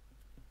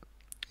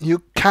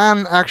you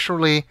can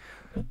actually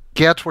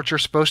get what you're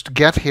supposed to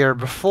get here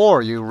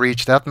before you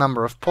reach that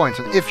number of points.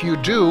 And if you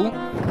do,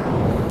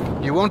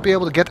 you won't be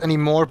able to get any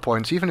more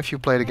points, even if you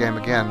play the game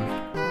again.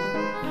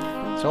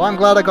 So I'm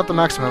glad I got the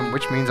maximum,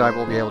 which means I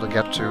will be able to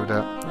get to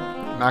the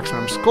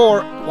maximum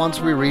score once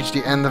we reach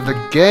the end of the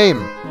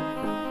game.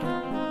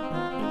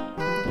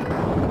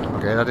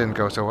 Okay, that didn't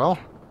go so well.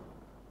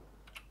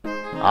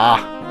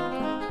 Ah!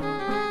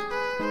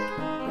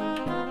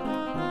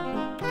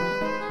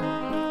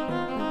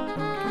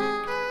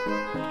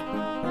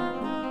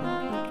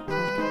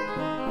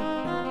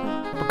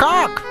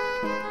 Cock!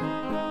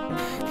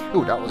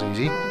 Ooh, that was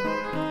easy.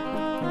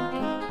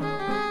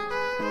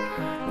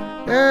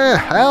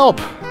 Help!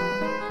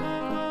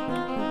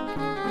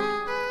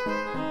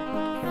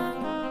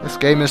 This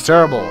game is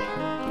terrible.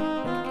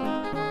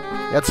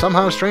 Yet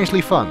somehow strangely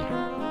fun.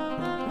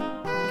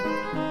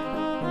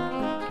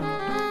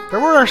 There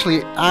were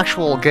actually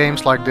actual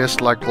games like this,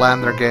 like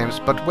Lander games,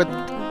 but with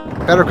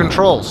better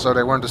controls, so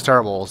they weren't as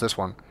terrible as this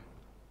one.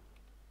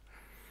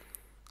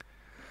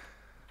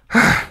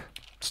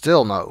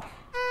 Still no.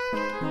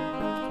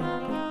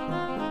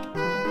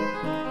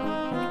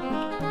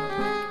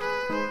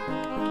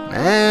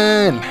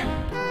 Man!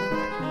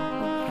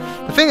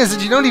 The thing is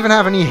that you don't even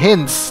have any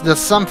hints that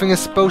something is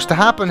supposed to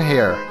happen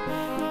here.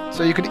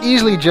 So you could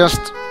easily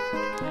just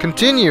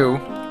continue,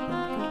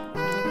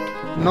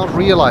 not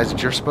realize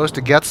that you're supposed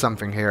to get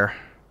something here.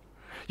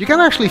 You can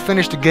actually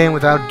finish the game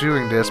without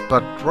doing this,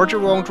 but Roger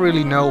won't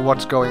really know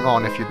what's going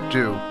on if you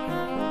do.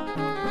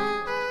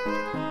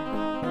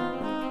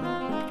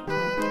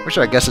 Which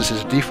I guess is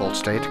his default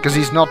state, because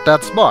he's not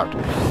that smart.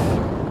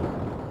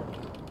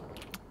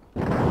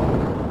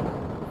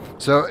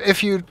 So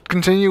if you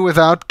continue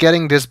without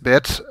getting this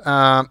bit,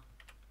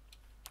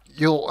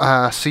 you'll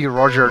see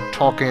Roger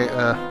talking,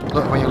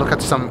 when you look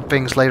at some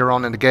things later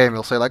on in the game,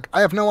 he'll say like,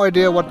 I have no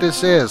idea what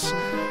this is.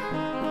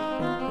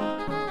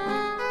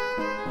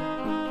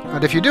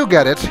 And if you do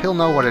get it, he'll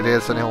know what it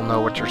is and he'll know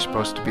what you're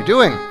supposed to be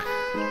doing.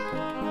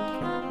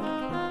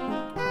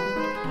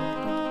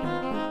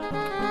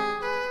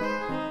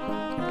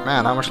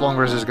 Man, how much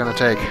longer is this gonna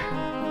take?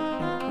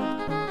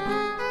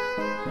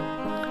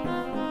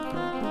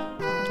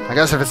 I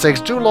guess if it takes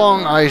too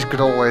long, I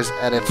could always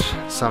edit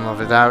some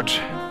of it out.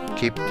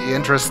 Keep the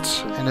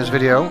interest in this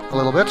video a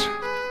little bit.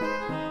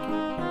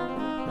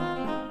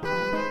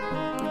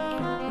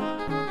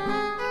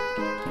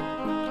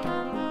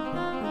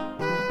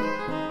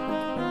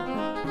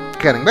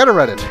 Getting better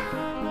at it,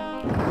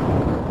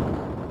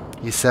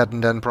 he said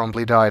and then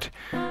promptly died.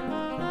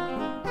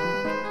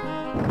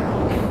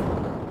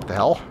 What the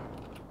hell?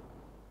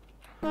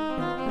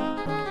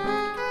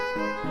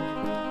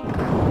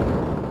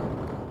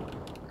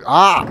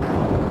 Ah!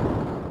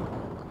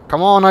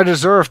 Come on, I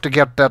deserve to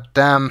get that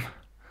damn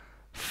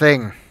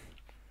thing.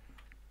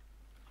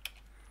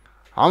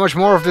 How much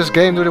more of this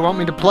game do they want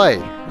me to play?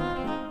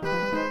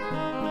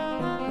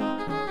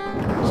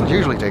 Doesn't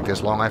usually take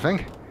this long, I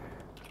think.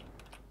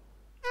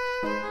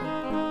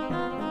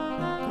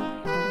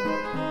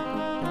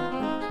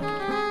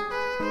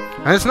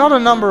 And it's not a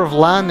number of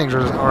landings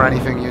or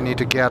anything you need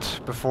to get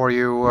before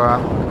you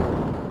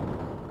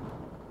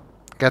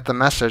get the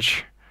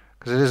message.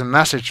 Because it is a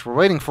message we're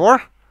waiting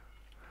for.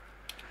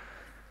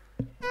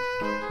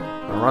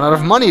 I'll run out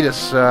of money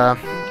this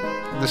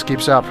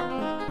keeps up.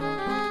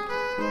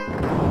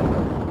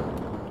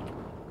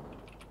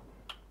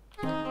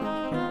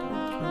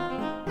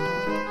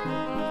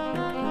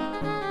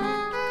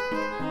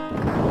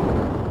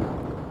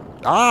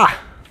 Ah!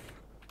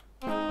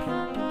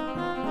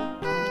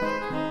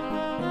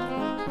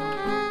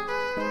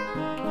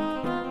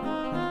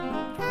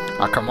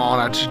 Ah, come on,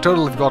 I should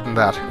totally have forgotten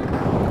that.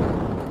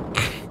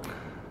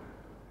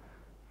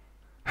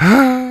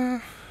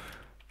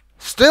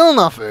 Still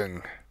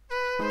nothing!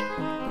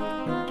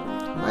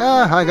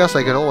 Yeah, I guess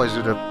I could always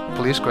do the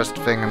police quest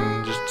thing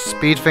and just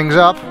speed things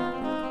up.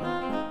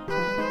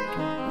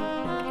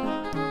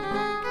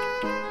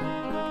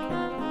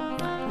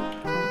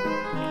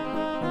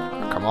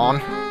 Come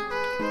on.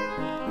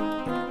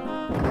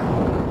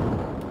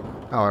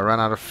 Oh, I ran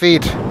out of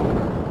feet.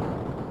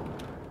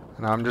 And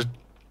now I'm just...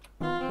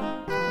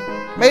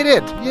 Made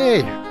it!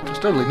 Yay! I was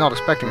totally not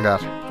expecting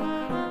that.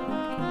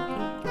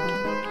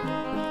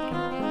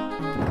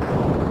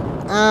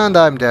 And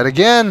I'm dead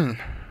again.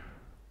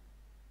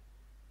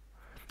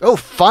 Oh,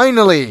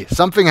 finally!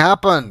 Something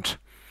happened!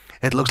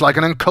 It looks like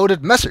an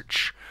encoded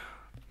message.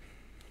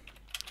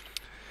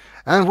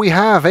 And we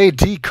have a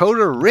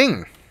decoder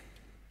ring.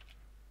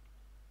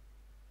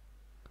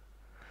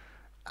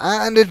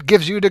 And it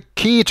gives you the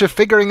key to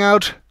figuring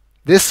out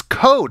this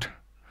code,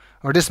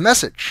 or this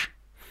message.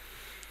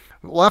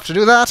 We'll have to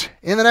do that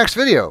in the next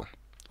video.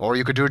 Or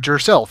you could do it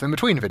yourself in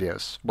between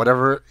videos.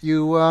 Whatever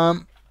you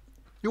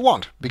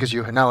want, because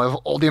you now have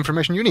all the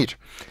information you need.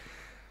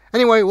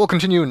 Anyway, we'll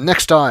continue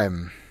next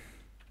time.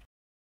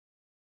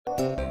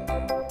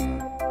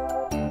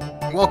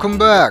 Welcome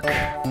back.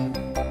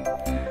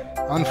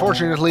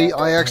 Unfortunately,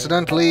 I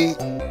accidentally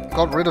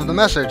got rid of the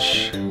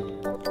message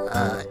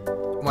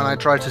when I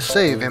tried to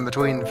save in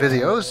between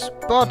videos,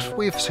 but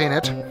we've seen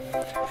it.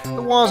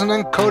 It was an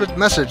encoded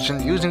message,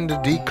 and using the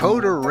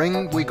decoder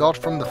ring we got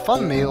from the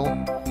fun meal,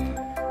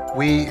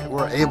 we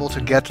were able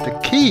to get the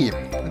key.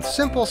 It's a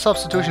simple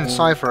substitution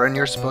cipher, and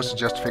you're supposed to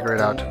just figure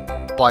it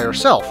out by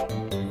yourself.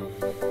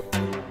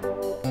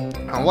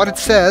 And what it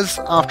says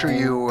after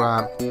you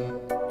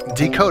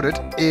decode it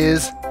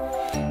is,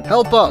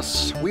 help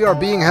us! We are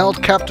being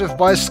held captive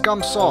by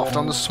ScumSoft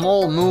on the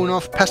small moon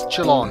of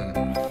Pestilon.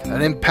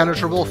 An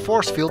impenetrable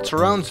force field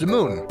surrounds the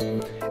moon.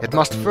 It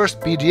must first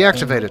be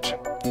deactivated.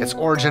 Its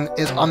origin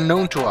is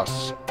unknown to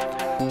us.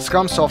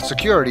 ScumSoft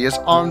security is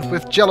armed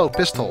with jello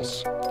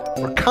pistols.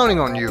 We're counting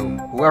on you,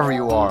 whoever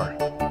you are.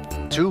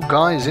 2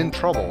 guys in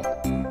trouble.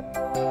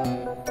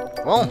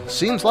 Well,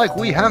 seems like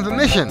we have a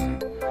mission.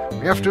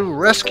 We have to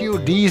rescue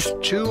these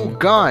 2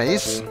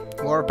 guys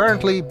who are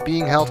apparently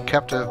being held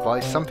captive by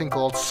something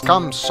called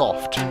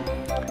ScumSoft.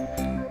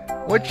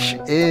 which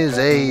is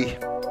a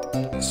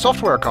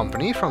software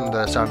company from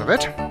the sound of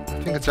it. I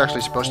think it's actually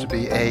supposed to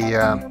be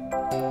a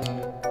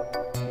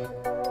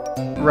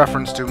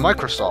reference to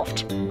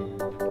Microsoft.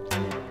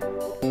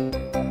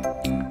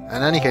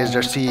 In any case,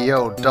 their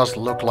CEO does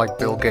look like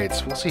Bill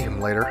Gates. We'll see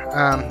him later,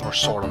 or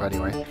sort of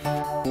anyway.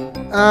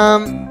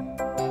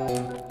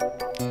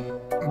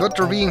 But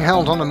they're being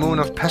held on the moon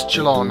of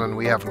Pestilon, and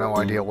we have no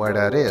idea where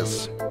that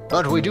is.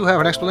 But we do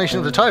have an explanation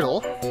of the title.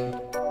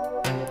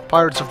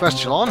 Pirates of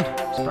Pestilon.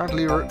 It's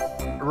apparently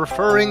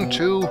referring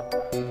to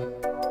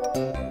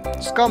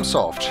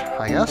ScumSoft,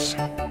 I guess.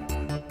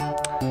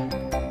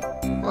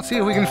 Let's see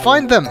if we can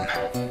find them.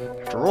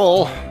 After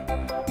all,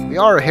 we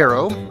are a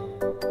hero,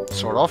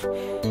 sort of.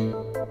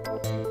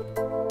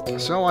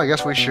 So I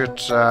guess we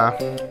should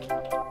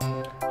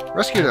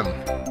rescue them.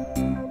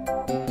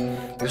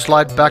 You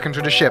slide back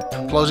into the ship,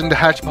 closing the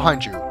hatch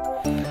behind you.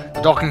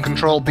 The docking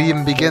control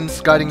beam begins,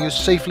 guiding you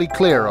safely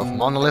clear of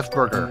Monolith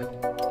Burger.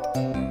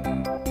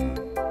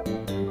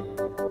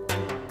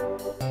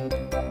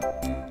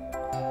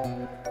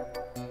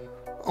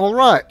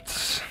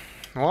 Alright,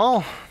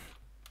 well,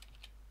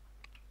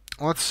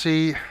 let's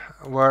see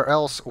where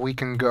else we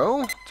can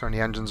go. Turn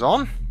the engines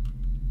on.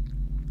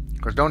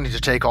 Of course, don't need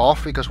to take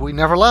off because we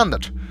never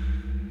landed.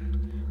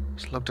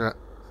 Let's look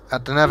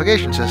at the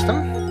navigation system.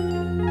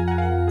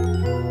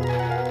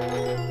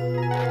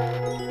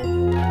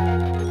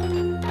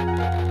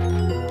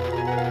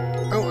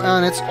 Oh,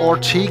 and it's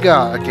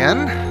Ortega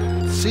again.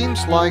 It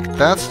seems like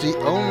that's the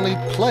only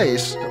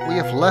place that we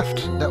have left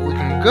that we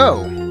can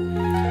go.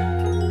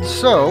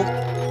 So,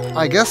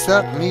 I guess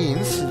that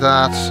means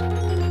that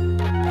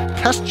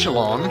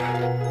Pestilon,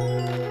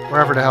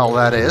 wherever the hell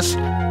that is,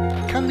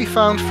 can be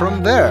found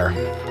from there.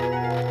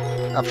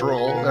 After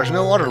all, there's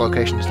no other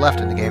locations left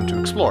in the game to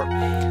explore.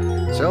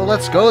 So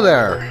let's go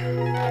there.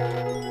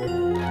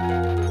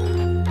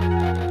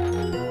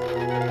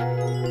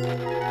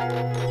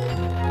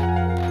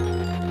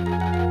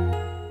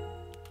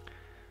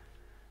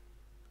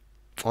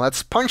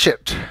 Let's punch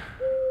it.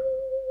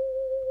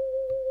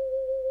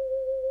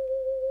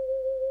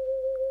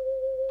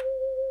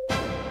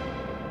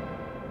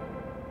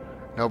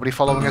 Nobody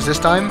following us this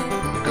time?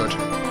 Good.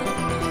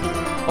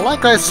 Well,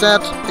 like I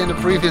said in the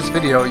previous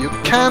video, you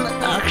can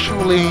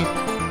actually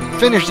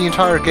finish the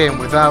entire game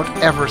without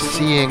ever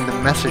seeing the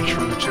message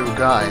from the two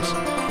guys.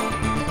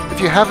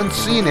 If you haven't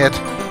seen it,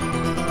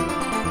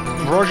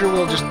 Roger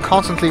will just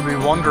constantly be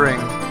wondering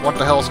what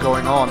the hell's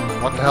going on,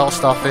 what the hell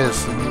stuff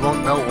is, and he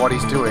won't know what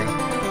he's doing.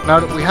 Now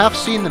that we have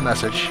seen the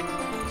message,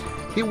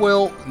 he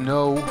will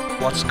know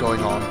what's going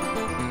on.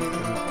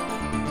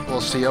 We'll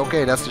see,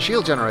 okay, that's the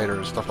shield generator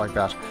and stuff like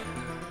that.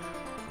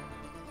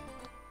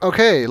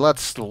 Okay,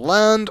 let's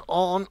land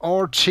on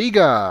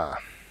Ortega,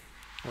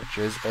 which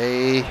is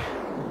a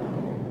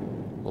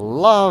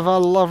lava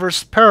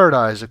lover's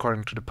paradise,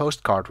 according to the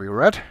postcard we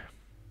read.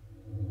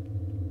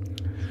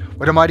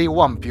 With a mighty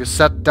whump, you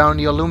set down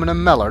the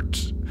aluminum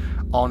mallet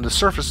on the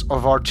surface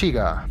of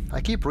Ortega.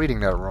 I keep reading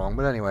that wrong,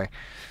 but anyway.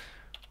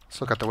 Let's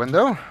look at the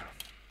window.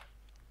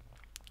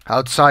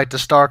 Outside, the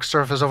stark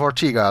surface of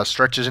Ortega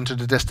stretches into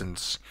the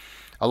distance.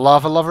 A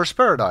lava lover's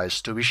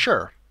paradise, to be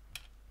sure.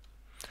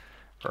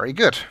 Very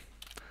good.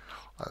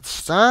 Let's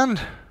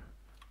stand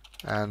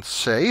and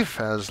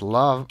save as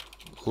Lava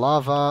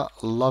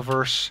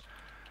Lover's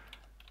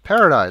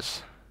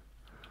Paradise.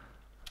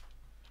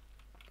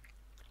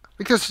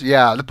 Because,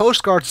 yeah, the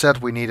postcard said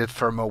we needed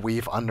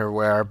thermoweave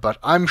underwear, but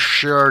I'm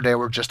sure they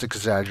were just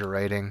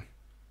exaggerating.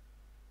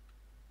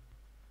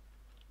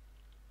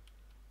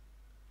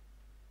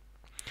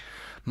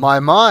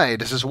 My,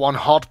 this is one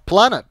hot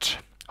planet.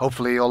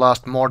 Hopefully you'll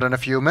last more than a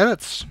few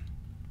minutes.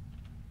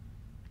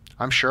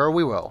 I'm sure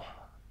we will.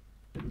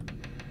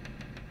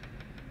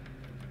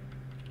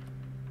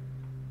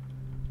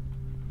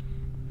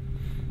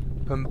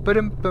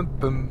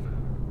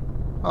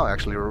 Oh,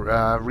 actually,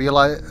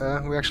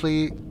 we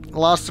actually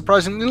last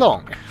surprisingly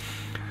long.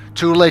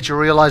 Too late you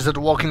realize that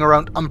walking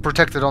around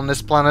unprotected on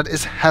this planet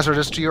is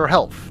hazardous to your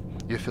health.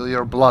 You feel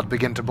your blood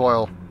begin to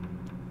boil.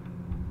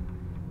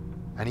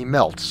 And he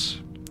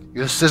melts.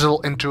 You sizzle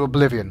into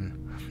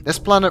oblivion. This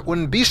planet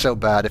wouldn't be so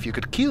bad if you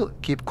could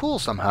keep cool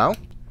somehow.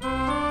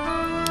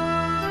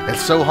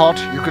 It's so hot,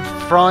 you could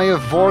fry a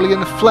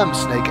Vorlian phlegm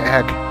snake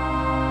egg.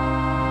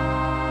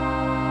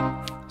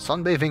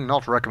 Sunbathing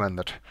not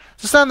recommended.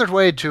 It's a standard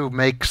way to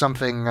make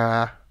something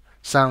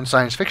sound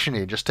science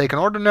fiction-y. Just take an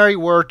ordinary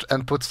word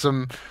and put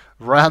some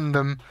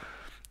random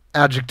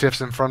adjectives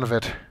in front of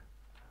it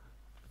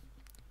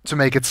to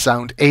make it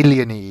sound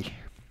alien-y.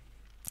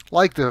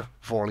 Like the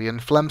Vorlian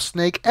phlegm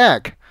snake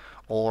egg,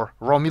 or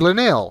Romulan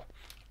ale.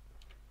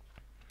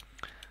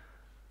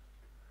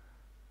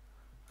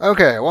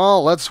 Okay,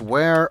 well, let's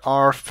wear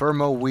our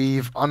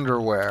thermoweave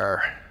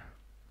underwear.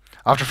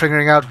 After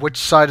figuring out which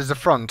side is the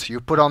front,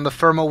 you put on the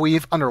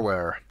thermoweave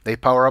underwear. They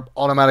power up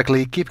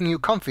automatically, keeping you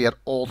comfy at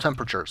all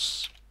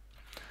temperatures.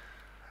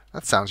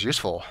 That sounds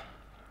useful.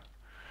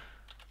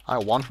 I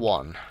want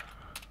one.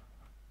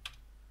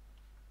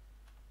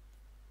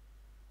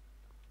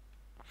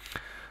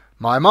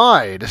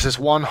 My, this is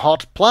one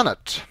hot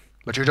planet.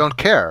 But you don't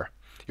care.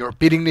 You're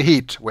beating the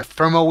heat with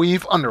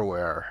thermoweave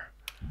underwear.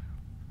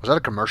 Was that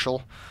a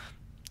commercial?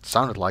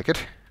 Sounded like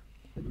it.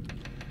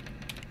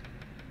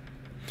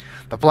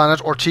 The planet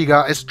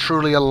Ortega is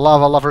truly a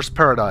lava lover's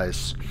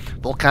paradise.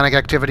 Volcanic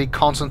activity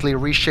constantly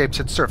reshapes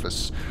its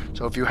surface,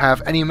 so if you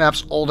have any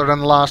maps older than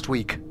last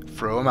week,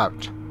 throw them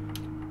out.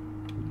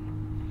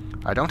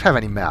 I don't have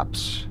any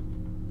maps.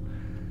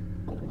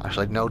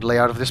 Actually, I know the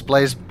layout of this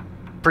place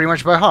pretty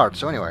much by heart,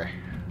 so anyway.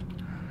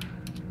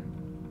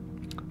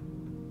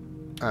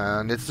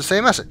 And it's the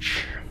same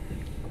message.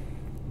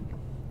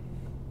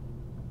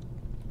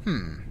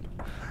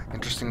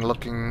 Interesting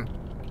looking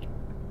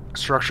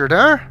structure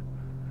there.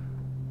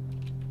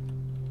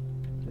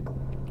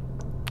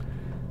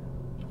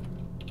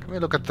 Can we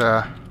look at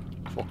the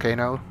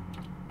volcano?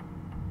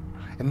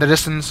 In the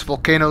distance,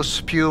 volcanoes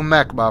spew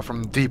magma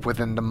from deep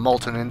within the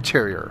molten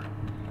interior.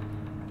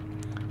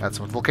 That's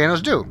what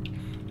volcanoes do.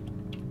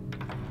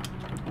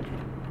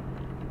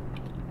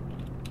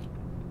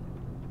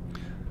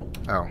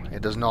 Oh,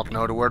 it does not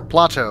know the word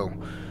plateau.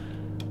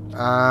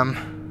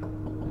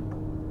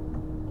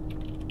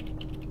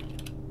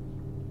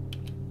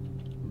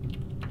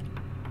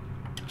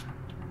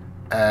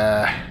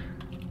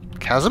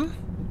 Chasm?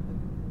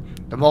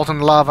 The molten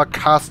lava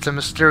casts a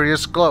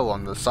mysterious glow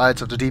on the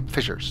sides of the deep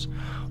fissures.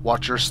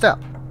 Watch your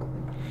step.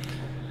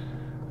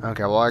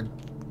 Okay, well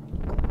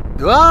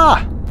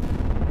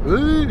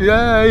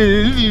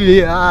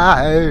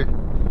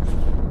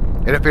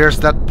It appears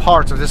that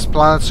parts of this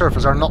planet's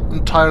surface are not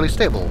entirely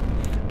stable.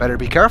 Better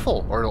be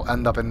careful, or you'll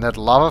end up in that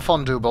lava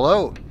fondue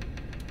below.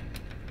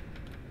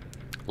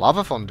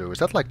 Lava fondue? Is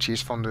that like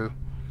cheese fondue?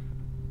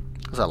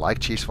 Because I like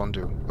cheese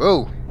fondue.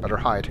 Oh, better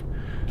hide.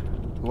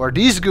 Who are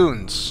these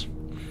goons?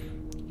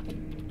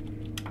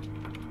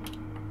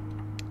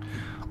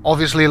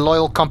 Obviously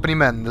loyal company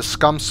men, the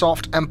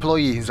ScumSoft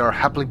employees are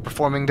happily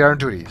performing their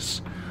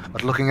duties.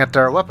 But looking at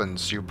their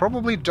weapons, you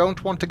probably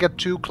don't want to get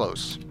too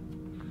close.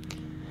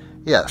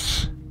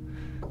 Yes.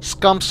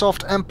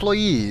 ScumSoft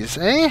employees,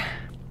 eh?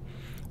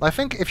 I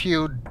think if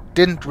you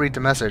didn't read the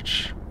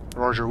message,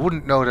 Roger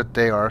wouldn't know that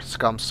they are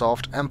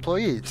ScumSoft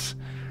employees.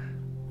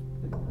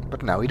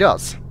 But now he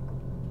does.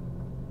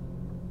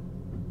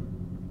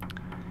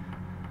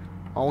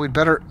 Oh, we'd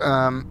better,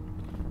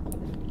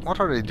 what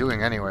are they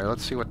doing anyway?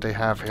 Let's see what they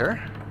have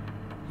here.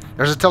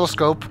 There's a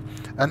telescope,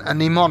 an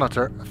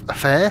anemometer,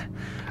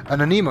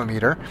 an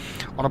anemometer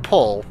on a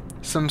pole,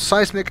 some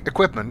seismic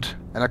equipment,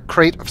 and a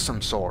crate of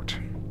some sort.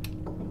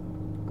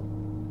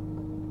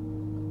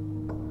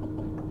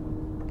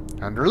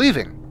 And they're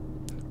leaving,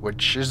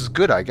 which is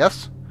good, I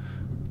guess.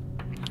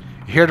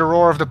 You hear the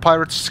roar of the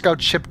pirates'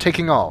 scout ship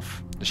taking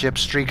off. The ship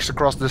streaks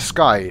across the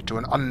sky to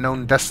an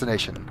unknown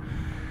destination.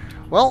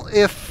 Well,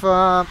 if...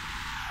 oh,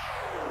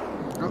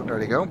 there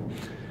they go.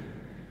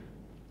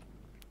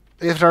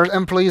 If there's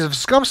employees of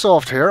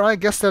ScumSoft here, I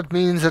guess that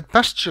means that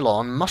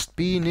Pestilon must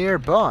be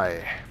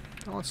nearby.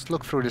 Let's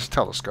look through this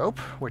telescope,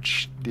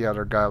 which the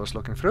other guy was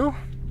looking through.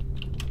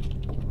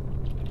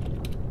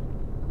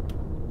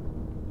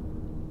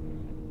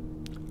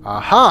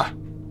 Aha!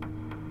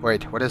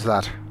 Wait, what is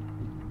that?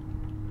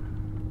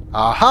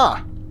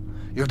 Aha!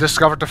 You've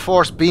discovered the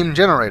force beam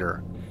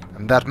generator,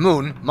 and that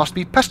moon must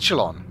be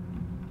Pestilon.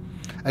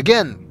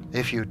 Again,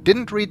 if you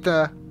didn't read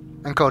the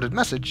encoded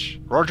message,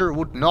 Roger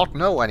would not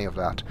know any of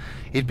that.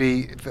 He'd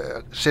be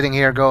sitting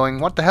here going,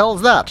 what the hell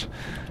is that?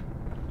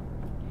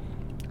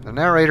 The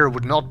narrator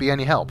would not be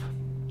any help.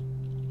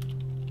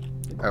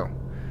 Oh.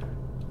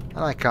 And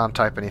I can't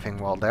type anything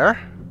while there.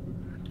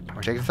 Can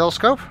we take the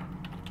telescope?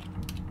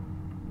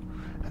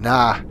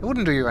 Nah, it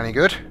wouldn't do you any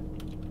good.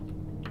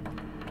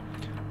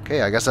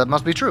 Okay, I guess that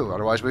must be true,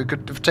 otherwise we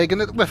could have taken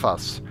it with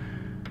us.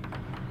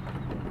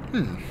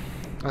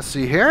 Let's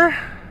see here.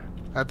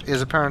 That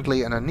is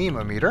apparently an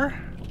anemometer.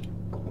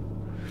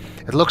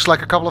 It looks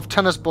like a couple of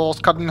tennis balls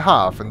cut in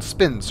half and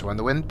spins when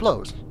the wind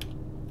blows.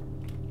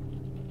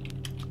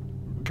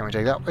 Can we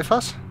take that with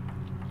us?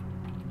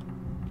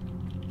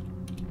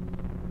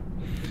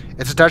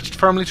 It's attached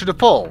firmly to the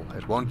pole.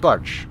 It won't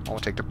budge. I'll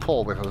take the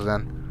pole with us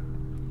then.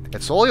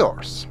 It's all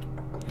yours.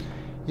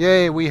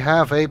 Yay, we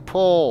have a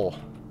pole.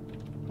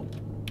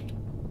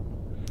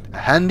 A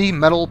handy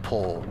metal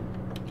pole.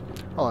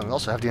 Oh, and we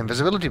also have the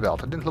invisibility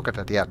belt. I didn't look at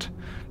that yet.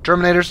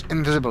 Terminator's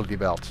invisibility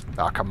belt.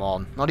 Ah, come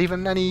on. Not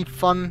even any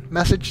fun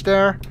message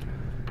there?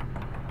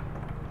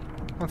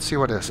 Let's see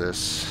what this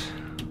is.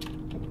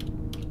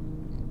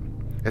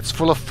 It's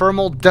full of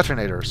thermal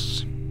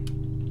detonators.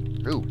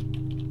 Ooh.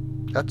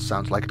 That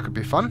sounds like it could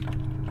be fun.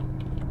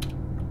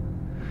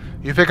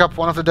 You pick up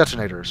one of the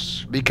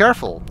detonators. Be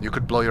careful. You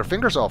could blow your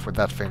fingers off with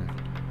that thing.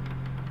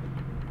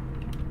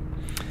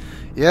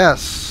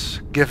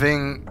 Yes.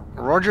 Giving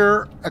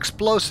Roger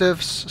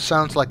explosives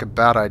sounds like a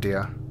bad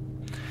idea.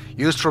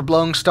 Used for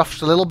blowing stuff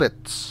to little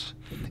bits.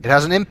 It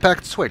has an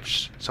impact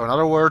switch, so in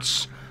other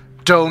words,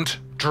 don't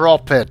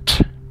drop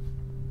it.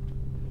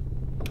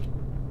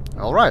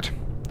 Alright.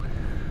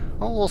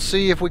 Well, we'll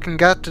see if we can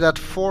get to that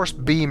force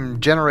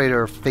beam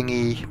generator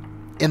thingy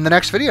in the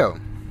next video.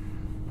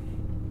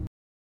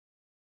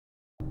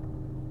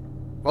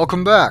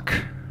 Welcome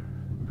back.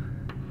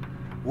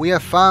 We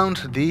have found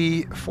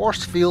the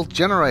force field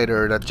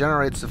generator that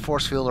generates the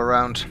force field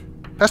around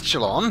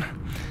Pestilon.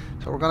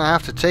 So we're gonna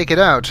have to take it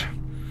out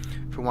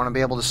if we want to be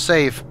able to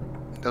save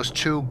those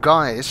two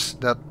guys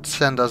that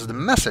send us the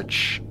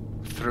message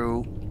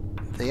through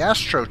the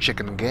Astro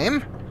Chicken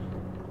game.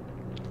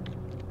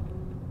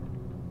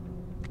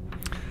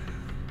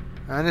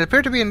 And it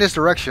appeared to be in this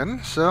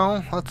direction,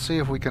 so let's see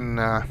if we can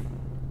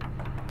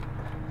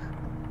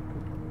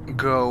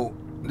go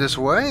this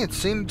way. It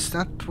seems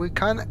that we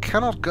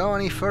cannot go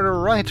any further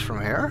right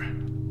from here.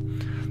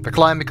 The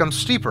climb becomes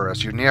steeper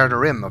as you near the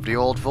rim of the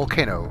old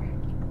volcano.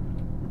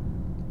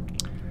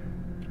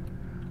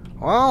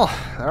 Well,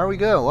 there we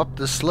go, up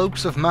the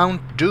slopes of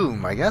Mount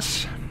Doom, I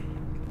guess.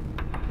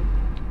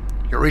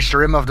 You reach the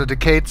rim of the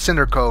decayed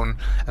cinder cone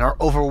and are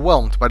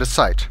overwhelmed by the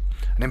sight.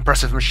 An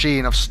impressive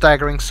machine of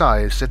staggering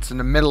size sits in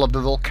the middle of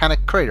the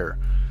volcanic crater.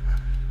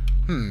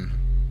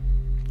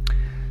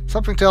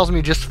 Something tells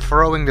me just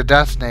throwing the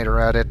detonator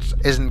at it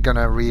isn't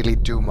gonna really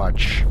do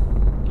much.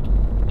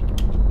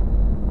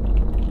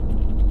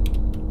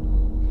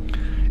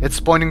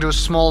 It's pointing to a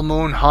small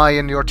moon high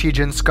in the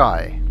Ortegian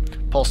sky.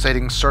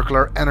 Pulsating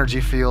circular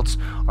energy fields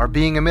are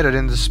being emitted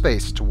into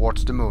space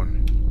towards the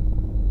moon.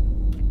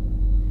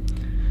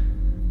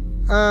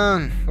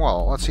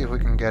 Well, let's see if we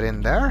can get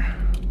in there.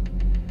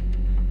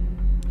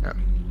 Yeah.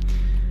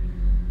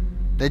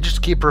 They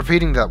just keep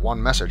repeating that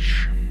one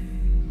message.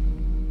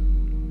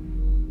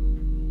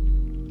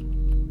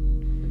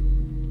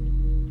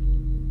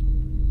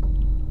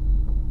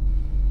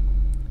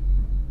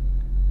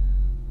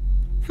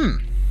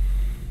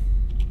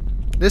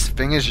 This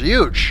thing is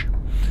huge.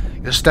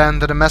 You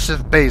stand at the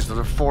massive base of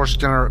the force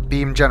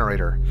beam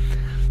generator.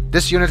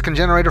 This unit can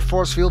generate a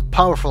force field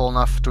powerful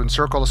enough to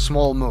encircle a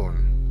small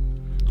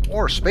moon.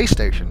 Or a space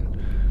station.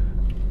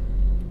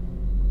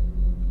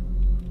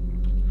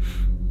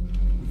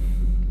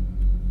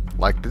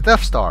 Like the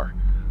Death Star.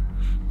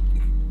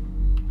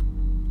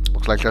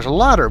 Looks like there's a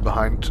ladder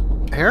behind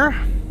here.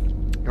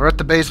 You're at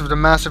the base of the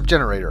massive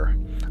generator.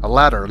 A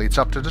ladder leads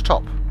up to the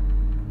top.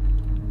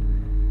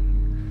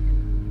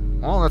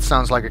 Well, that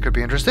sounds like it could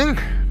be interesting.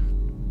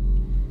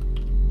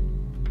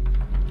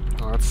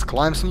 Let's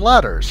climb some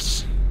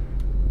ladders.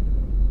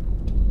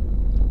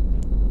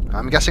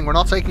 I'm guessing we're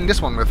not taking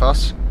this one with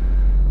us.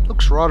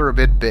 Looks rather a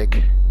bit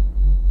big.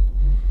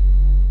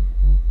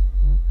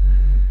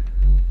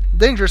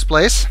 Dangerous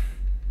place.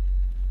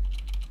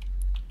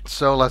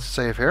 So let's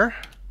save here.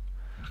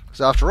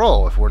 Because after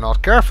all, if we're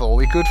not careful,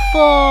 we could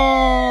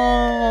fall.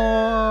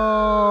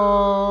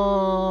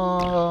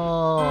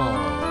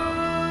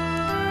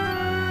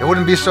 It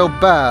wouldn't be so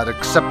bad,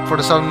 except for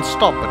the sudden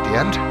stop at the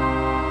end.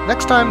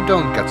 Next time,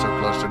 don't get so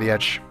close to the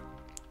edge.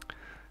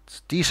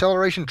 It's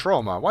deceleration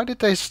trauma. Why did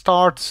they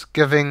start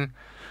giving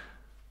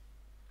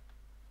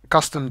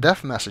custom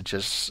death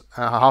messages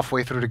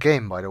halfway through the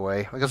game, by the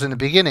way? Because in the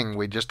beginning,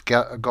 we just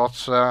got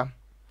the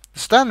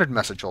standard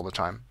message all the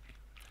time.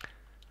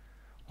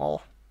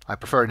 Well, I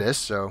prefer this,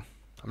 so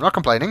I'm not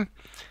complaining.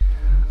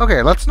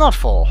 Okay, let's not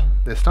fall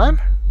this time.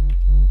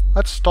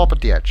 Let's stop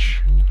at the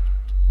edge.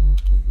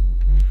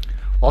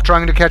 While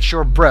trying to catch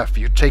your breath,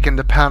 you take in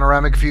the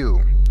panoramic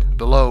view.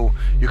 Below,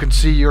 you can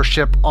see your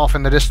ship off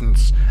in the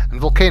distance,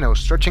 and volcanoes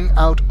stretching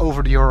out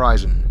over the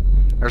horizon.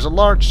 There's a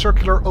large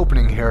circular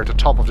opening here at the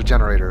top of the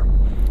generator.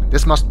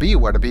 This must be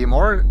where the beam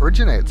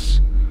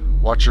originates.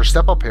 Watch your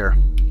step up here.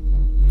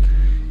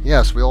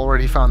 Yes, we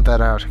already found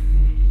that out.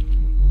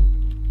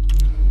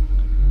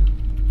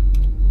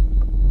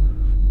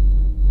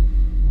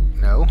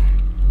 No.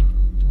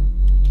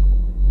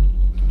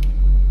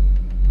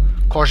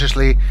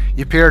 Cautiously,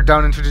 you peer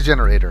down into the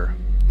generator.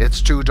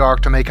 It's too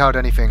dark to make out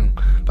anything,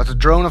 but the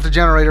drone of the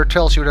generator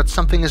tells you that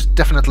something is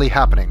definitely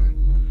happening.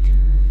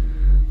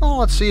 Well,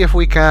 let's see if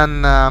we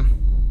can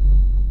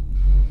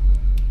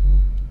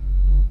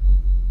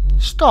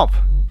stop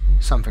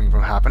something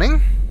from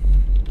happening.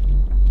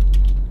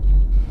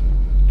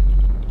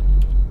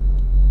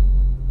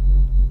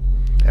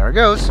 There it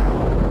goes.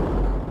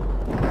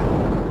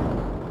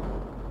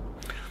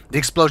 The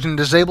explosion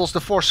disables the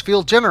force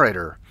field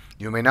generator.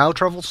 You may now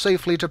travel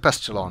safely to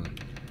Pestilon.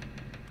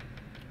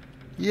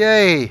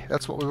 Yay!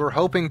 That's what we were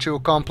hoping to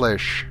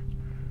accomplish.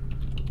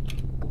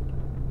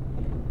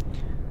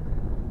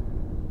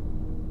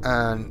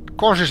 And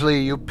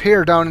cautiously you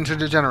peer down into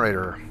the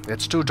generator.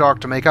 It's too dark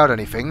to make out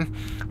anything,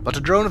 but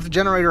the drone of the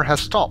generator has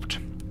stopped.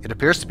 It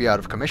appears to be out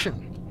of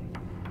commission.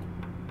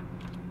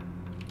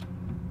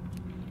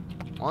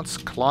 Let's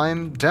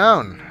climb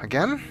down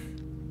again.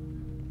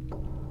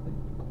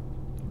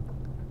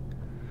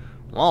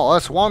 Well,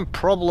 that's one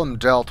problem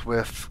dealt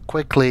with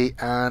quickly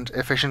and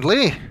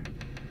efficiently.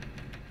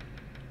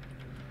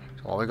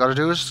 So all we gotta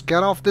do is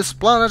get off this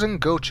planet and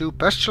go to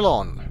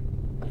Pestilon.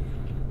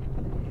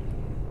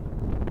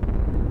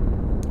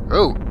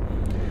 Oh.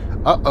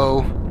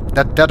 Uh-oh.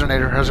 That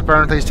detonator has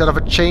apparently set off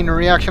a chain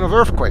reaction of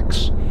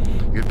earthquakes.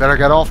 You'd better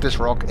get off this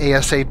rock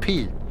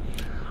ASAP.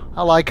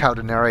 I like how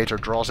the narrator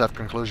draws that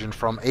conclusion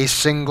from a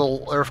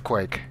single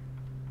earthquake.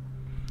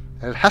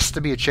 And it has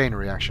to be a chain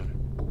reaction.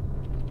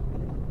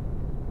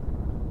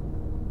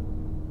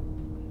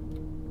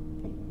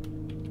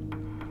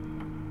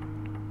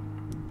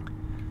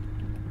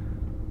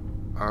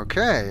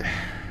 Okay.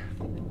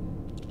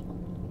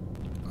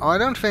 Oh, I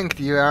don't think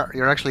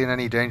you're actually in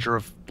any danger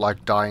of,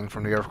 like, dying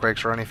from the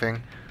earthquakes or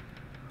anything.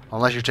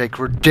 Unless you take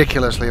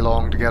ridiculously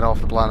long to get off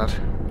the planet.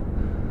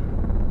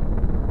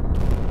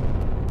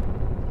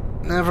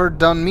 Never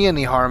done me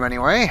any harm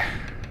anyway.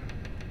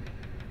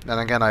 Then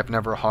again, I've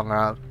never hung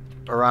out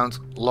around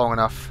long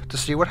enough to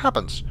see what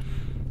happens.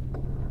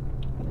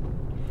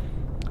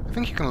 I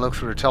think you can look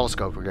through the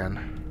telescope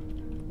again.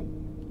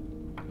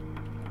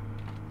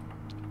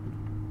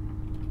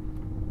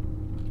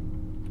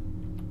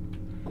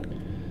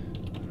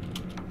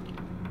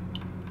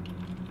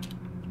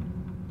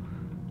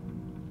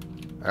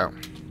 Oh.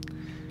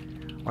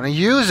 I want to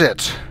use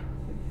it!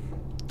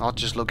 Not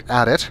just look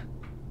at it.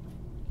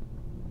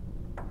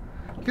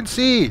 You can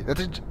see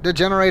that the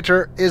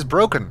generator is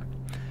broken.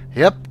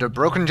 Yep, the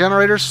broken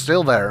generator's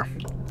still there.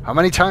 How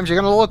many times are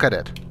you gonna look at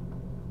it?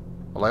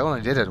 Well, I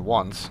only did it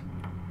once.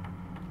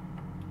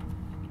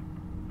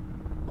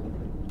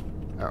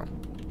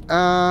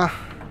 Oh.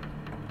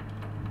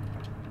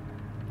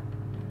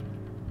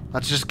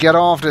 Let's just get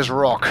off this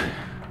rock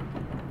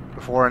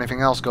before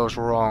anything else goes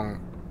wrong.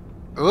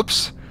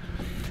 Oops.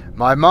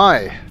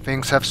 My,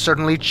 things have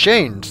certainly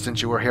changed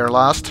since you were here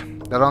last.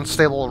 That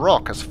unstable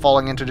rock is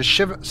falling into the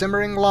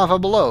simmering lava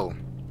below.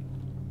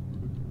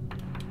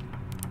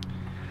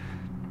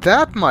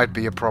 That might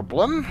be a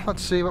problem.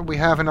 Let's see what we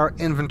have in our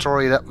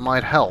inventory that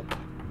might help.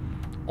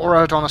 Or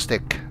out on a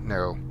stick.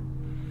 No.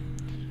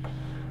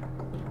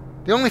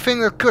 The only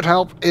thing that could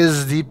help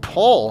is the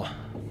pole.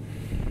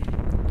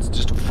 Let's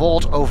just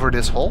vault over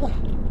this hole.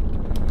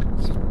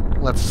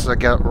 Let's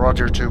get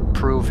Roger to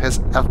prove his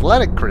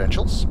athletic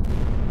credentials.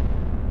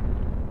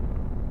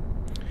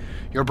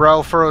 Your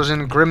brow furrows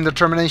in grim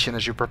determination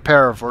as you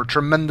prepare for a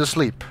tremendous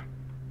leap.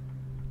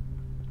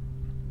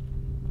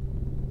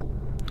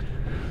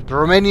 The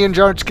Romanian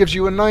judge gives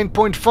you a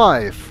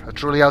 9.5, a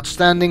truly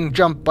outstanding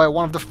jump by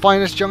one of the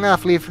finest young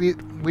athletes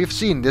we've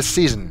seen this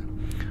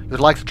season. You'd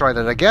like to try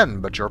that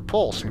again, but your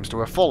pole seems to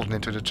have fallen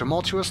into the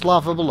tumultuous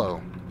lava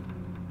below.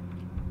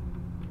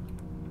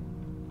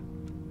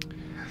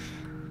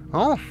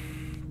 Oh,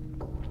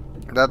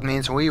 that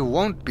means we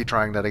won't be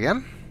trying that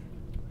again.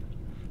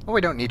 Oh,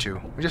 we don't need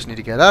to. We just need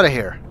to get out of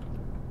here.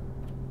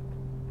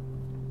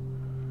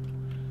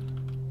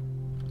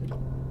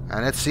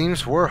 And it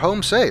seems we're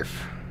home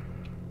safe.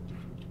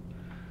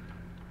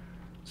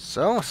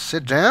 So,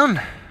 sit down.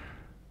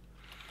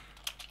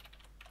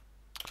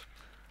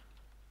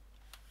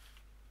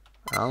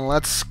 And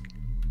let's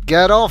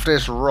get off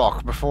this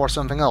rock before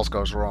something else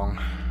goes wrong.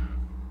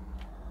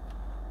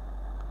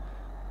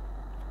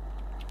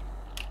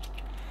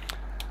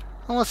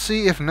 And let's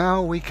see if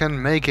now we can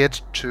make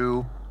it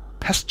to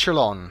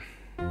Pestilon.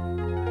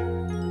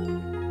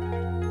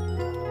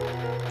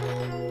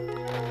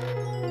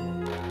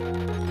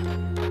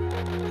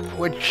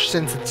 Which,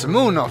 since it's the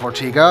moon of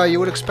Ortega, you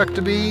would expect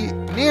to be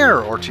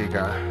near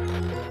Ortega.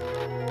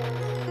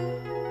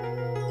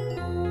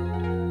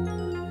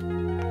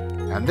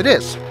 And it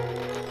is.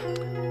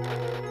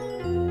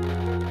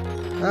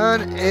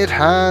 And it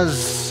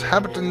has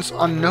habitants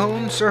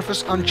unknown,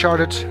 surface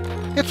uncharted.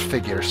 It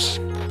figures.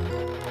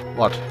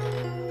 What?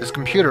 This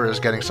computer is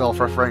getting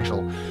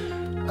self-referential.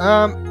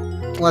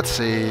 Let's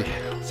see.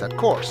 Set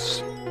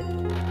course.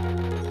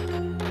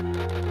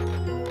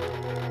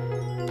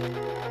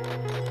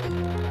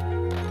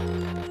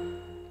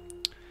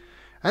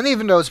 And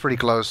even though it's pretty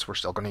close, we're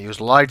still going to use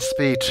light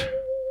speed.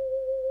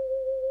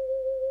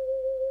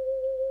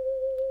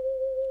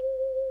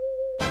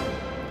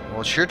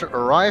 Well, it should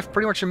arrive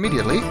pretty much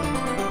immediately.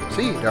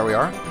 See, there we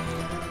are.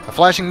 A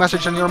flashing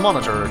message on your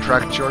monitor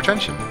attracts your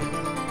attention.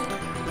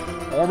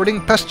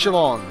 Orbiting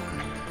Pestilon.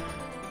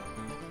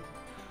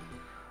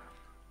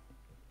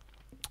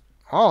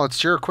 Oh, it's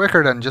sure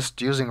quicker than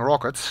just using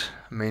rockets.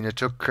 I mean, it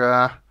took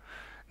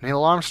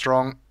Neil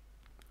Armstrong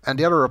and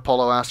the other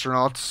Apollo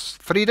astronauts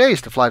 3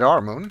 days to fly to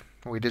our moon.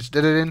 We just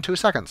did it in 2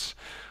 seconds.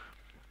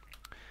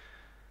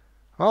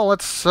 Well,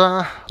 let's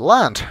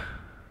land.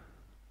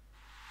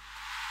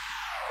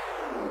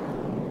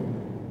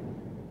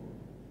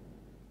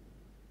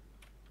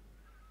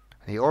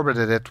 He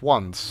orbited it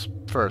once,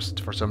 first,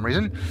 for some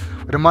reason.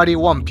 With a mighty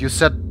whump, you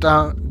set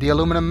the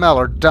aluminum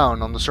mallard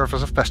down on the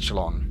surface of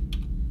Pestilon.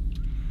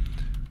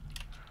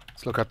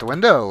 Let's look out the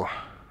window.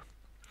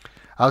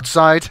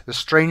 Outside, the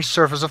strange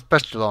surface of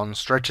Pestilon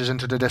stretches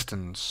into the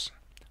distance.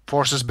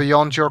 Forces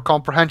beyond your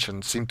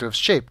comprehension seem to have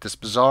shaped this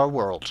bizarre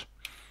world.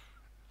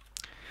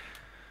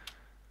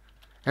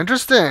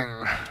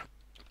 Interesting.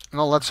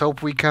 Well, let's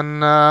hope we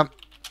can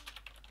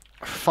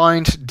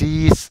find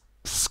these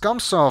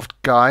ScumSoft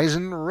guys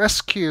and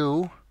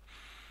rescue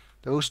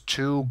those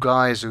 2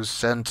 guys who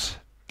sent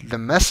the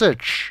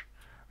message.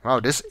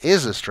 Wow, this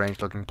is a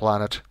strange looking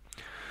planet.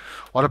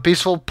 What a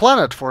peaceful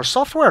planet for a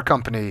software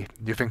company,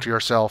 you think to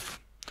yourself.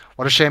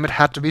 What a shame it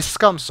had to be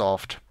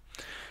ScumSoft.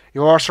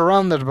 You are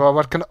surrounded by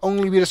what can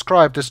only be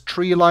described as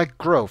tree-like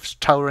growths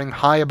towering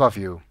high above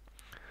you.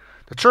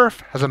 The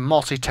turf has a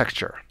mossy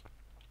texture.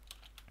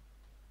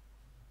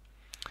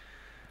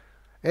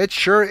 It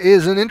sure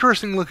is an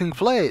interesting looking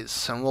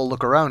place, and we'll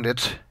look around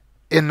it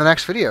in the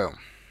next video.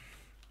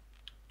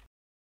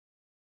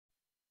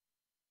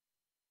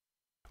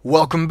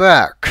 Welcome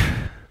back.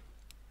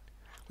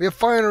 We have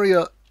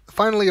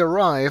finally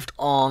arrived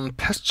on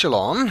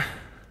Pestilon,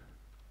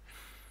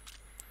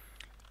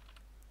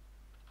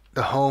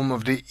 the home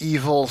of the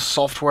evil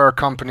software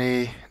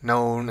company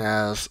known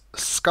as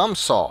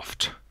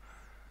ScumSoft.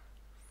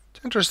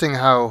 It's interesting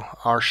how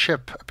our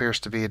ship appears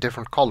to be a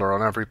different color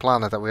on every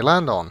planet that we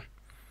land on.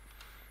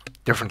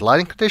 Different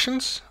lighting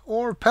conditions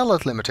or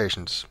palette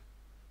limitations.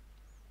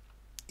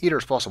 Either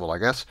is possible, I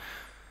guess.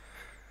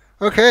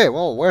 Okay,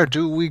 well, where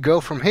do we go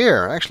from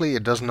here? Actually,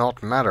 it does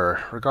not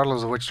matter.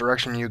 Regardless of which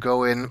direction you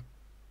go in,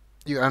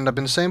 you end up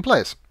in the same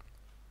place.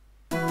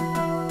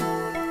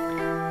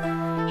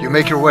 You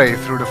make your way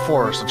through the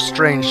forest of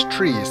strange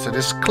trees to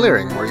this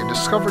clearing where you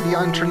discover the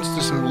entrance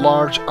to some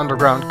large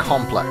underground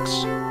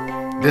complex.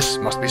 This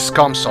must be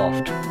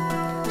ScumSoft.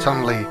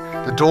 Suddenly,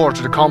 the door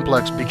to the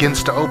complex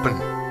begins to open.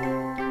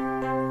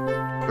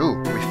 Ooh,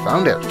 we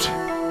found it.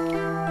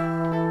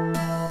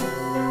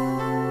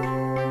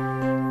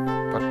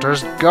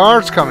 There's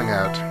guards coming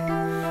out.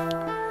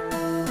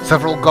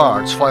 Several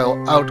guards file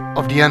out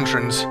of the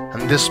entrance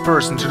and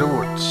disperse into the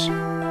woods.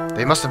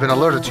 They must have been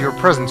alerted to your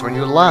presence when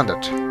you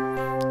landed.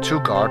 2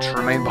 guards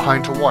remain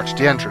behind to watch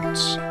the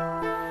entrance.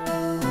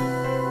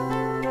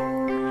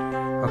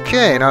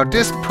 Okay, now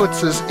this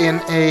puts us in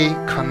a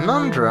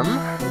conundrum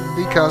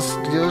because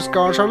those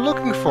guards are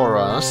looking for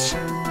us.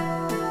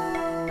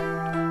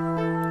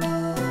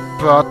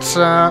 But,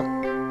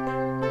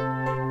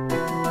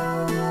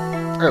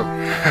 oh,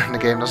 the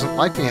game doesn't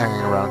like me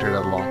hanging around here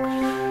that long.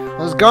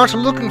 Those guards are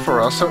looking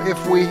for us, so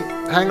if we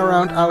hang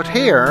around out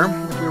here,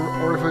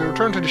 if we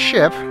return to the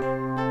ship,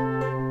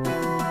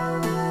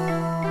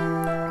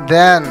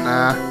 then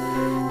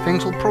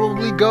things will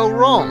probably go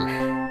wrong.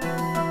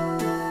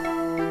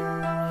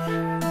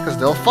 Because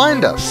they'll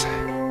find us.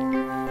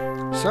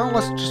 So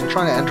let's just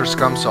try to enter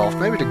ScumSoft.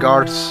 Maybe the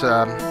guards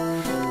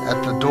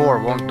at the door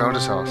won't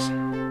notice us.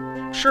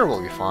 I'm sure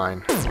we'll be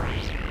fine.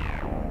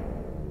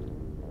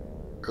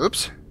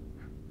 Oops.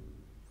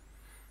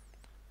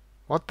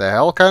 What the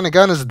hell kind of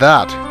gun is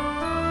that?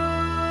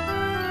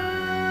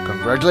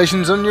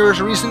 Congratulations on your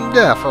recent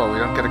death. Oh, we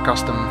don't get a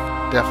custom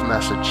death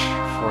message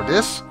for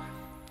this.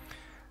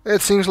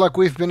 It seems like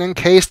we've been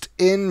encased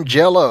in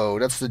jello.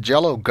 That's the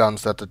jello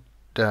guns that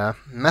the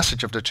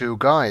message of the 2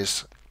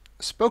 guys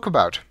spoke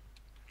about.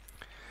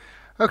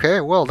 Okay,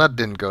 well, that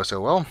didn't go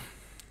so well.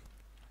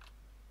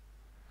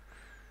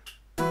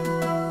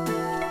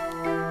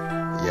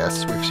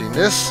 Yes, we've seen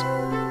this.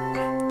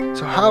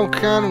 So how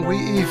can we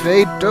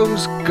evade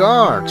those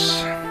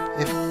guards?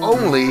 If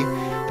only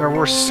there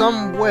were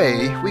some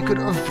way we could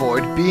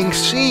avoid being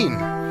seen.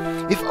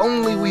 If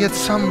only we had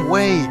some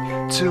way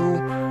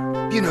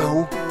to, you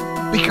know,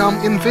 become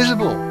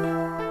invisible.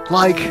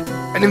 Like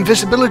an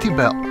invisibility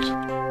belt.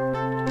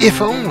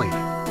 If only.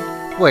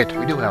 Wait,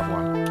 we do have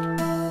one.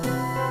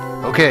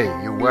 Okay,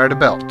 you wear the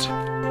belt.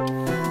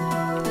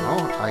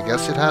 Well, I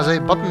guess it has a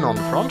button on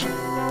the front,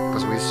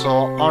 because we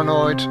saw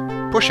Arnold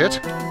push it.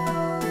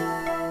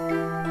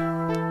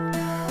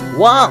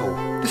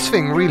 Wow, this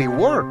thing really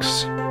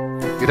works.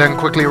 You then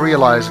quickly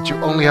realize that you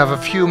only have a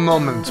few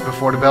moments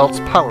before the belt's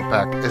power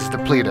pack is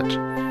depleted.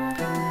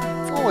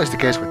 It's always the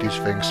case with these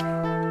things.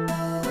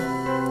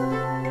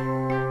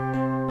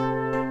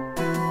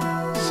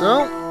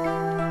 So,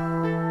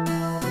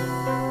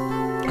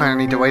 I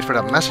need to wait for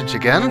that message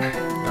again.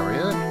 There we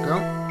go.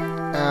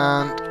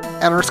 And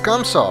enter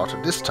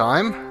ScumSoft, this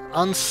time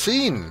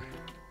unseen.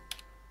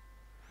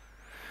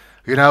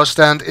 You now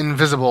stand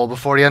invisible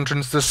before the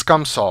entrance to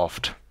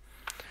ScumSoft.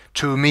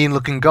 2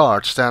 mean-looking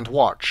guards stand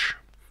watch.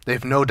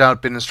 They've no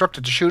doubt been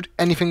instructed to shoot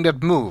anything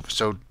that moves,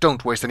 so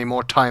don't waste any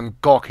more time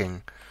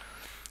gawking.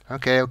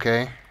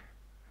 Okay.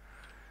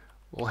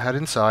 We'll head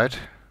inside.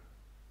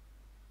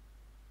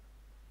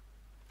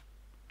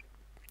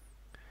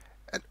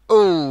 And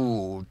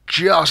oh,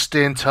 just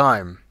in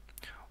time.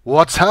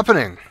 What's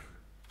happening?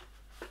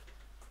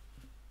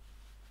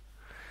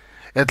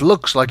 It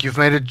looks like you've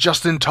made it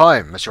just in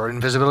time, as your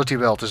invisibility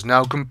belt is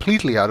now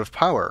completely out of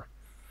power.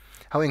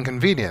 How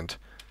inconvenient.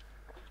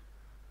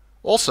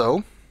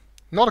 Also,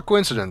 not a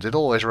coincidence, it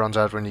always runs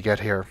out when you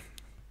get here.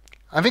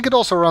 I think it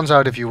also runs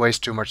out if you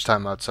waste too much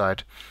time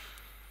outside.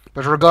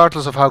 But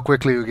regardless of how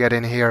quickly you get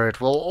in here,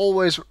 it will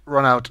always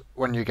run out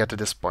when you get to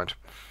this point.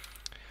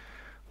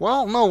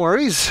 Well, no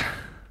worries.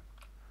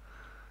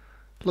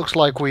 Looks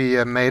like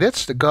we made it.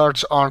 The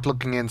guards aren't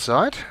looking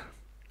inside.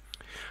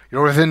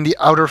 You're within the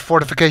outer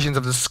fortifications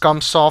of the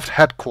ScumSoft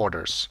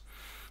headquarters.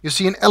 You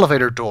see an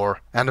elevator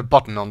door and a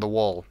button on the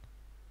wall.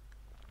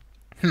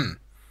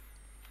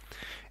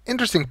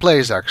 Interesting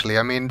place, actually.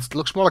 I mean, it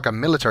looks more like a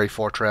military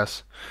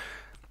fortress.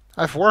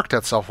 I've worked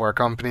at software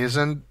companies,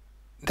 and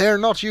they're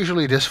not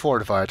usually this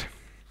fortified.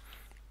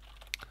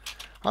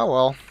 Oh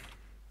well,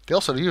 They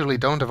also usually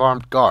don't have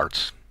armed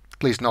guards.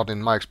 At least not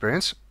in my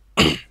experience.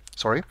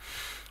 Sorry.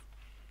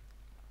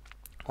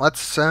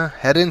 Let's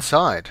head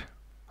inside.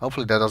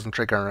 Hopefully that doesn't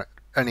trigger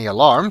any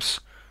alarms.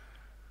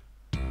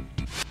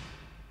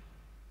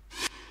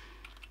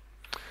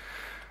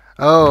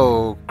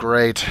 Oh,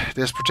 great.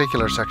 This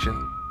particular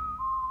section.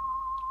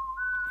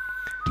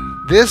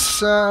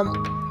 This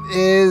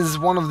is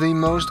one of the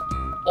most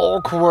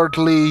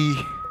awkwardly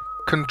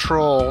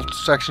controlled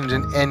sections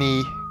in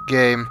any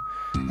game,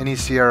 any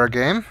Sierra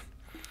game.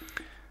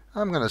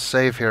 I'm gonna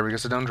save here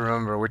because I don't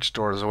remember which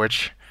door is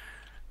which.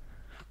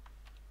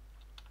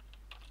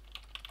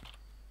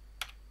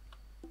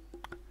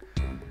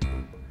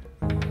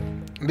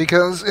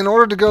 Because in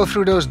order to go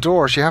through those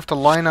doors, you have to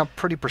line up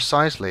pretty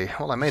precisely.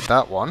 Well, I made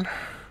that one.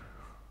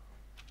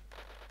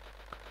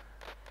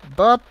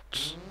 But...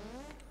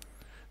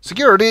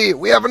 Security!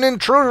 We have an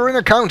intruder in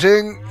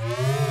accounting!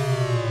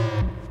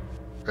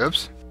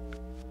 Oops.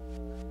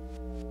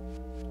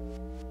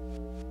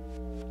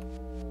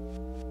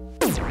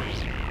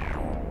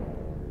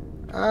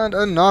 And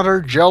another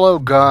jello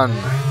gun.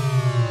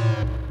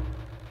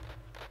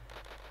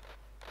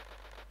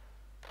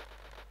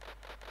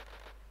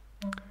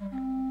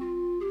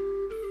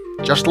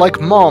 Just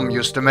like Mom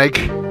used to make.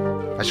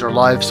 As your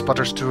life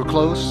sputters to a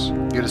close,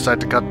 you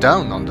decide to cut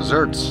down on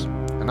desserts.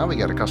 And now we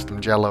get a custom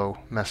jello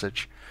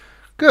message.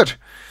 Good.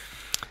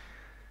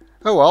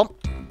 Oh well.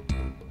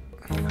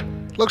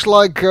 Looks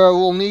like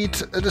we'll need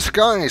a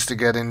disguise to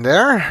get in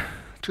there.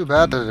 Too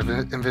bad that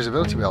the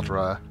invisibility belt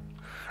ran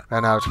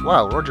out.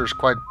 Wow, Roger's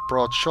quite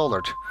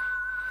broad-shouldered.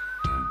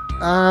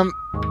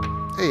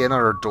 Hey,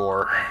 another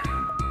door.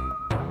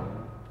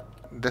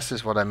 This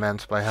is what I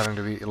meant by having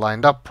to be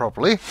lined up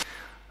properly.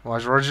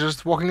 Otherwise, Roger's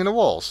just walking in the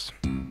walls.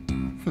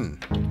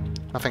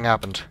 Nothing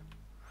happened.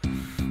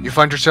 You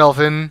find yourself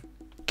in...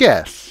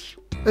 guess.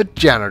 A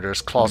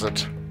janitor's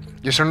closet.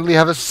 You certainly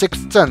have a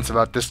sixth sense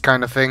about this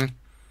kind of thing.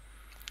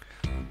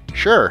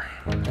 Sure.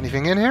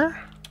 Anything in here?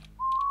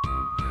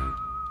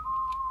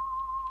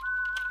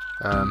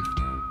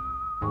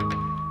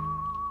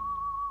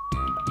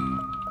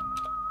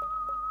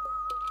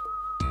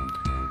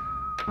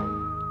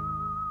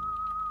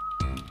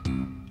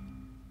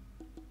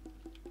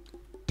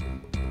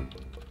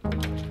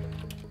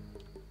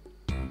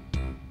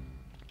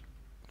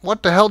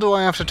 What the hell do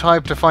I have to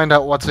type to find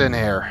out what's in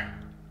here?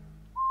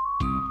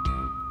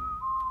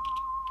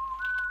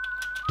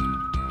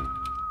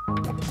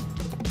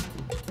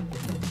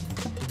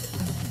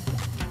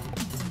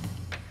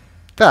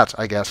 That,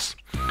 I guess.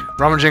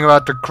 Rummaging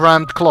about the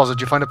cramped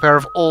closet, you find a pair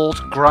of old,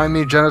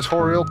 grimy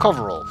janitorial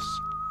coveralls.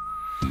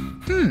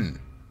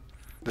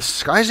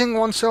 Disguising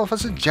oneself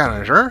as a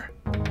janitor?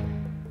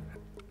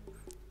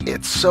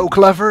 It's so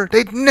clever,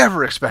 they'd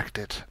never expect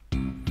it.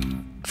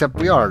 Except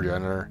we are a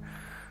janitor.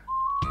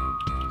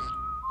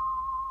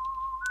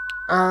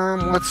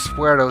 Let's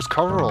wear those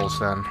coveralls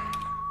then.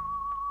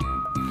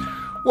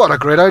 What a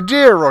great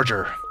idea,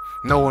 Roger!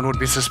 No one would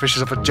be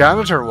suspicious of a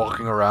janitor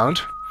walking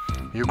around.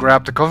 You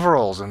grab the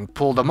coveralls and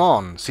pull them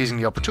on, seizing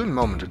the opportune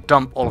moment to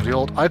dump all of the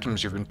old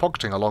items you've been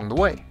pocketing along the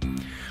way.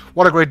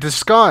 What a great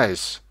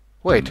disguise!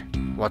 Wait,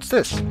 what's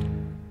this?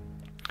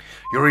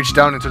 You reach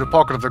down into the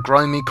pocket of the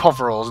grimy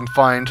coveralls and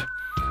find...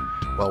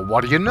 well,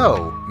 what do you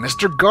know?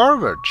 Mr.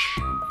 Garbage!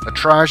 A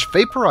trash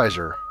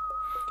vaporizer!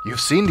 You've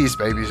seen these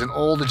babies in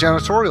all the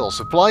janitorial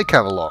supply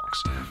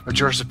catalogs, but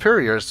your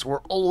superiors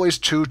were always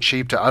too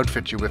cheap to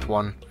outfit you with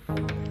one.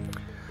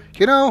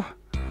 You know,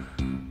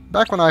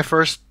 back when I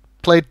first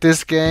played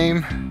this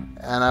game,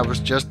 and I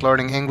was just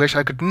learning English,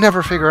 I could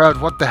never figure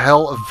out what the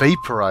hell a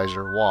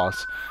vaporizer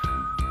was.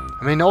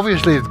 I mean,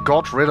 obviously it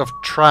got rid of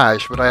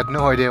trash, but I had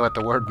no idea what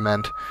the word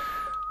meant.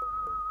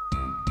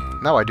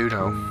 Now I do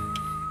know.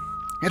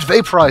 It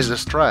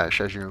vaporizes trash,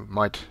 as you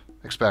might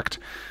expect.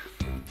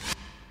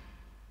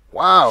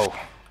 Wow!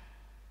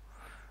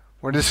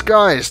 We're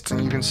disguised,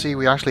 and you can see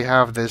we actually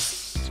have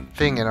this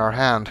thing in our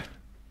hand.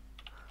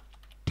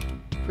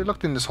 Have we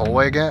looked in this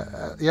hallway again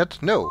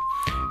yet? No.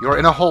 You're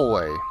in a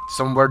hallway,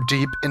 somewhere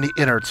deep in the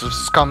innards of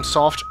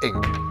ScumSoft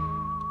Inc.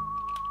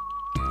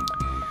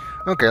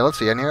 Okay, let's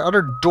see. Any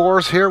other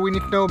doors here we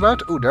need to know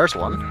about? Ooh, there's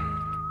one.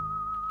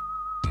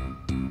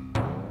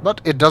 But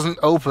it doesn't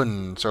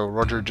open, so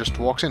Roger just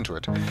walks into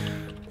it.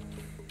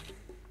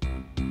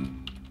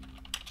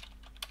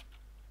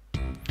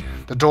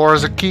 The door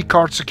has a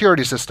keycard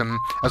security system,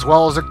 as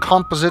well as a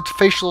composite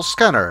facial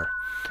scanner.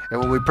 It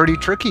will be pretty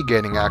tricky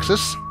gaining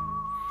access.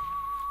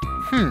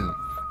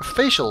 A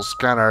facial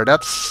scanner,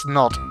 that's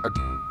not a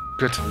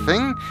good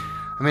thing.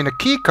 I mean, a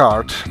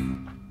keycard,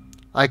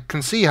 I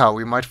can see how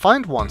we might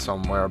find one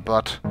somewhere,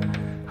 but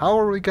how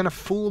are we gonna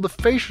fool the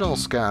facial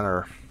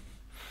scanner?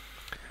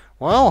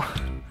 Well,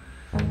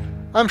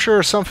 I'm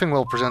sure something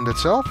will present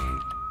itself.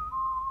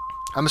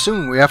 I'm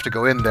assuming we have to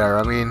go in there.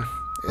 I mean,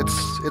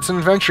 it's an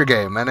adventure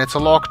game, and it's a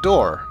locked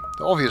door.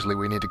 Obviously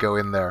we need to go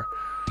in there.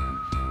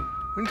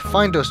 We need to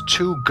find those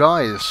two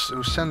guys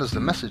who sent us the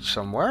message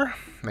somewhere.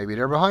 Maybe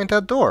they're behind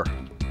that door.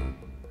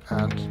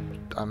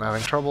 And I'm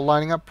having trouble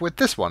lining up with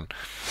this one.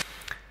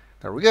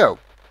 There we go.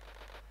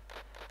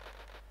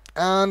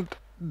 and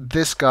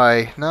this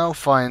guy now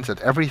finds that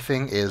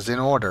everything is in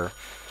order.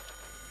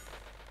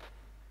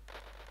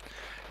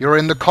 You're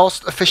in the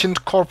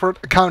cost-efficient corporate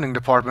accounting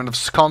department of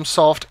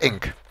ScumSoft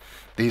Inc.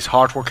 These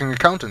hard-working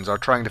accountants are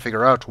trying to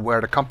figure out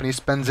where the company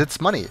spends its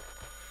money.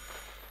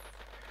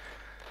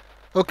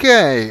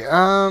 Okay,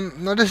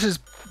 now this is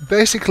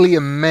basically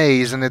a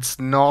maze and it's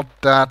not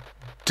that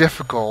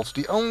difficult.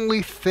 The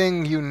only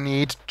thing you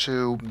need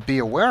to be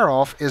aware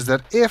of is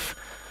that if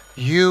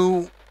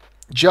you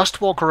just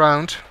walk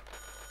around,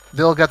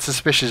 they'll get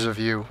suspicious of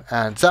you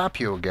and zap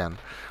you again.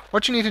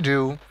 What you need to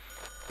do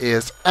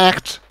is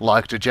act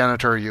like the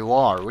janitor you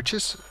are,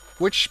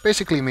 which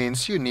basically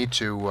means you need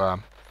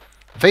to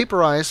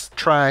vaporize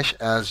trash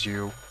as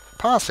you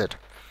pass it.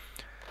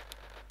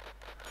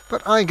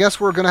 But I guess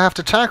we're gonna have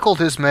to tackle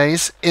this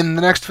maze in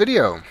the next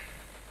video.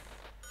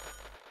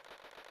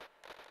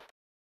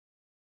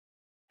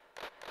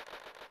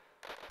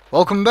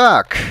 Welcome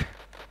back!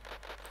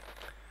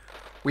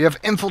 We have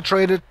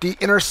infiltrated the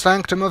inner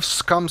sanctum of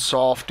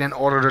ScumSoft in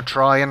order to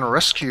try and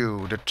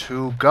rescue the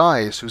two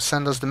guys who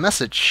sent us the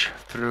message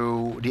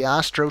through the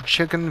Astro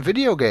Chicken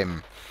video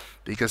game,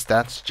 because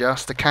that's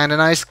just the kinda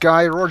nice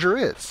guy Roger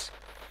is.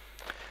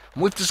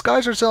 We've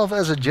disguised ourselves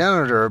as a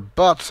janitor,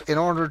 but in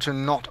order to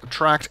not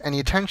attract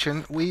any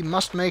attention, we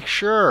must make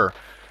sure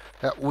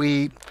that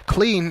we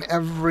clean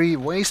every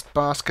waste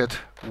basket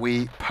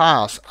we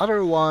pass,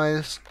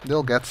 otherwise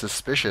they'll get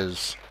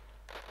suspicious.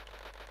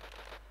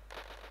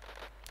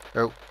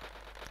 Oh,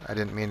 I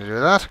didn't mean to do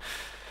that.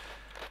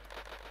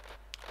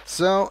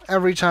 So,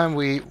 every time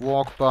we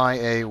walk by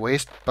a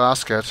waste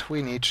basket,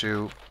 we need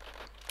to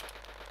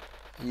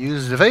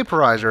use the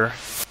vaporizer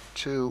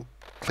to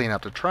clean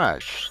up the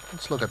trash.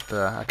 Let's look at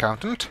the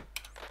accountant.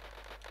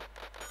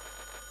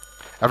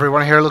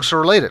 Everyone here looks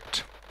related.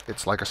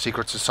 It's like a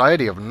secret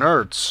society of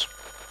nerds.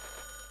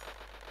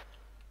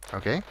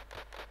 Okay.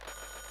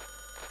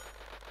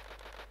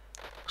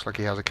 Looks like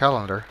he has a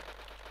calendar.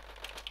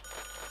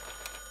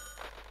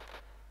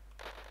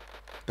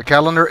 The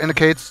calendar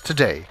indicates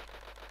today.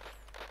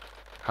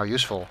 How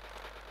useful.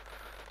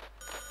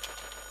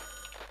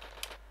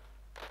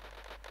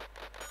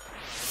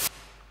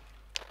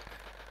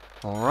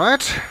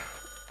 Alright.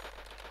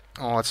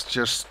 Well, let's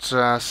just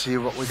see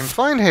what we can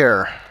find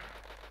here.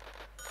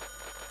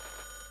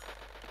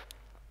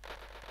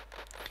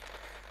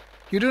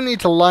 You do need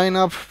to line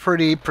up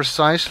pretty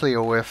precisely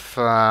with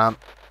the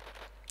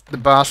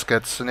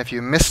baskets, and if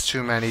you miss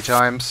too many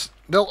times,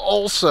 they'll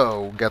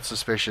also get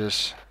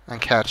suspicious and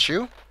catch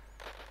you.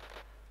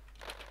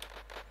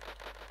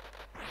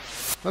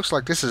 Looks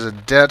like this is a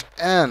dead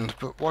end,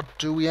 but what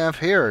do we have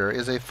here? There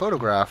is a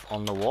photograph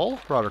on the wall,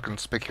 rather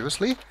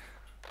conspicuously.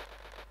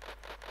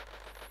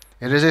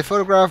 It is a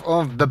photograph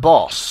of the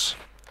boss,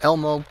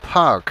 Elmo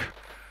Pug,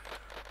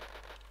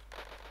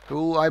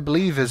 who I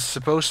believe is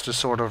supposed to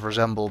sort of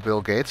resemble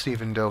Bill Gates,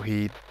 even though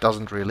he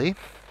doesn't really.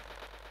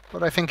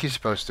 But I think he's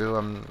supposed to,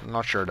 I'm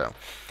not sure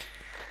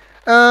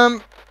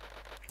though.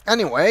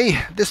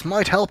 Anyway, this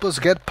might help us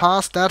get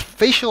past that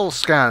facial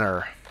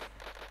scanner.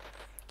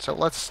 So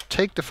let's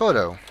take the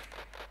photo.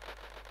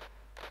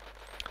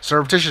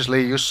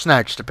 Surreptitiously, you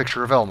snatch the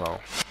picture of Elmo.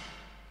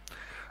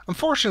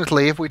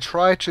 Unfortunately, if we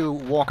try to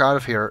walk out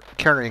of here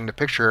carrying the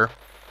picture,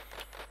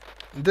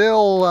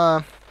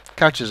 they'll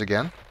catch us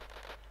again.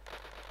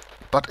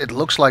 But it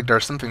looks like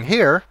there's something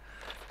here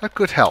that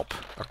could help.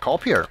 A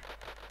copier.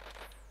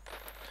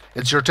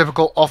 It's your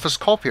typical office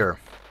copier.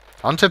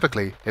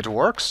 Untypically, it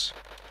works.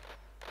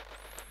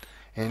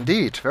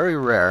 Indeed, very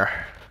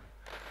rare.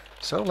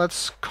 So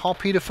let's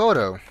copy the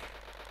photo.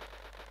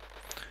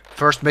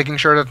 First, making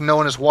sure that no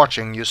one is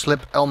watching, you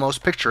slip Elmo's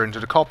picture into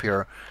the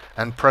copier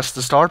and press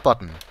the start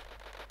button.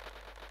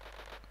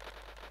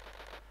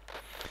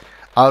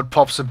 Out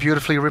pops a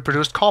beautifully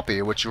reproduced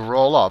copy, which you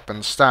roll up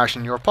and stash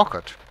in your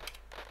pocket.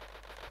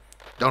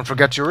 Don't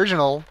forget the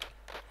original.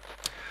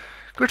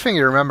 Good thing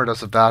you remembered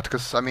us of that,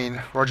 because, I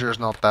mean, Roger is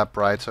not that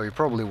bright, so he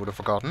probably would have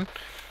forgotten.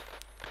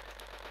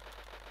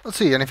 Let's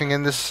see, anything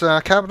in this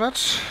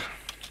cabinet?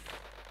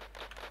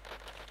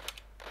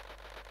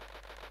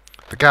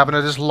 The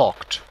cabinet is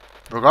locked.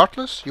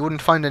 Regardless, you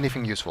wouldn't find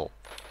anything useful.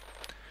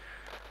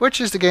 Which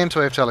is the game's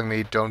way of telling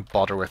me, don't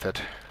bother with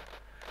it.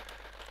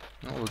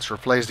 Well, let's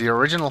replace the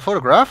original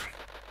photograph.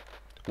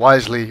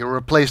 Wisely, you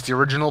replace the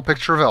original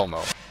picture of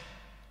Elmo.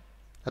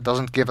 That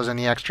doesn't give us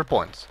any extra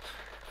points.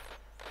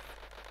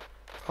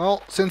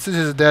 Well, since this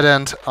is a dead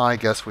end, I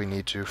guess we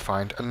need to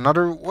find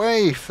another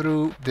way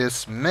through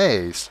this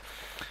maze.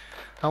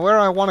 Now, where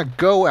I want to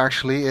go,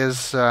 actually,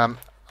 is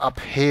up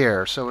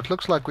here. So it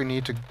looks like we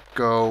need to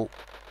go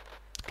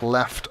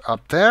left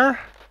up there,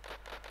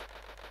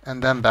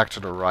 and then back to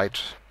the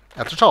right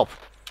at the top.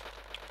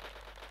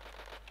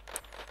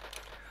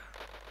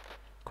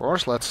 Of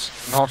course,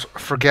 let's not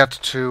forget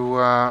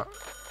to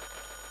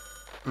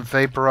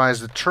vaporize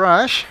the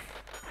trash.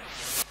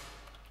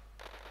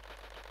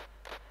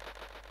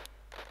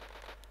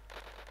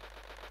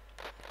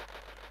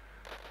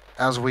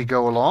 As we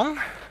go along.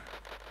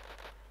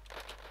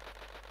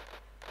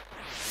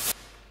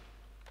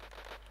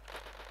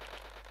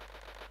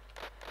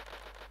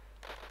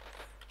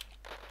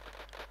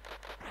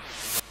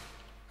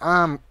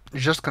 I'm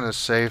just gonna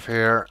save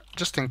here,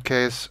 just in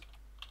case.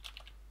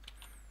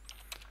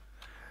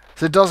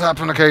 So it does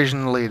happen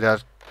occasionally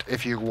that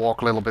if you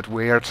walk a little bit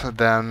weird,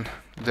 then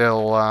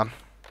they'll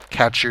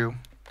catch you.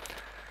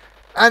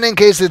 And in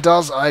case it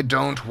does, I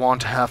don't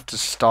want to have to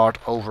start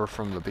over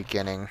from the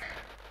beginning.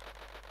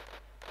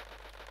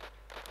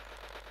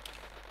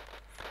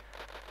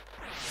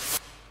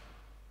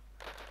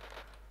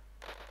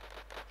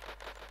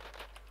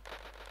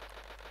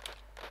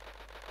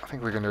 I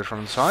think we can do it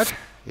from the side.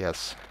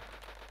 Yes.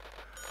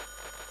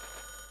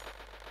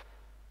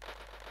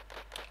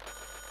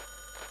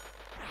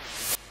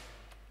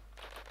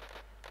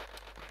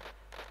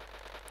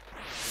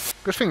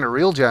 Good thing the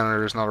real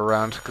janitor is not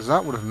around, because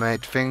that would have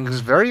made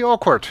things very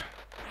awkward.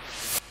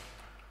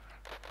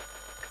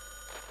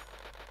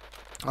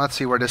 Let's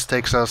see where this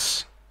takes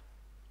us.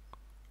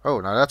 Oh,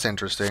 now that's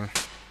interesting.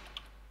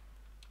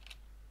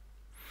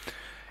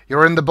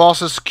 You're in the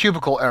boss's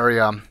cubicle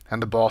area,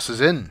 and the boss is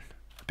in.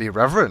 Be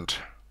reverent.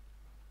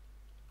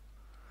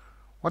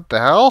 What the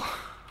hell?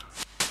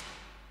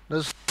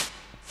 Those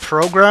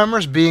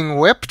programmers being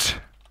whipped?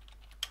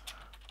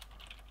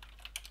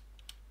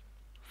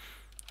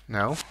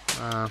 No.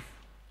 Can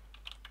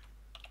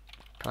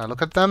I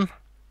look at them?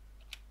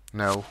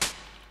 No.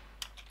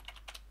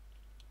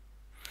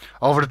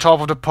 Over the top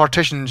of the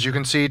partitions you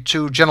can see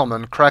two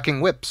gentlemen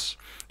cracking whips.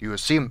 You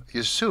assume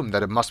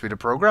that it must be the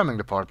programming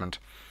department.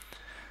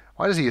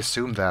 Why does he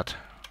assume that?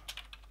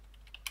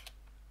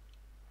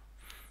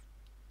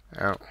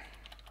 Oh.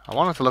 I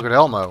wanted to look at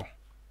Elmo.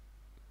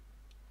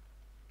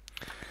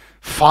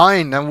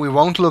 Fine, then we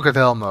won't look at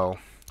Elmo.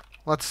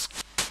 Let's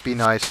be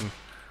nice and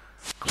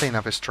clean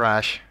up his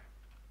trash.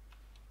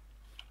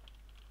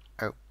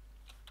 Oh.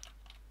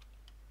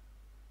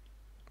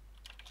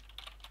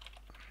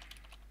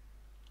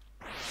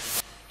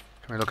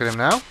 Can we look at him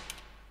now?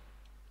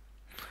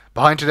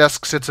 Behind the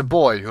desk sits a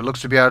boy who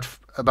looks to be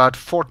about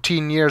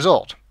 14 years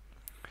old.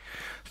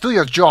 Do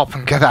your job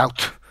and get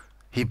out,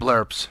 he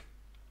blurbs.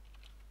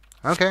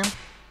 Okay.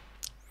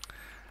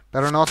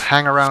 Better not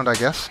hang around, I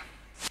guess.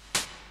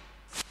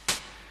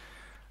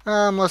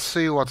 Let's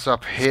see what's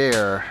up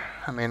here.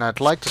 I mean, I'd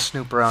like to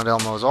snoop around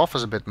Elmo's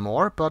office a bit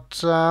more, but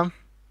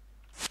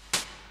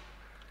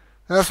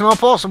that's not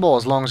possible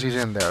as long as he's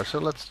in there. So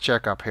let's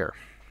check up here.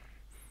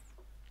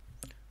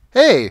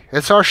 Hey,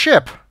 it's our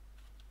ship!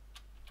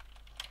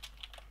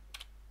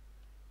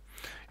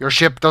 Your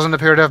ship doesn't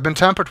appear to have been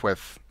tampered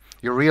with.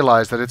 You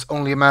realize that it's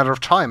only a matter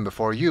of time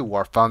before you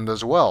are found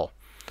as well.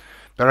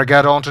 Better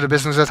get on to the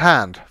business at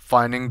hand,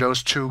 finding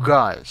those two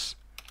guys.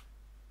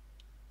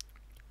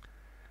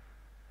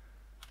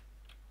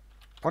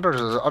 What are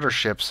those other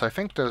ships? I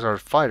think those are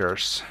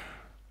fighters.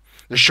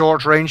 The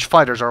short-range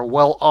fighters are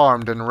well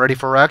armed and ready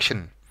for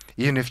action.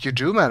 Even if you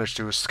do manage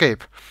to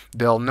escape,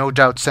 they'll no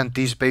doubt send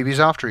these babies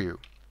after you.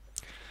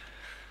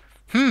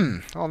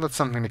 Well, that's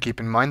something to keep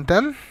in mind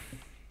then.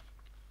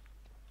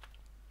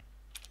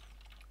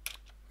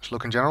 Let's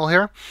look in general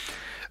here.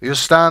 You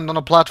stand on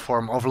a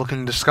platform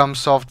overlooking the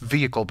ScumSoft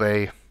vehicle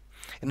bay.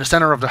 In the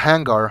center of the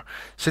hangar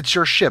sits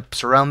your ship,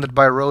 surrounded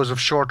by rows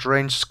of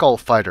short-range skull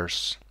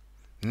fighters.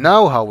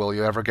 Now how will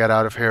you ever get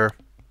out of here?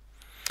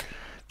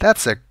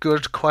 That's a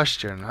good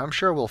question. I'm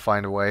sure we'll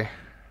find a way.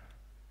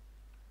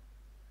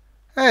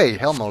 Hey,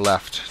 Elmo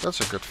left.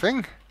 That's a good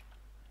thing.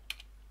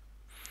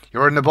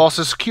 You're in the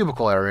boss's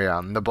cubicle area,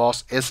 and the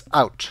boss is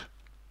out.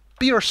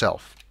 Be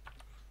yourself.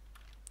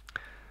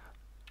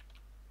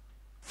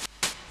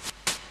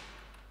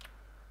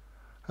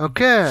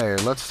 Okay,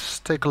 let's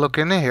take a look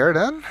in here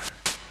then.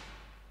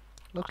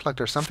 Looks like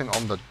there's something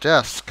on the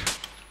desk.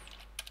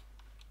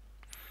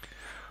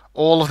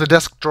 All of the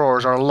desk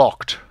drawers are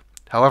locked.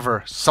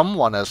 However,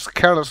 someone has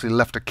carelessly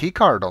left a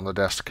keycard on the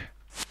desk.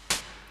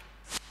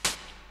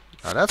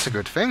 Now that's a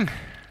good thing.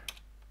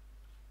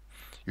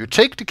 You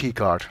take the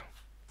keycard.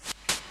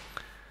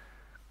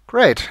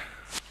 Great.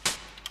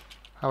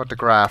 How about the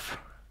graph?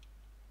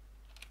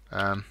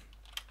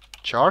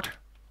 Chart?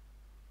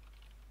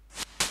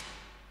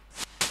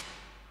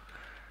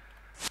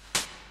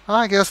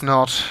 I guess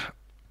not.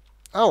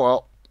 Oh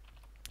well.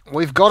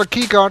 We've got a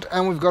keycard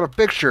and we've got a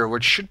picture,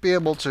 which should be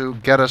able to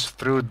get us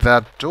through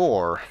that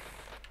door.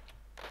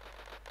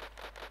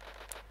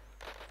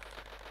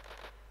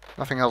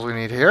 Nothing else we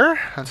need here,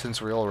 and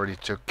since we already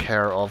took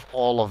care of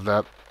all of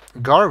that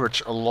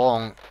garbage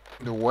along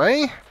the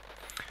way,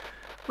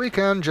 we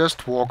can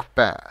just walk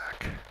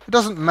back. It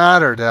doesn't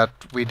matter that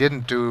we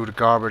didn't do the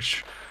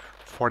garbage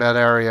for that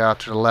area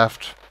to the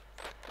left.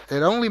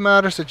 It only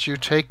matters that you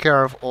take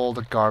care of all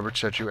the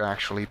garbage that you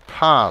actually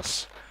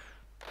pass.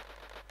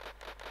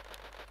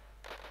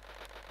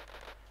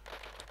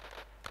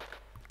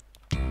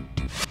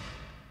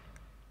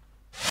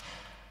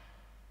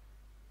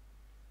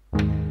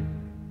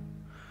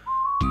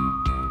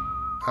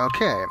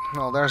 Okay,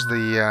 well there's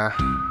the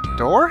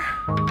door.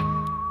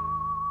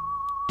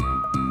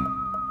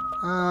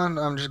 And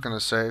I'm just gonna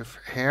save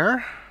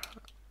here.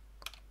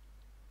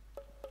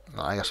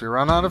 I guess we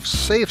run out of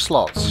save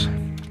slots.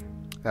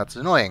 That's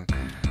annoying.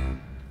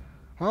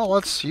 Well,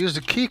 let's use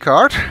the key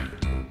card.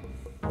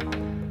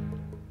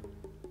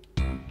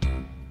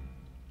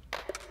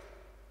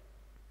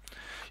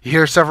 You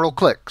hear several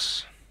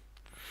clicks.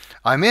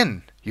 I'm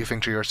in, you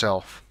think to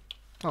yourself.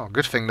 Oh,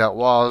 good thing that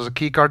was a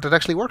keycard that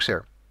actually works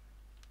here.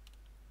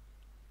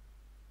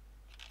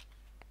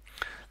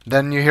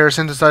 Then you hear a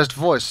synthesized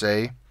voice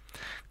say,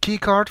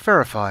 keycard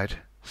verified.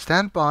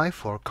 Stand by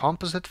for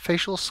composite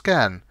facial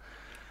scan.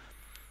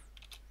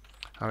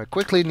 I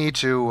quickly need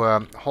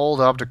to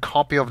hold up the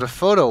copy of the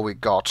photo we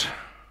got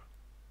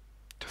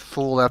to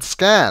fool that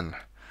scan.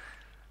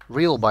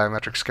 Real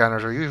biometric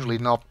scanners are usually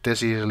not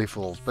this easily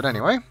fooled. But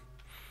anyway,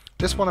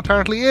 this one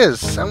apparently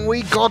is, and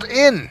we got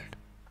in!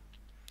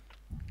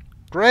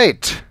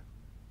 Great!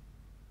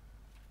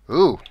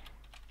 Ooh,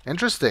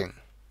 interesting.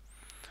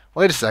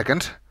 Wait a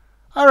second.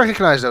 I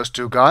recognize those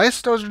two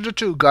guys. Those are the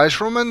two guys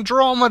from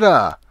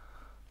Andromeda.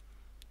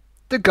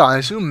 The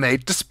guys who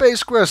made the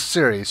Space Quest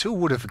series. Who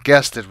would have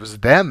guessed it was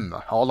them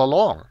all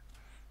along?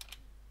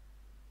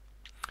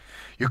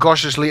 You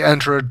cautiously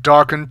enter a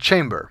darkened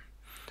chamber.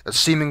 A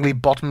seemingly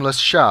bottomless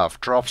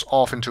shaft drops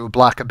off into a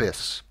black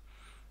abyss.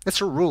 It's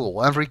a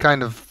rule. Every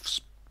kind of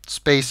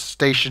space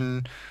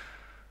station,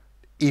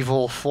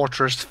 evil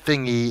fortress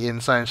thingy in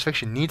science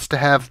fiction needs to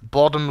have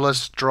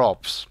bottomless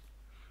drops.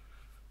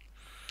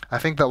 I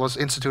think that was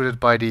instituted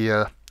by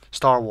the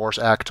Star Wars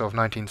Act of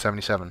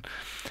 1977.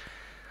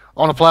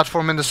 On a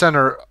platform in the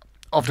center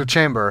of the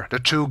chamber, the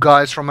two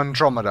guys from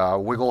Andromeda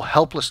wiggle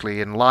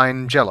helplessly in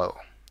line jello.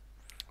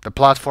 The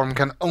platform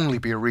can only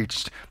be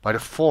reached by the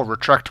 4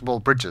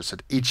 retractable bridges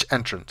at each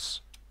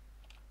entrance.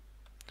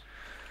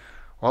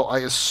 Well, I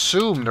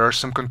assume there are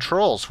some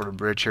controls for the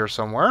bridge here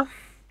somewhere.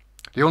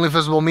 The only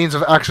visible means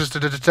of access to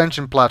the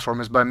detention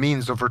platform is by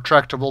means of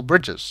retractable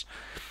bridges.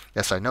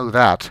 Yes, I know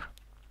that.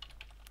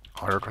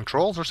 Are there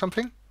controls or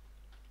something?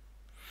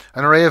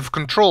 An array of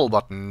control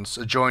buttons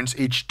adjoins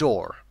each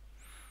door.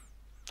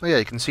 Oh yeah,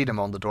 you can see them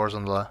on the doors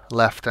on the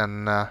left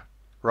and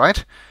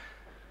right.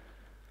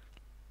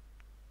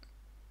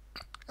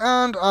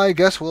 And I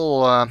guess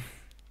we'll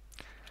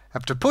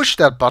have to push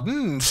that button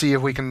and see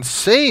if we can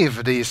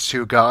save these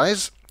two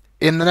guys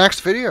in the next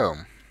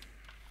video.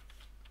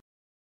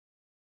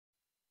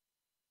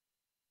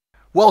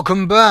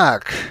 Welcome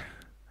back!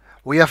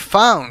 We have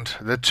found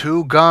the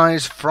two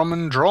guys from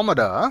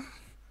Andromeda,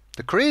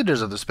 the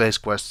creators of the Space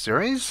Quest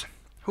series,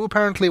 who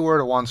apparently were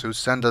the ones who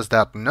sent us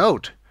that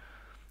note.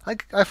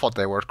 I thought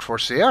they worked for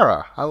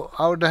Sierra.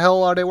 How the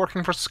hell are they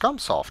working for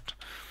ScumSoft?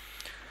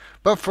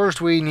 But first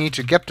we need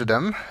to get to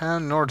them,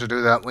 and in order to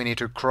do that we need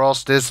to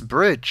cross this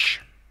bridge.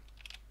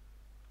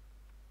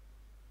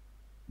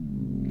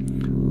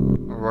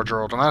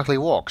 Roger automatically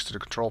walks to the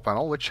control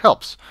panel, which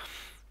helps.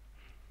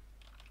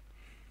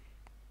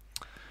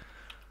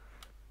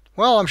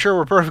 Well, I'm sure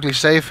we're perfectly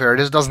safe here.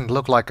 This doesn't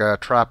look like a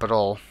trap at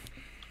all.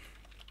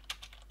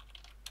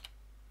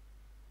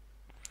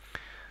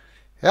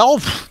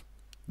 Help!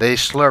 They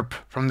slurp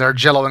from their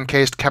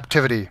jello-encased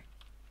captivity.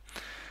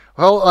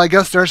 Well, I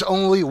guess there's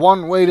only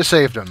one way to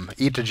save them.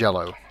 Eat the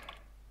jello.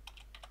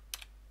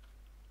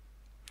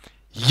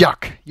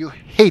 Yuck! You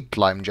hate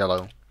lime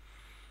jello.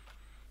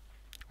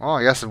 Well,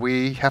 I guess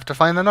we have to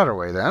find another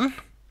way then.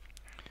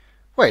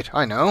 Wait,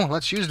 I know.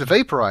 Let's use the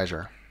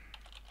vaporizer.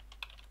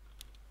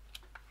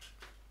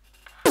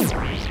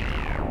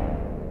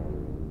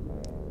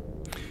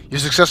 You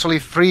successfully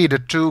free the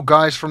two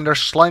guys from their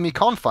slimy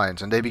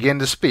confines, and they begin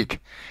to speak.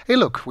 Hey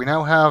look, we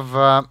now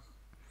have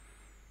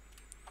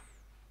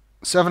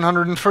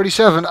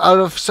 737 out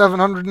of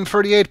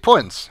 738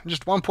 points.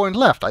 Just 1 point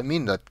left. I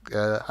mean that.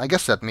 I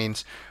guess that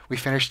means we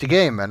finished the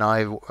game and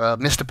I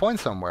missed a point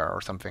somewhere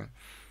or something.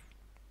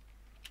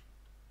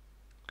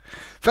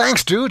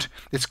 Thanks, dude.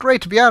 It's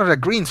great to be out of that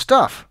green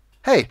stuff.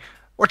 Hey,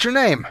 what's your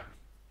name?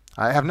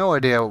 I have no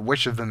idea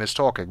which of them is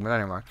talking, but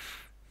anyway.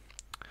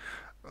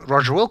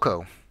 Roger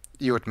Wilco,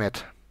 you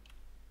admit.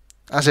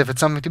 As if it's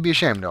something to be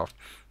ashamed of.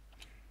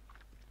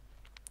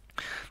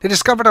 They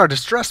discovered our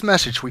distress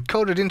message we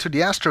coded into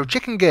the Astro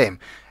Chicken game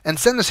and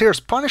sent us here as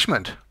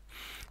punishment.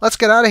 Let's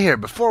get out of here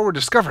before we're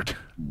discovered.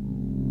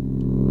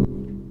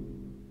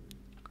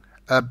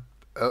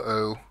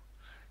 Uh-oh.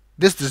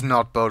 This does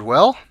not bode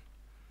well.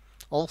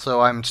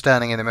 Also, I'm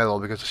standing in the middle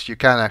because you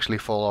can actually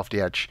fall off the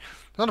edge.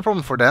 Not a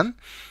problem for then.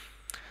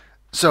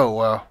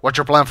 So, what's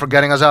your plan for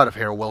getting us out of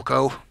here,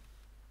 Wilco?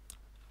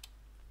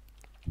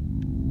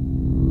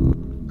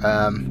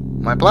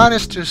 My plan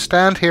is to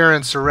stand here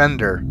and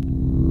surrender.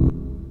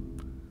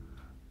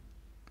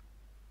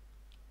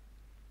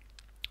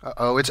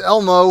 Uh-oh, it's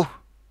Elmo.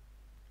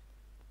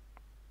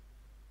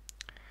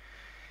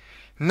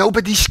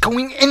 Nobody's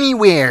going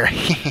anywhere.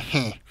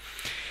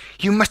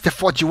 You must have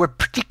thought you were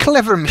pretty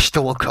clever,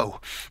 Mr.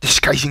 Wilco,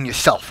 disguising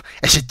yourself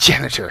as a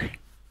janitor.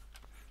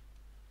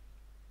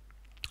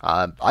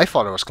 I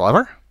thought it was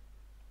clever.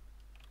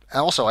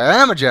 And also, I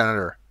am a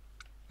janitor.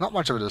 Not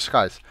much of a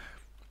disguise.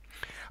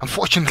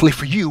 Unfortunately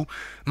for you,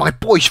 my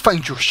boys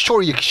found your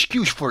sorry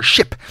excuse for a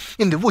ship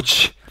in the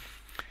woods.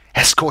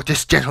 Escort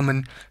this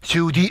gentleman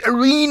to the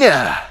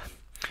arena.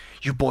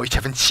 You boys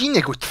haven't seen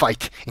a good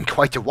fight in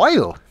quite a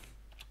while.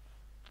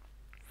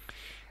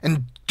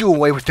 And do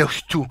away with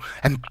those two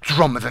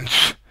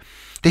Andromedans.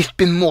 They've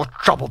been more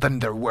trouble than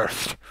they're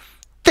worth.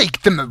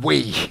 Take them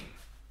away!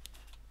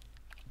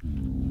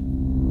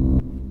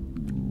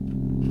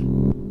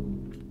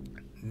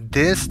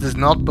 This does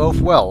not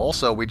bode well.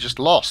 Also, we just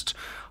lost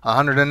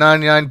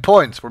 199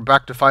 points. We're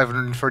back to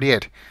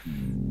 538.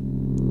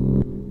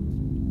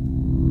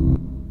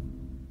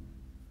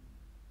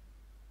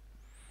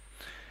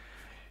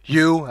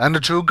 You and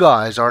the two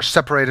guys are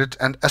separated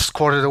and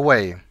escorted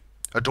away.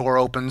 A door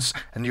opens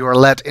and you are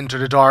led into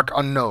the dark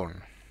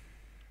unknown.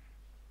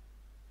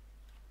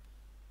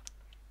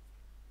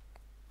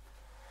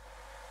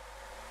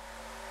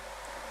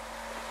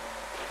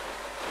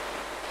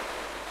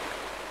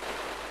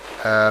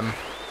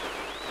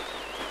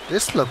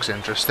 This looks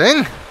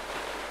interesting.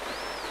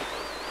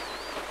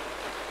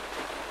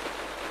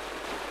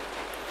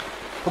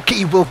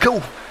 Okay, we'll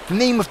go. The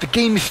name of the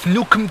game is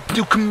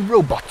Nukem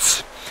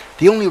Robots.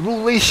 The only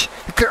rule is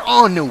that there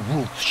are no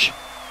rules.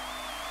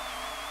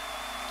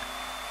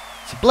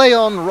 It's a play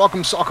on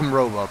Rock'em Sock'em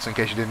Robots, in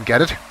case you didn't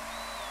get it.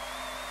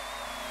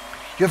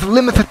 You have a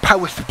limited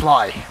power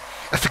supply.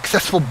 A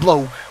successful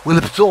blow will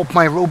absorb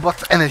my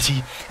robot's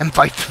energy and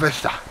vice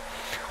versa.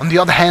 On the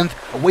other hand,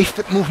 a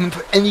wasted movement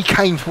of any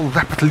kind will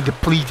rapidly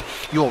deplete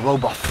your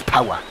robot's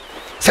power.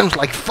 Sounds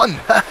like fun,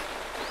 huh?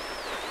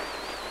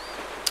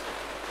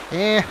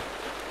 Yeah,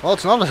 well,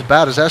 it's not as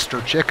bad as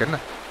Astro Chicken.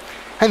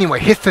 Anyway,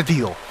 here's the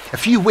deal.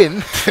 If you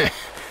win,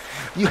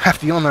 you have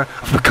the honor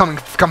of becoming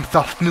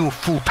ScumSoft's new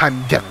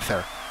full-time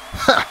janitor.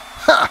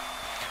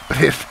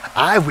 But if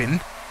I win,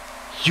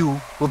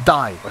 you will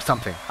die or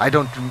something. I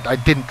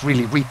didn't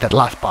really read that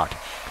last part.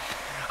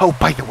 Oh,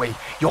 by the way,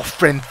 your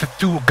friends, the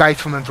two guys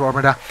from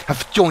Andromeda,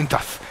 have joined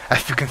us,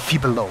 as you can see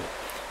below.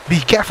 Be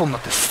careful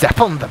not to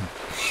step on them.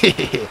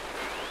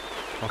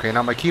 Okay,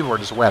 now my keyboard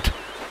is wet,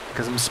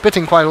 because I'm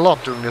spitting quite a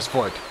lot during this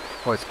voice.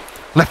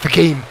 Let the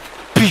game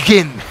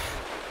begin!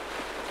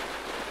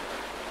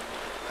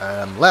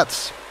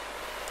 Let's.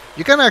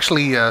 You can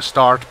actually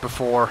start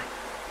before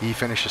he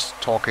finishes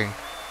talking.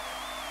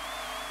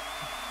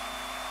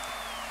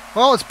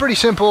 Well, it's pretty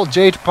simple.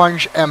 J to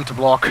punch, M to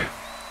block.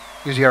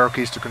 Use the arrow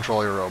keys to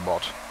control your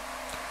robot.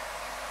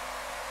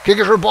 Kick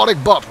his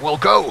robotic butt, we'll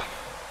go!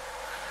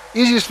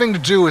 Easiest thing to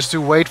do is to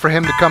wait for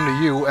him to come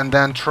to you and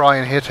then try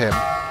and hit him.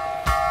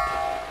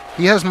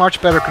 He has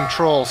much better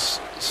controls,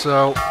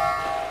 so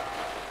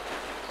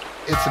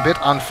it's a bit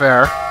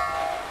unfair.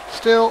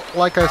 Still,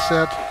 like I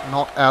said,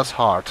 not as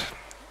hard.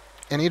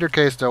 In either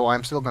case, though,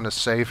 I'm still gonna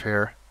save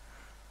here.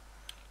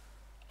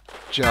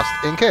 Just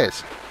in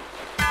case.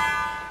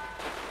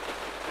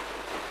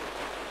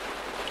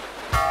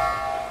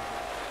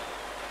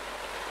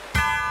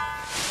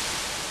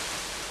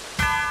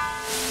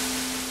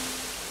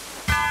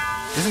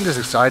 Isn't this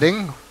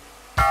exciting?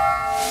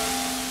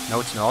 No,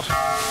 it's not.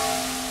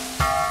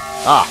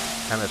 Ah,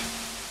 damn it.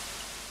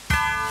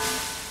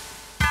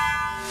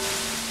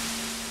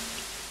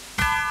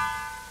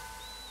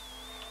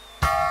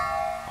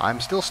 I'm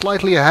still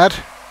slightly ahead.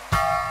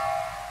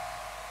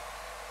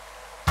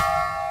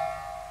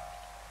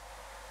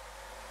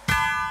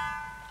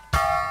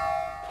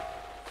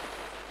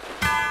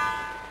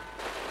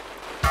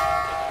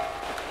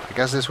 I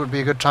guess this would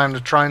be a good time to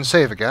try and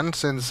save again,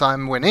 since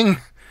I'm winning.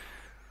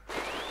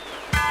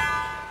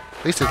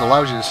 At least it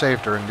allows you to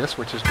save during this,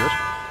 which is good.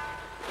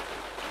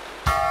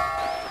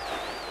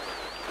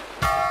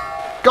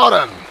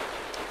 Got him!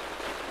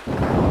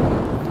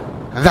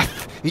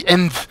 That's the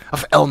end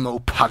of Elmo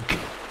Pug.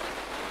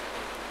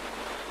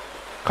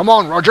 Come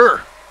on,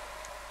 Roger!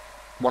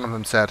 One of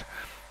them said.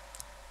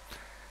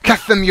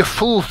 Catch them, you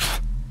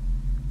fools!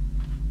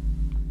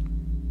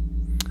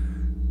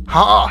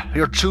 Ha!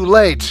 You're too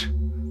late!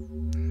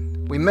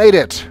 We made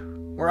it!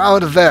 We're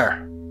out of there!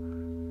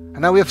 And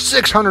now we have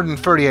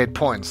 638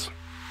 points.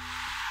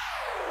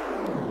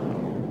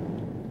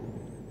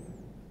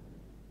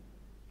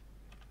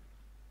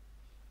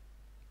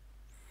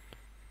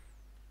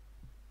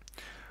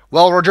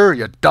 Well, Roger,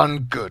 you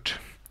done good.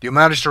 You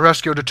managed to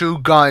rescue the two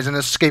guys and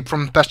escape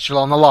from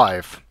Pestilon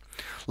alive.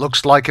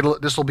 Looks like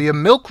this'll be a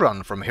milk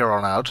run from here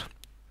on out.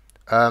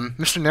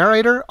 Mr.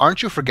 Narrator,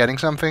 aren't you forgetting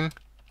something?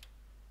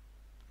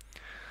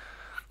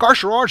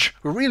 Gosh, Rog,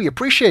 we really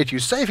appreciate you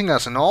saving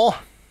us and all.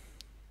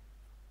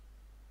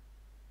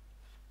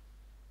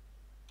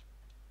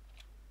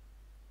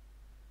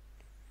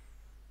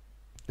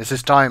 This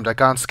is timed, I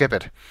can't skip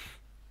it.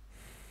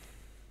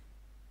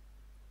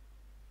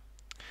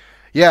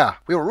 Yeah,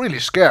 we were really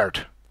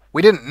scared.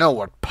 We didn't know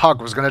what Pug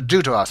was gonna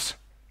do to us.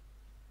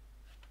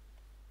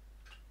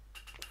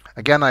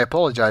 Again, I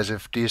apologize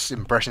if this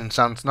impression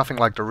sounds nothing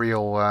like the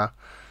real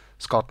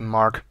Scott and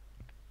Mark.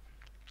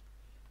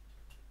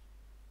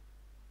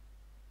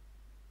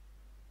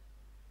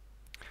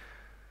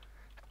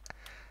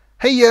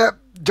 Hey,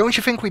 don't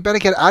you think we better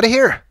get out of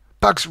here?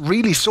 Pug's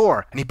really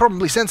sore, and he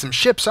probably sent some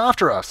ships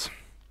after us.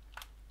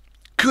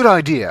 Good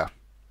idea.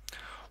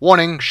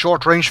 Warning,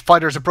 short-range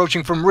fighters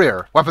approaching from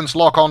rear. Weapons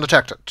lock-on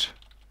detected.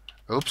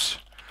 Oops.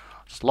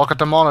 Let's look at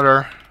the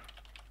monitor.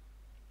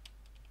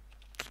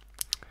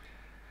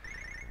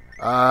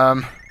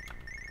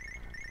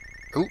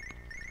 Ooh.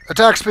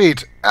 Attack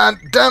speed! And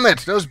damn it!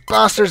 Those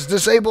bastards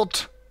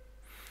disabled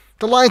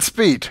the light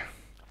speed!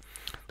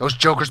 Those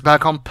jokers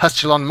back on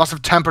Pestilon must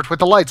have tampered with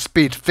the light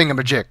speed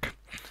thingamajig.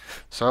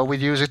 So we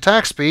use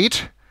attack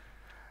speed,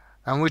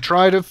 and we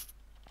try to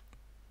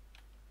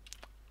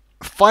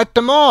fight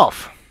them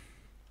off.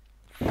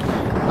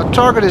 The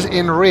target is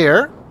in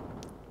rear.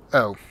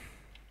 Oh.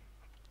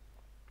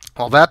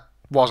 Well, that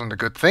wasn't a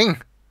good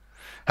thing.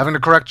 Having the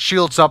correct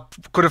shields up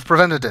could have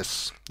prevented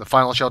this. The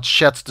final shot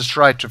shreds the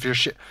side of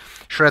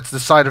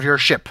your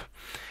ship.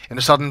 In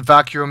a sudden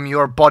vacuum,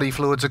 your body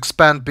fluids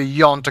expand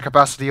beyond the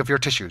capacity of your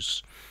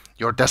tissues.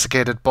 Your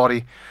desiccated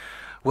body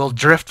will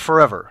drift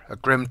forever, a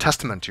grim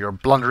testament to your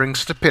blundering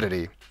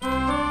stupidity.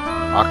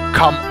 Ah,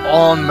 come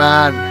on,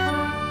 man!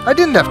 I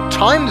didn't have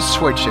time to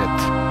switch it!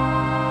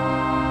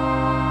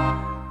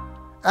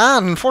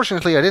 And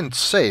unfortunately I didn't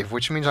save,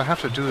 which means I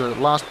have to do the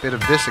last bit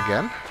of this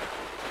again.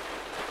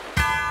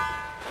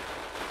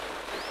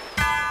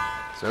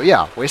 So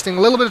yeah, wasting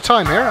a little bit of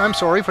time here, I'm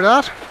sorry for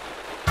that.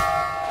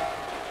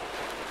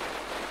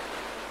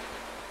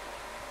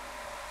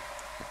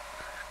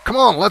 Come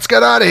on, let's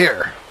get out of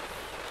here!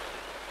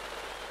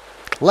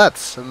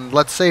 Let's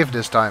save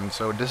this time,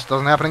 so this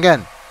doesn't happen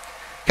again.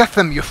 Get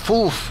them, you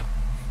fools!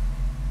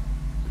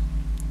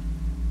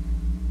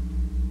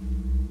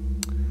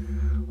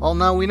 Well,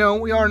 now we know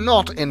we are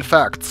not, in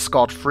fact,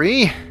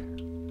 scot-free.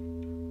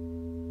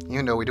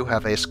 Even though we do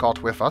have a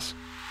Scot with us.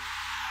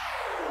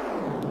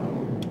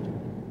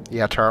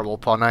 Yeah, terrible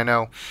pun, I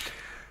know.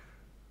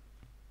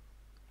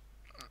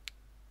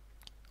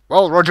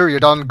 Well, Roger, you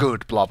done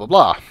good, blah blah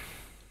blah.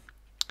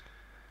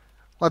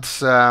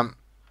 Let's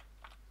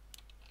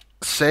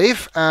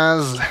save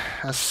as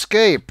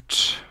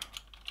escaped.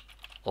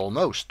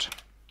 Almost.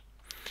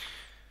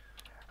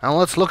 And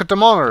let's look at the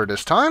monitor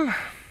this time.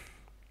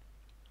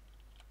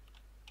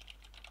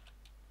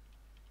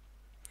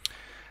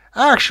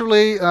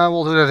 Actually,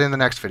 we'll do that in the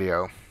next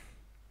video.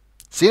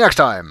 See you next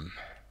time!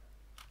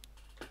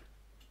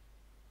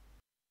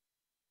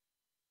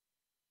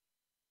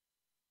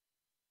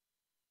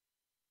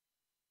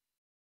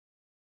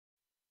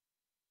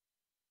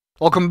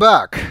 Welcome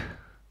back!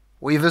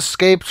 We've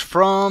escaped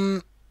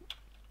from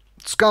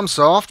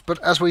ScumSoft, but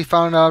as we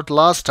found out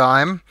last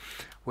time,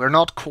 we're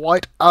not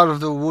quite out of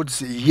the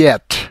woods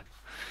yet.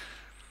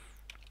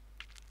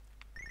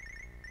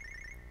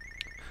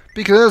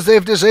 Because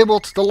they've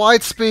disabled the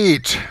light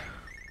speed.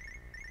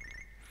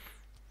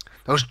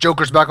 Those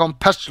jokers back on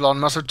Pestilon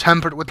must have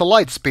tampered with the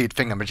light speed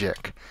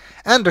thingamajig.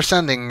 And they're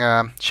sending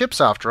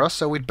ships after us,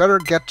 so we'd better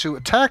get to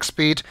attack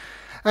speed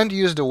and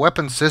use the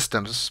weapon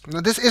systems. Now,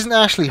 this isn't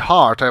actually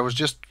hard, I was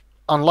just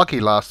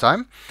unlucky last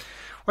time.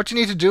 What you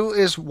need to do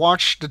is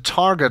watch the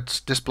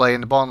target display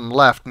in the bottom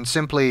left and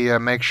simply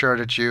make sure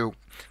that you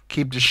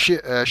keep the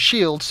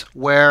shields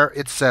where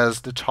it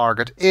says the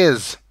target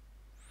is.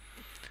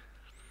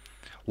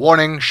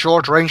 Warning,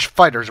 short-range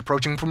fighters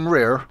approaching from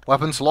rear.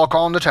 Weapons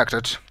lock-on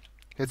detected.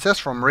 It says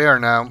from rear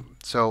now,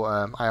 so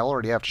I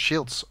already have the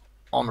shields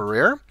on the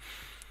rear.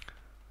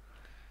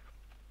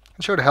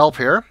 It should help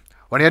here.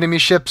 When the enemy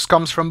ship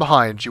comes from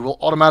behind, you will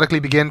automatically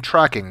begin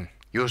tracking.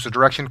 Use the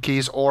direction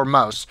keys or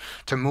mouse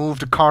to move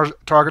the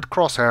target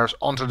crosshairs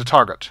onto the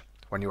target.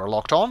 When you are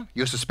locked on,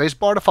 use the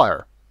spacebar to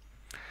fire.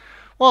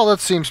 Well, that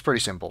seems pretty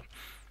simple.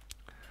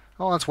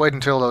 Well, let's wait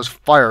until those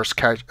fighters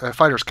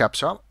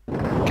catch up.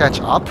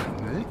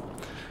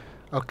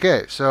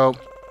 Okay, so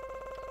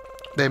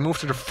they move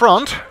to the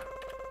front,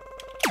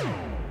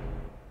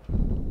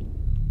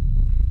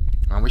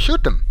 and we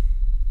shoot them.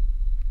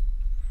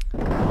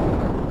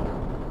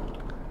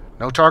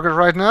 No target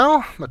right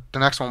now, but the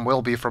next one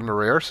will be from the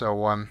rear,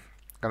 so I'm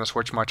gonna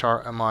switch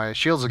my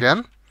shields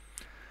again.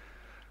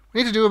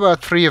 We need to do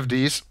about 3 of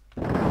these,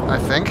 I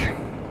think.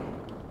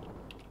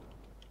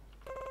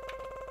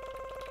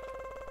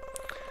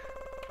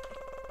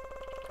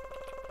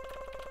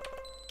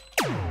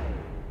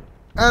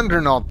 And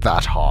they're not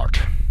that hard.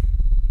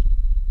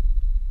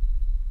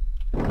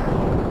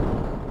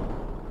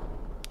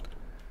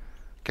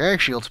 Okay,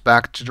 shields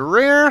back to the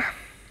rear.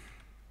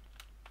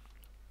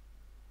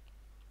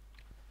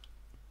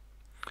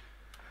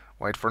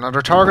 Wait for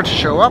another target to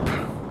show up.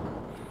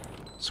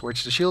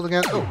 Switch the shield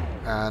again. Oh,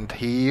 and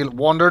he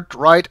wandered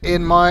right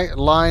in my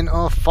line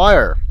of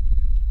fire.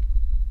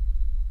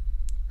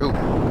 Ooh.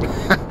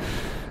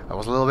 That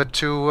was a little bit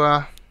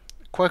too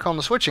quick on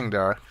the switching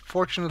there.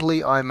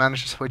 Fortunately, I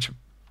managed to switch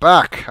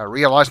back. I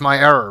realized my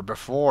error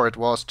before it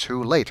was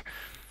too late.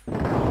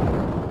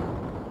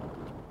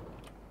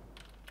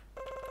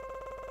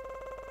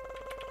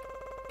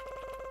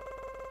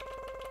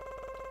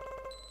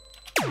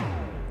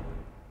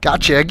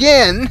 Gotcha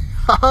again!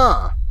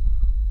 Haha!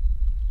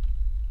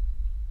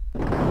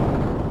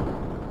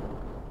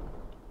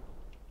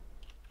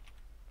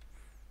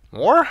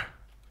 More?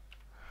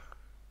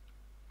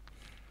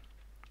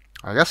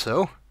 I guess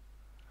so.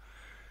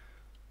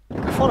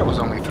 I thought it was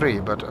only 3,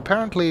 but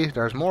apparently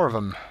there's more of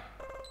them.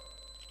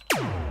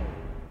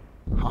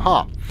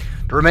 Haha.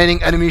 The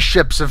remaining enemy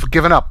ships have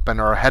given up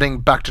and are heading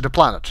back to the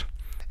planet.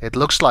 It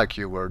looks like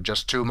you were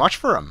just too much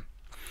for them.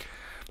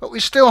 But we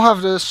still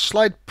have the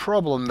slight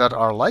problem that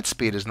our light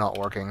speed is not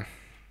working.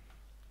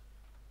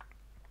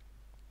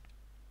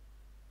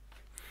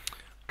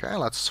 Okay,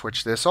 let's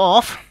switch this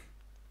off.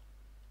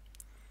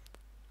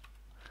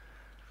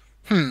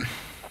 And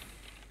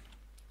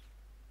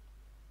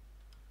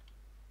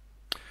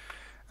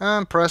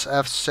press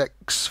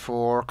F6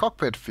 for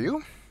cockpit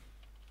view.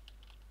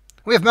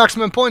 We have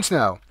maximum points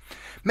now.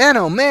 Man,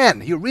 oh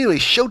man, you really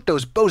showed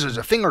those bozos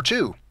a thing or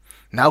two.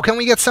 Now can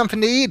we get something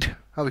to eat?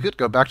 Oh, we could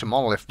go back to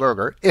Monolith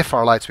Burger if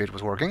our light speed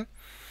was working.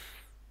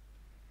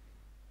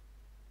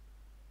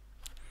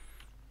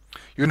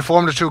 You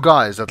inform the two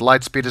guys that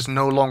light speed is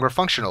no longer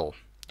functional.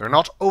 They're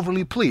not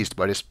overly pleased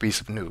by this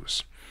piece of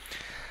news.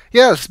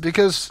 Yes,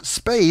 because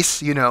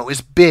space, you know,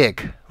 is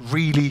big.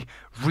 Really,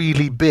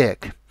 really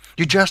big.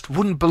 You just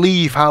wouldn't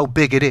believe how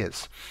big it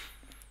is.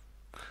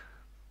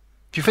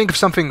 If you think of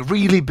something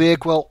really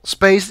big, well,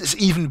 space is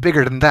even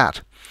bigger than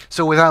that.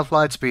 So without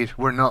light speed,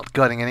 we're not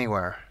getting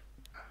anywhere.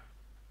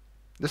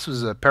 This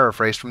was a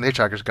paraphrase from the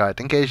Hitchhiker's Guide,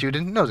 in case you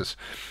didn't notice.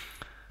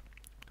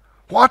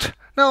 What?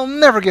 No, I'll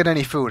never get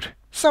any food.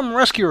 Some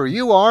rescuer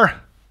you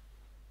are.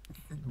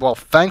 Well,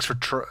 thanks for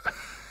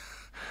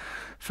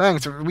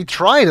thanks, we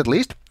tried at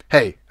least.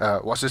 Hey,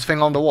 what's this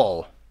thing on the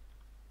wall?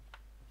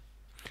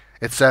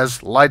 It says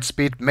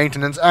Lightspeed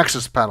Maintenance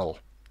Access Panel.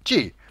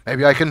 Gee,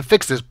 maybe I can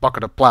fix this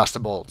bucket of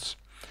plastibolts.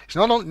 He's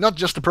not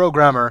just a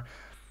programmer,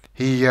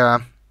 he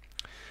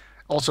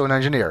also an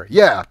engineer.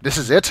 Yeah, this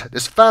is it.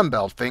 This fan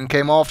belt thing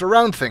came off the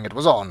round thing it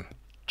was on.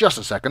 Just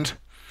a second.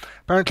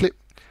 Apparently...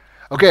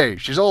 Okay,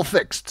 she's all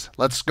fixed.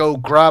 Let's go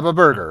grab a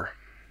burger.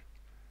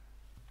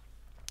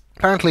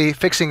 Apparently,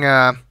 fixing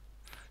a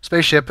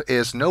spaceship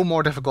is no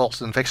more difficult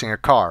than fixing a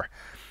car.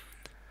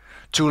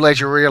 Too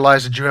late you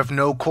realize that you have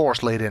no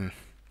course laid in.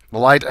 The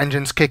light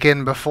engines kick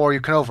in before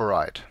you can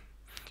override.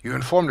 You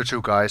inform the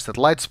two guys that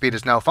light speed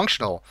is now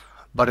functional,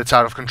 but it's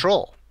out of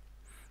control.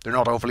 They're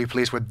not overly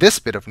pleased with this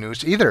bit of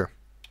news either.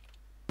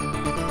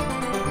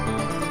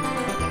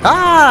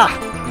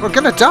 Ah! We're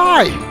gonna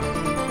die!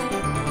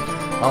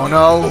 Oh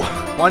no!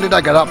 Why did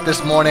I get up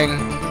this morning?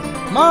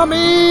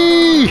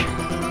 Mommy!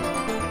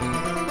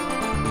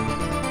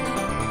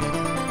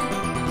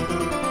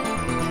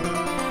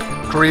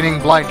 Careening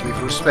blindly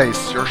through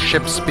space, your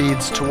ship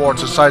speeds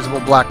towards a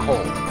sizable black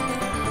hole.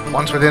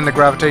 Once within the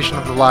gravitation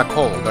of the black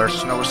hole,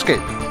 there's no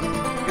escape.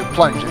 You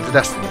plunge into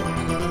destiny.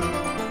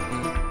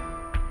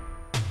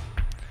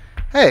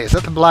 Hey, is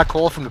that the black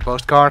hole from the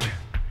postcard?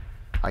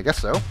 I guess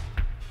so.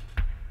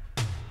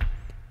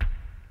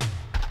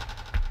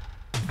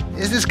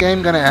 Is this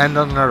game gonna end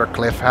on another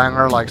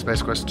cliffhanger like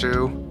Space Quest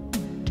 2?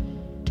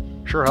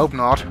 Sure hope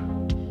not.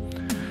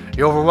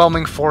 The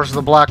overwhelming force of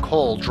the black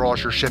hole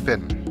draws your ship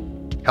in.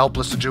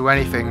 Helpless to do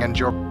anything, and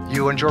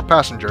you and your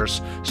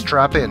passengers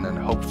strap in and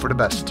hope for the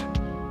best.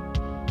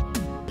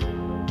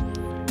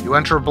 You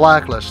enter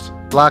blackness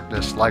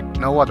like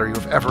no other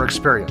you've ever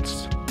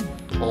experienced.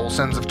 All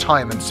sense of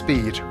time and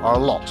speed are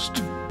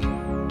lost.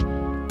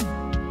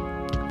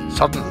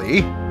 Suddenly,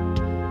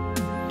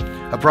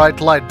 a bright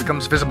light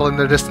becomes visible in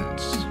the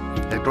distance.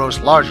 It grows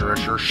larger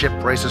as your ship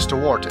races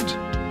toward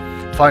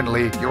it.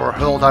 Finally, you are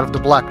hurled out of the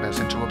blackness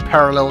into a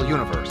parallel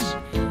universe.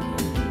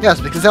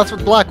 Yes, because that's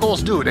what black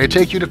holes do. They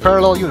take you to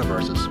parallel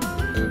universes.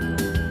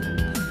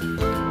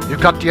 You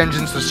cut the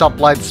engines to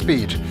sublight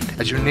speed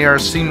as you near a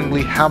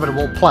seemingly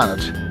habitable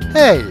planet.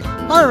 Hey,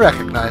 I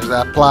recognize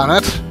that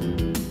planet.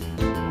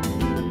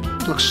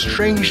 It looks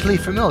strangely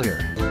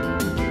familiar.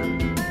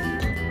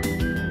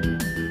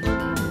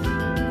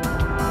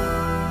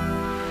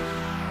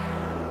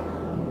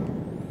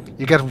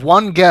 You get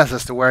one guess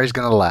as to where he's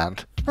gonna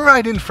land.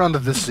 Right in front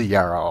of the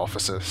Sierra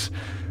offices.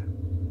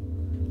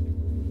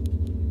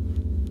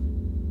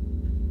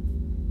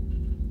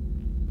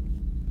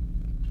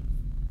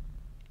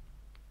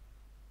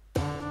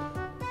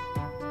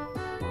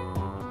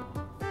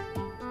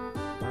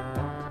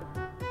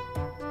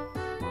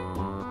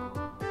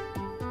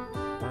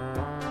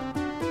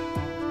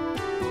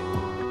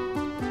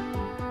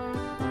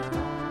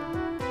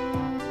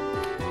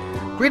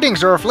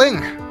 Greetings,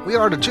 Earthling! We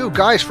are the two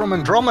guys from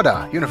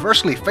Andromeda,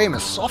 universally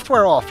famous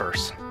software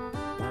authors.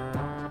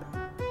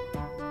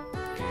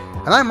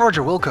 And I'm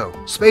Roger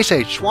Wilco,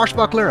 space-age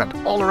swashbuckler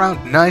and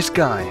all-around nice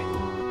guy.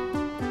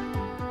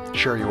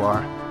 Sure you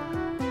are.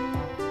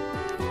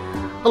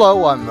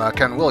 Hello, I'm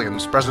Ken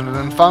Williams, president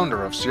and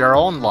founder of Sierra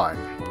Online.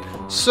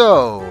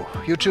 So,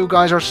 you two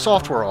guys are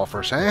software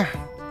authors, eh?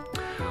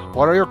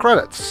 What are your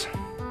credits?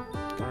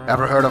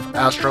 Ever heard of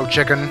Astro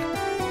Chicken?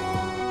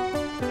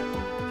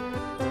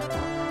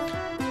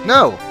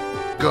 No?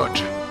 Good.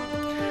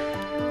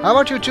 How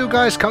about you two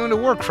guys coming to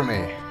work for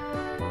me?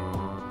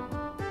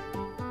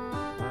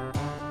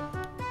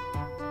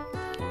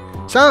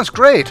 Sounds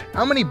great!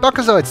 How many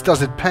buckazoids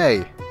does it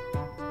pay?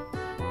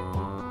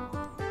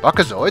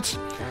 Buckazoids?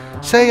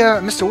 Say,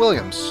 Mr.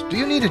 Williams, do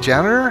you need a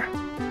janitor?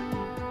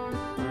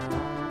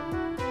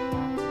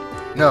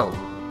 No.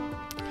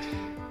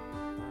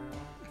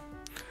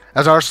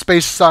 As our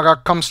space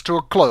saga comes to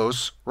a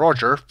close,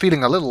 Roger,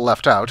 feeling a little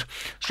left out,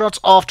 struts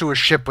off to his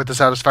ship with the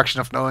satisfaction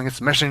of knowing its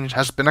mission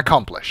has been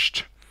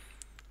accomplished.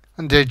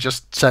 And they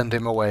just send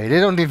him away. They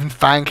don't even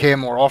thank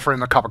him or offer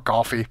him a cup of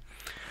coffee.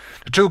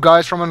 The two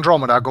guys from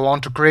Andromeda go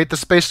on to create the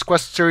Space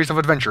Quest series of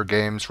adventure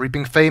games,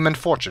 reaping fame and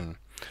fortune.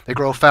 They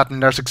grow fat in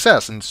their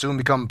success and soon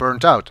become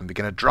burnt out and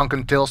begin a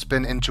drunken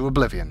tailspin into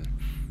oblivion.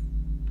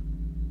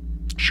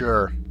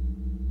 Sure.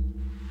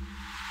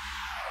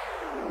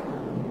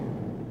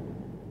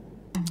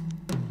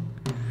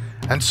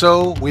 And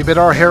so, we bid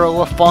our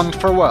hero a fond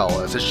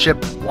farewell as his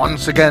ship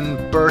once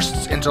again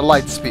bursts into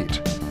light speed.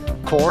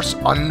 Course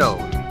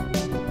unknown.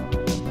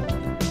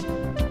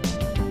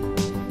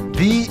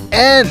 The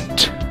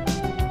end!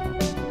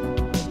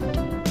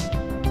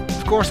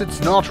 Of course, it's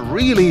not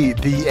really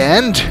the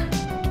end,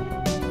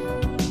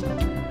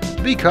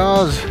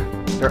 because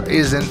there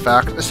is in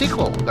fact a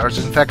sequel.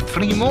 There's in fact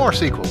 3 more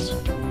sequels.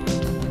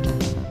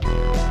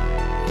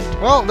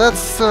 Well,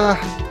 that's the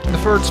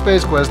third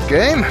Space Quest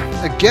game.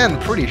 Again,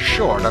 pretty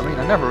short. I mean,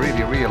 I never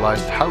really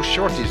realized how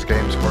short these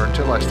games were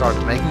until I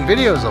started making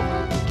videos of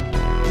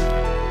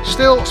them.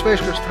 Still,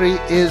 Space Quest 3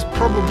 is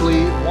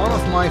probably one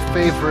of my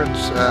favorite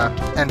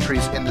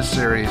entries in the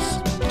series,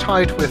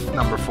 tied with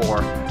number 4.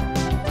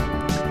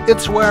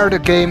 It's where the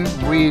game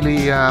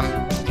really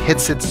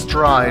hits its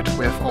stride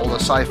with all the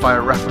sci-fi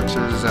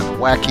references and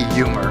wacky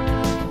humor.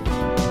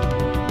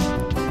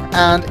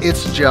 And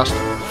it's just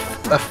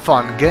a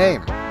fun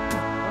game.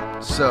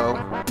 So,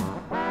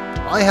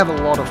 I have a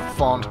lot of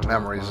fond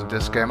memories of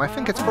this game. I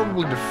think it's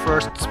probably the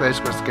first Space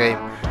Quest game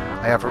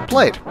I ever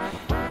played.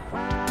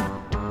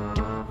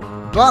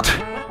 But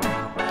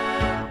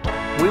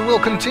we will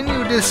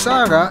continue this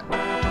saga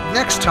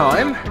next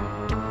time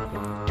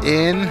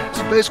in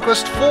Space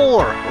Quest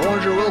 4,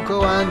 Roger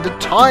Wilco and the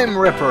Time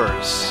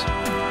Rippers,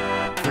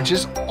 which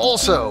is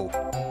also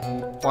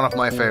one of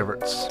my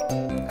favorites,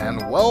 and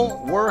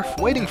well worth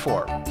waiting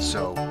for.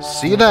 So,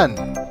 see you then!